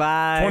 $26.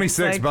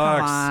 $26.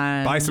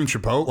 Buy some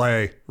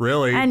Chipotle.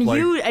 Really.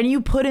 And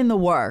you put in the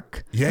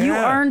work. Yeah. You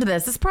earned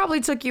this. This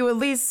probably took you at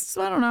least,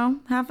 I don't know,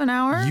 half an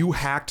hour. You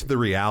hacked the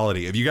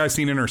reality. Have you guys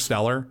seen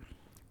Interstellar?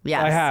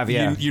 Yes. I have,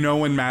 yeah. You know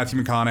when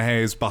Matthew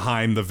McConaughey is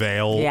behind the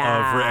veil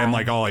and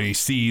like he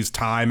sees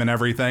time and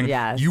everything?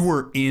 Yes. You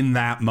were in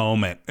that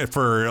moment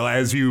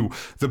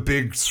the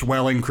big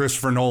swelling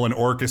Christopher Nolan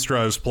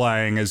orchestra is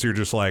playing as you're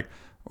just like,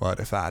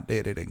 what if I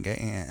did it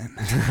again?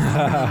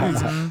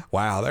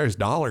 Wow, there's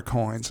dollar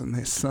coins in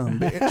this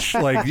son-bitch.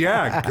 Like,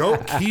 yeah,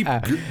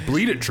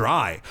 bleed it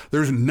dry.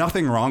 There's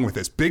nothing wrong with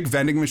this. Big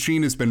vending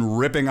machine has been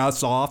ripping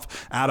us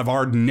off out of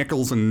our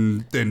nickels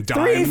and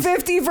dimes.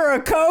 $3.50 for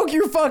a Coke?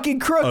 You're fucking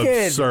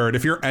crooked. Absurd.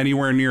 If you're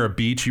anywhere near a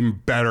beach, you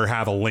better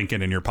have a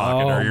Lincoln in your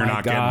pocket or you're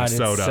not getting a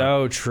soda. It's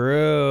so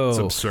true. It's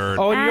absurd.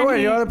 Oh,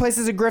 and you know other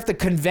places a grift? The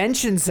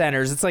convention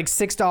centers. It's like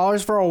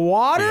 $6 for a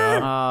water?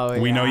 Yep. Oh,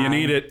 we know you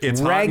need it.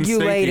 It's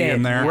regulated. Hot and sticky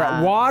in there.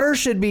 Water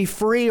should be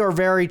free or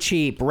very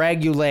cheap.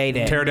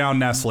 Regulated. Tear down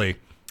Nestle.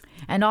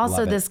 And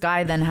also this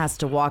guy then has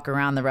to walk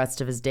around the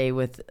rest of his day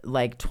with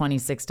like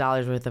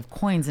 $26 worth of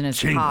coins in his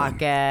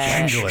pocket.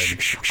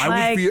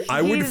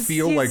 I would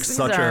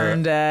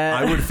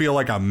feel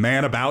like a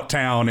man about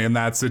town in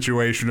that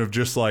situation of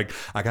just like,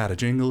 I got a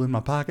jingle in my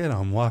pocket.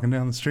 I'm walking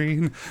down the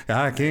street.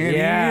 I can't eat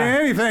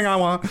anything I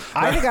want.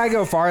 I think I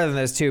go farther than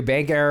this too.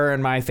 Bank error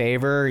in my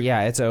favor.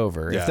 Yeah, it's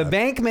over. Yeah.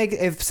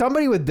 If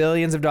somebody with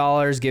billions of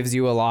dollars gives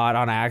you a lot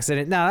on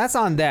accident, no, that's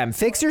on them.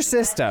 Fix your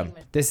system.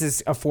 This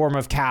is a form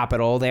of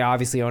capital. They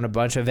obviously own a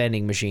bunch of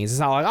vending machines. It's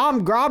not like,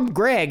 I'm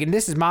Greg and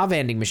this is my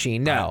vending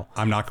machine. No.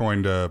 I'm not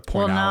going to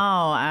point out.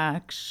 Well, no,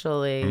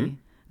 actually.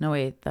 No,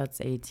 wait, that's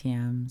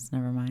ATMs.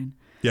 Never mind.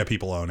 Yeah,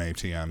 people own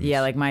ATMs.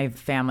 Yeah, like my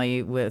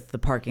family with the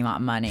parking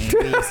lot money.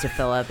 We used to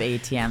fill up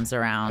ATMs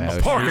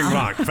around. Parking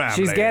lot family.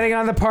 She's getting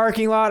on the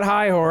parking lot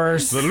high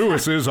horse. The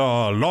Lewises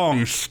are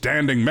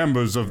long-standing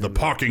members of the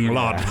parking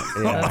lot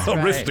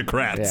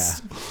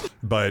aristocrats. Right.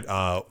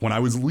 But when I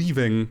was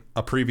leaving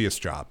a previous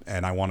job,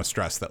 and I want to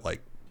stress that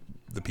like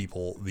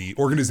the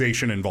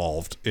organization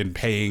involved in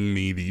paying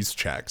me these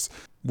checks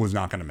was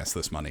not going to miss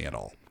this money at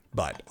all.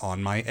 But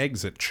on my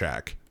exit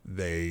check,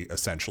 they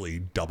essentially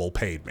double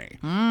paid me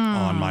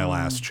on my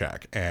last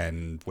check.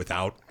 And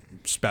without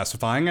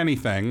specifying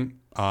anything,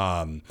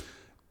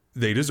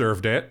 they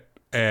deserved it.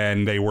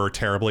 And they were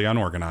terribly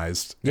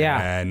unorganized.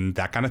 Yeah. And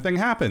that kind of thing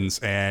happens.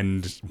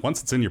 And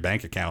once it's in your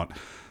bank account,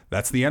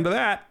 that's the end of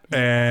that.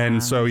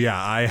 And so,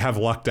 yeah, I have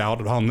lucked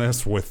out on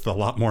this with a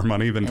lot more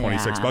money than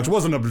 $26. It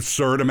wasn't an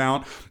absurd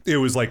amount. It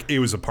was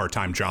a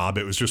part-time job.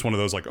 It was just one of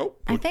those like,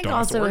 I think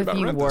also if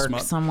you work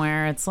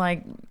somewhere, it's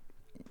like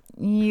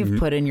you've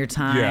put in your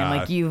time. Yeah.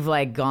 Like you've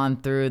like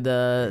gone through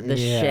the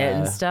shit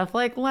and stuff.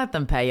 Like let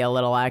them pay you a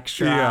little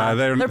extra. Yeah,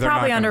 they're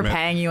probably not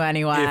underpaying you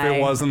anyway.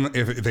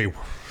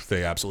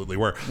 They absolutely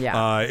were.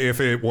 Yeah. If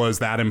it was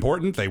that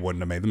important, they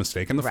wouldn't have made the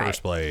mistake in the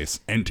first place.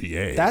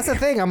 NTA. That's the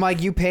thing. I'm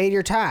like, you paid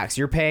your tax.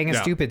 You're paying a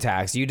stupid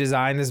tax. You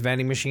designed this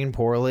vending machine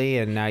poorly,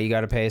 and now you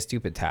got to pay a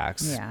stupid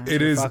tax. Yeah.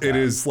 It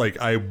is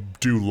like, I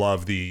do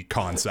love the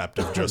concept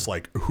of just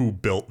like who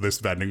built this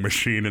vending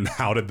machine and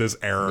how did this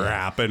error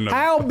happen.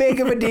 How big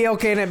of a deal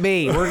can it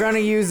be? We're going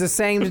to use the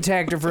same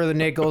detector for the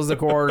nickels, the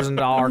quarters, and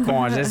dollar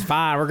coins. It's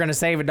fine. We're going to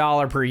save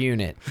 $1 per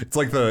unit. It's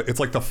like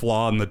the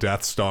flaw in the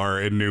Death Star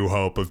in New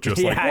Hope of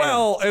just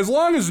well, as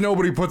long as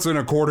nobody puts in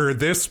a quarter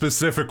this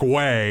specific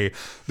way,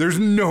 there's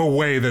no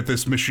way that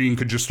this machine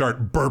could just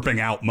start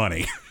burping out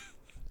money.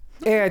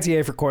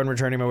 AITA for coin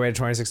returning my way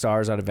to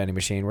 $26 on a vending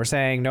machine. We're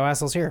saying no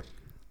assholes here.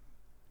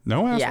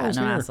 No assholes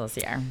here. Assholes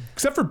here.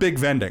 Except for big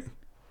vending.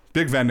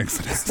 Big vending's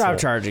an Stop asshole.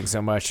 charging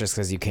so much just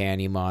because you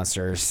can, you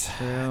monsters.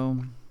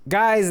 True.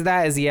 Guys,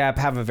 that is the app.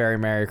 Have a very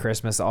Merry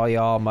Christmas, all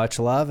y'all. Much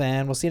love,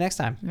 and we'll see you next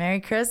time. Merry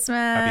Christmas.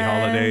 Happy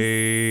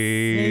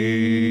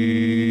holidays.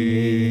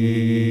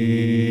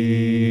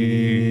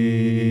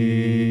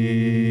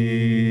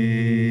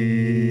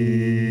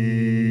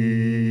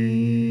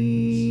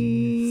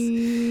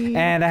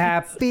 And a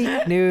Happy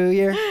New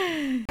Year.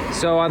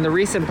 So on the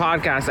recent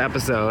podcast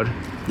episode,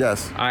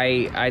 yes,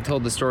 I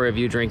told the story of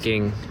you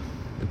drinking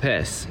the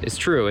piss. It's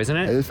true, isn't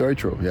it? It is very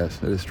true.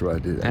 Yes, it is true. I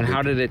did. And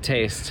how did it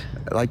taste?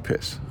 Like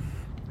piss.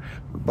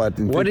 But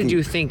what did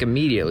you think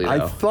immediately, though?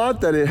 I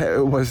thought that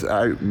it was.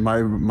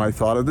 My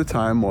thought at the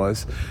time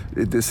was,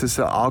 this is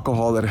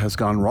alcohol that has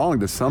gone wrong.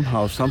 That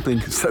somehow something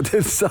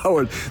did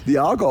sour the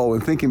alcohol.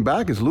 And thinking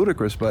back is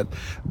ludicrous, but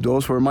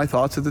those were my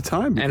thoughts at the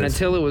time. And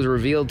until it was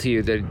revealed to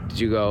you, did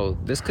you go,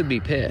 "This could be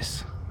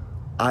piss"?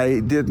 I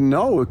didn't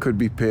know it could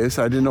be piss.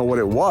 I didn't know what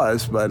it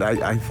was, but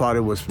I thought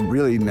it was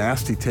really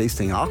nasty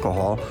tasting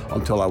alcohol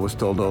until I was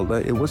told,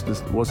 that it wasn't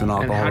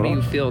alcohol. And how do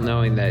you feel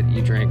knowing that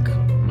you drank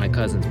my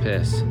cousin's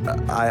piss?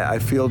 I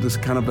feel this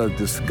kind of a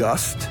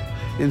disgust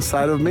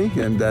inside of me,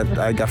 and that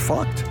I got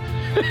fucked.